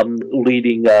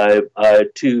 Leading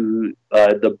to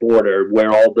the border,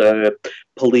 where all the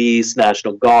police,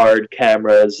 National Guard,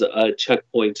 cameras,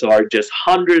 checkpoints are, just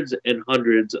hundreds and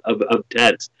hundreds of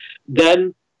tents.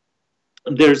 Then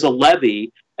there's a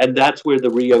levee, and that's where the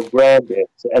Rio Grande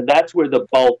is, and that's where the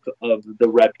bulk of the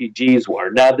refugees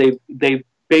were. Now they've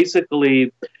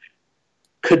basically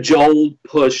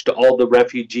pushed all the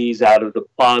refugees out of the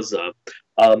plaza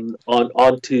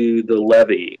onto the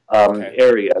levee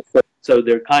area. So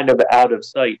they're kind of out of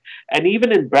sight. And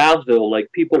even in Brownsville,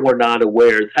 people were not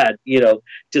aware that,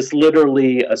 just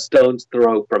literally a stone's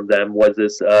throw from them was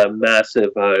this massive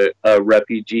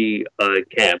refugee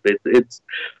camp. It's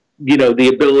the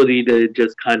ability to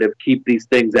just kind of keep these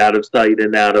things out of sight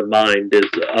and out of mind is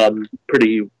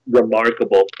pretty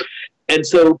remarkable. And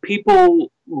so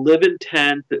people live in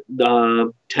tents.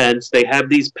 They have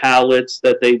these pallets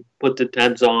that they put the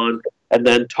tents on, and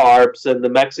then tarps. And the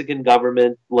Mexican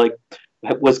government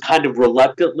was kind of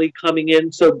reluctantly coming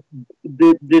in. So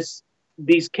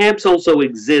these camps also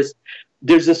exist.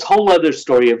 There's this whole other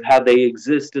story of how they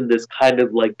exist in this kind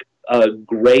of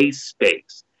gray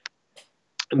space,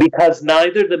 because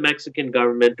neither the Mexican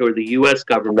government or the U.S.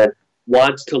 government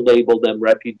wants to label them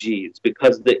refugees,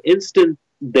 because the instant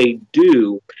they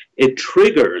do, it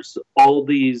triggers all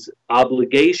these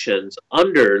obligations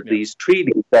under these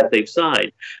treaties that they've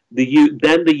signed.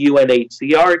 Then the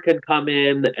UNHCR can come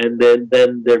in, and then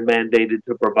they're mandated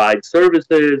to provide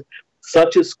services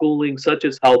such as schooling, such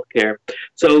as healthcare.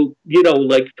 So,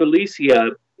 like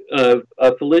Felicia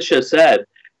said,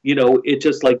 it's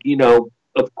just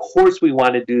of course we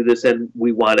want to do this and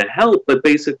we want to help, but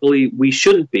basically we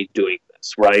shouldn't be doing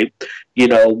this, right?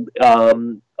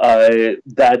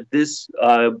 That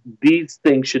these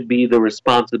things should be the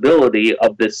responsibility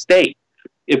of the state.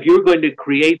 If you're going to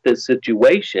create this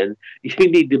situation,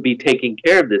 you need to be taking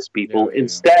care of these people.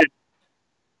 Instead,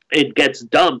 it gets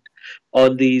dumped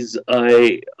on these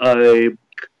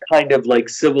kind of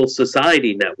civil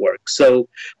society networks. So,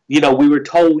 we were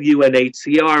told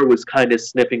UNHCR was kind of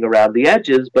sniffing around the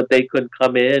edges, but they couldn't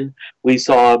come in. We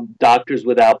saw Doctors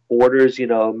Without Borders,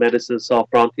 Médecins Sans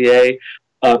Frontières,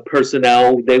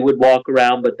 personnel, they would walk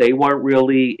around, but they weren't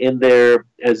really in there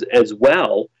as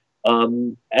well.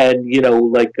 And,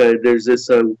 there's this,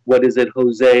 what is it,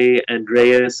 Jose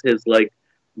Andres, his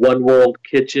One World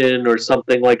Kitchen or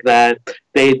something like that.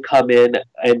 They had come in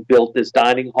and built this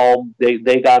dining hall.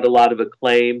 They got a lot of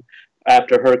acclaim.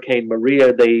 After Hurricane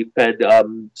Maria, they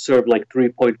served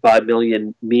 3.5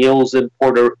 million meals in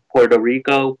Puerto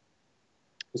Rico.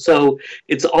 So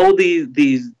it's all these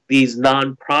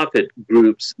nonprofit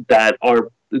groups that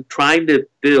are trying to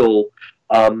fill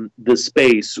the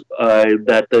space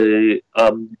that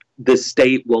the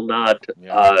state will not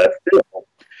fill.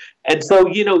 And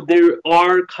so, there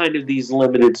are kind of these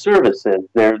limited services.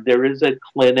 There is a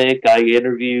clinic. I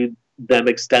interviewed them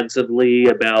extensively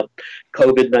about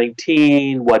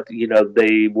COVID-19, what,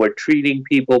 they were treating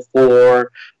people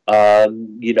for,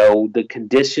 the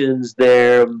conditions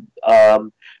there,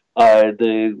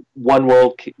 the One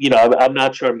World, I'm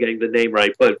not sure I'm getting the name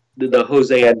right, but the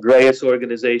Jose Andres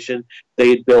organization, they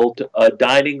had built a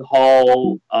dining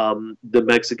hall. The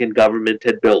Mexican government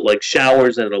had built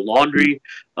showers and a laundry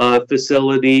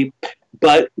facility.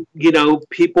 But,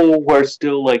 people were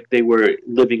still they were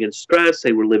living in stress.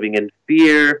 They were living in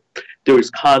fear. There was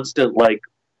constant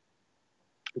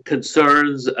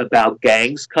concerns about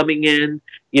gangs coming in,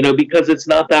 because it's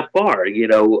not that far,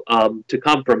 to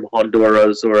come from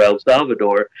Honduras or El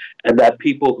Salvador, and that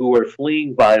people who were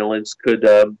fleeing violence could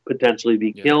potentially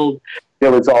be killed.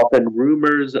 There was often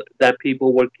rumors that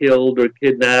people were killed or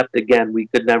kidnapped. Again, we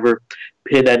could never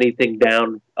pin anything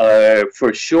down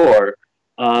for sure.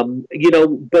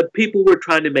 But people were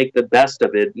trying to make the best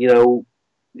of it.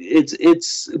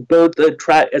 It's both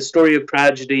a story of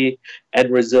tragedy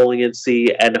and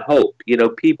resiliency and hope.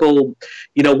 People,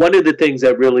 one of the things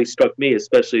that really struck me,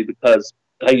 especially because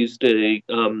I used to,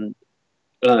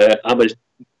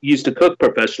 used to cook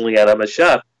professionally and I'm a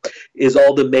chef, is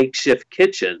all the makeshift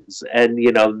kitchens and,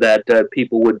 that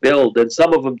people would build. And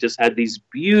some of them just had these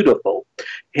beautiful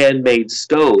handmade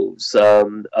stoves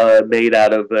made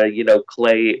out of,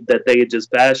 clay that they had just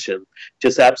fashioned,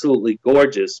 just absolutely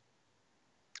gorgeous.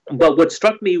 But what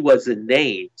struck me was the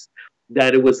names,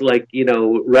 that it was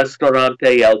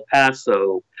Restaurante El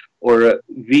Paso or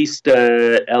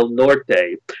Vista El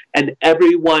Norte, and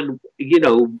everyone,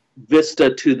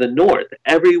 Vista to the north,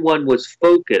 everyone was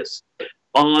focused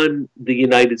on the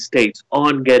United States,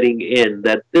 on getting in,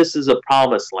 that this is a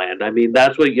promised land. I mean,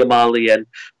 that's what Yamali and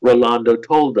Rolando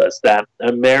told us, that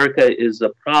America is a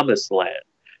promised land,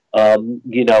 and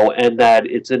that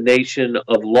it's a nation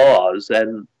of laws.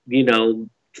 And,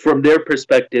 from their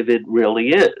perspective, it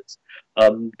really is,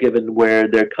 given where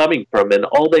they're coming from. And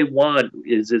all they want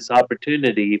is this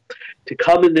opportunity to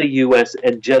come in the U.S.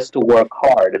 and just to work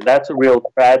hard. And that's a real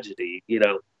tragedy,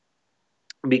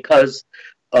 because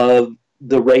of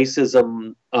the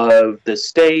racism of the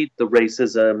state, the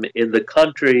racism in the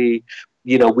country.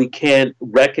 We can't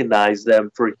recognize them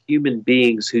for human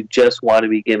beings who just want to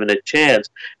be given a chance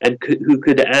and who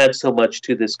could add so much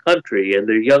to this country. And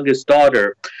their youngest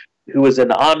daughter, who is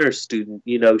an honor student,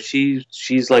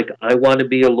 she's like, I want to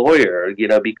be a lawyer,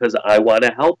 because I want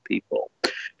to help people.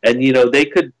 And, they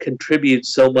could contribute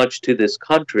so much to this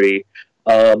country.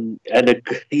 And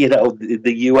the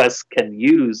U.S. can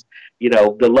use,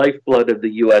 the lifeblood of the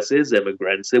U.S. is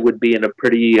immigrants. It would be in a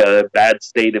pretty bad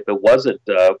state if it wasn't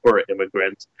for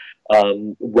immigrants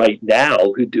right now,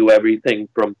 who do everything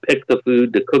from pick the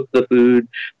food to cook the food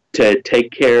to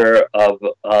take care of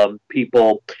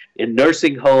people in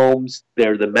nursing homes.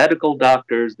 They're the medical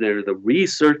doctors. They're the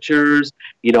researchers.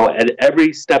 At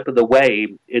every step of the way,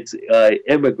 it's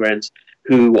immigrants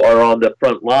who are on the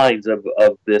front lines of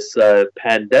this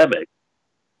pandemic.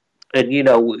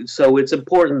 And, so it's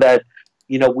important that,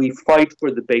 we fight for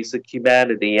the basic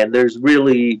humanity. And there's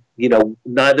really,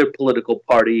 neither political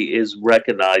party is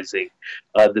recognizing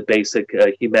the basic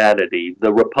humanity.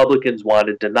 The Republicans want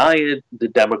to deny it. The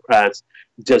Democrats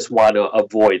just want to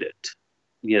avoid it,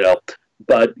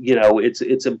 But,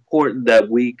 it's important that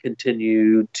we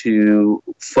continue to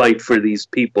fight for these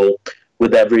people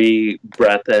with every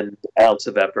breath and ounce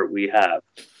of effort we have.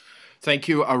 Thank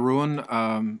you,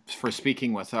 Arun, for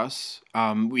speaking with us.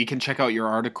 We can check out your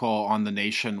article on the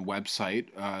Nation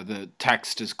website. The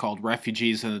text is called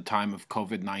Refugees in the Time of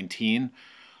COVID-19,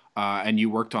 and you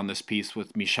worked on this piece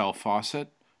with Michelle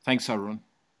Fawcett. Thanks, Arun.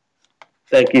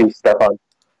 Thank you, Stefan.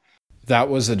 That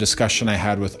was a discussion I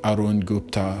had with Arun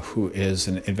Gupta, who is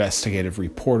an investigative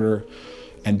reporter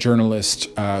and journalist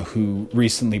who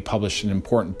recently published an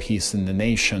important piece in The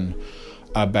Nation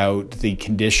about the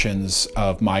conditions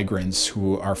of migrants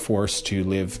who are forced to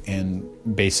live in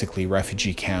basically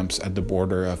refugee camps at the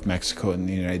border of Mexico and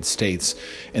the United States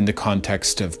in the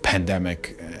context of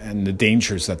pandemic and the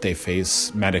dangers that they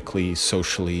face medically,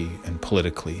 socially, and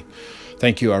politically.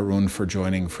 Thank you, Arun, for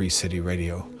joining Free City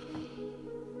Radio.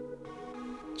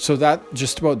 So that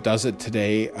just about does it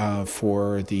today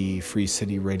for the Free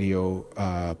City Radio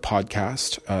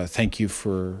podcast. Thank you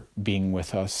for being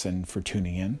with us and for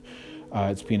tuning in.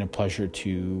 It's been a pleasure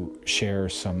to share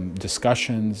some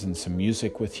discussions and some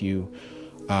music with you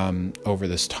over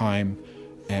this time,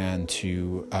 and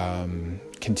to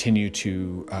continue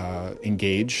to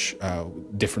engage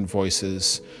different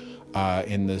voices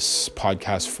in this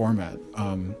podcast format.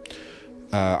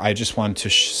 I just want to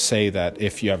say that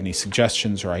if you have any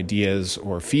suggestions or ideas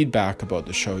or feedback about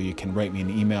the show, you can write me an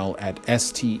email at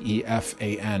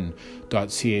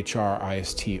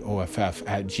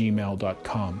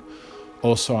stefan.cristoff@gmail.com.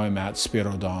 Also, I'm at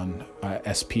Spirodon,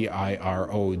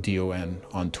 Spirodon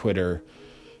on Twitter,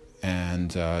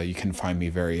 and you can find me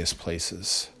various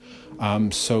places.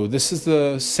 So this is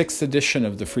the 6th edition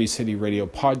of the Free City Radio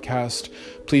podcast.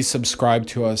 Please subscribe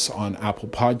to us on Apple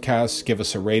Podcasts. Give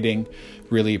us a rating.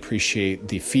 Really appreciate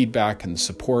the feedback and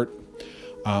support.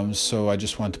 So I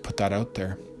just wanted to put that out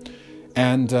there.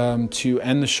 And to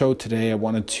end the show today, I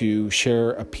wanted to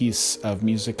share a piece of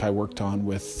music I worked on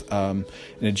with an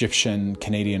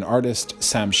Egyptian-Canadian artist,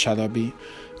 Sam Shalabi.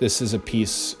 This is a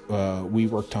piece we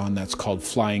worked on that's called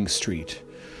Flying Street.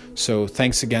 So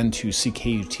thanks again to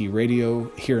CKUT Radio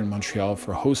here in Montreal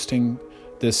for hosting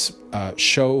this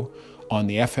show on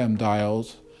the FM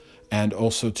dials, and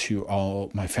also to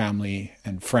all my family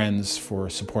and friends for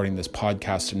supporting this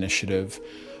podcast initiative.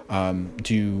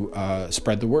 Do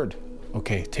spread the word.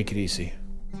 Okay, take it easy.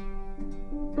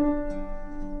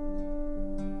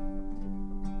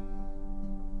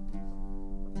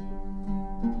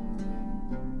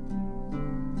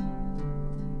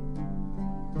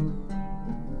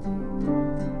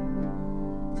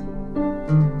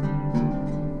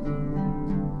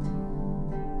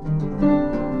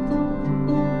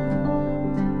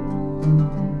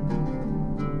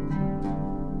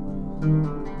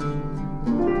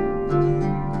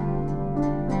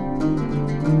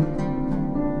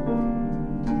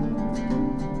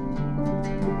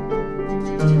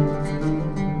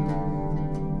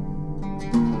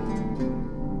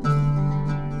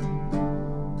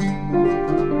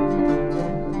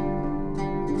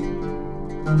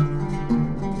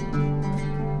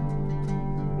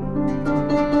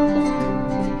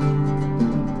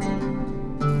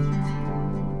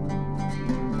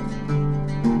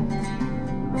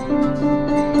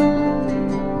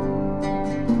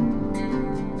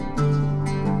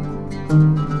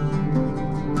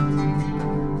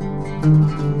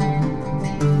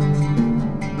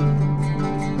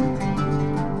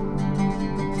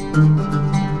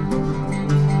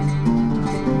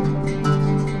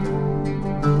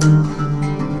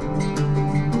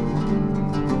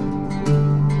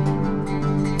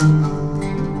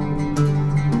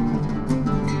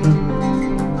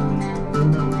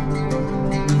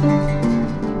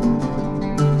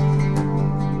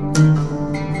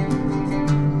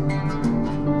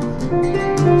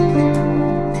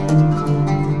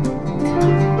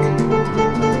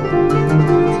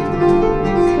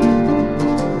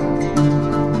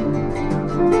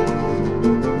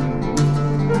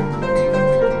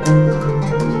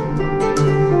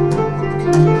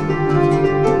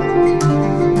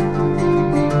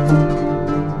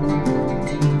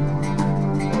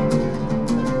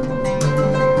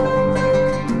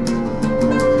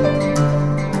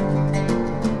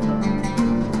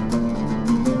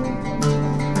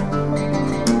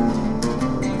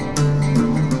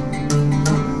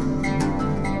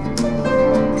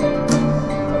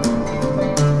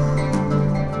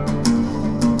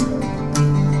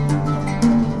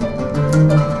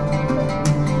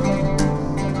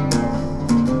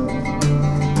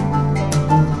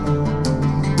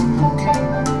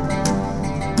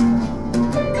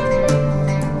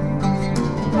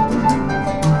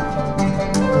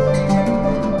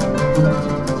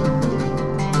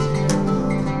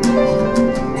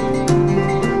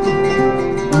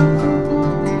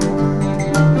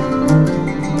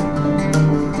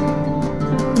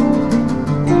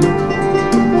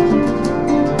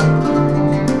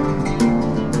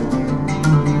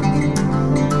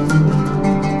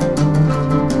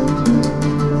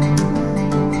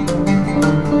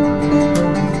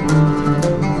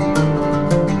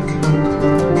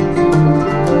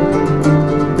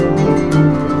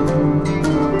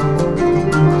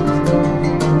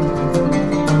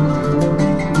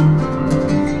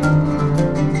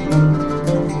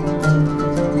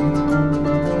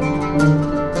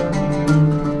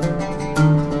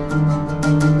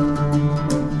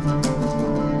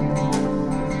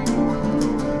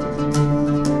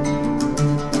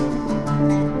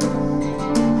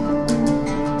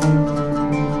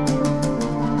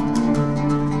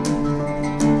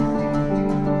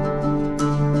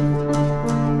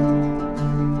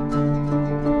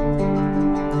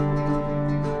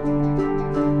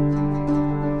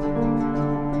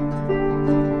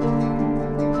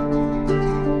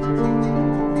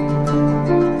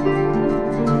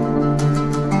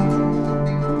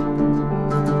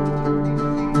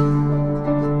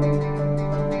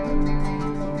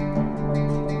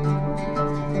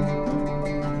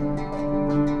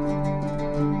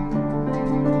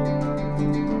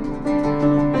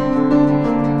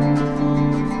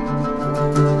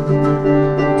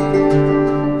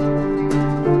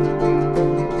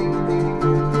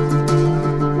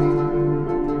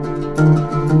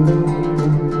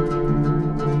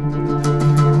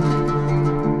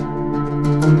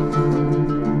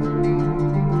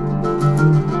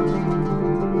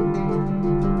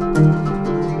 Thank you.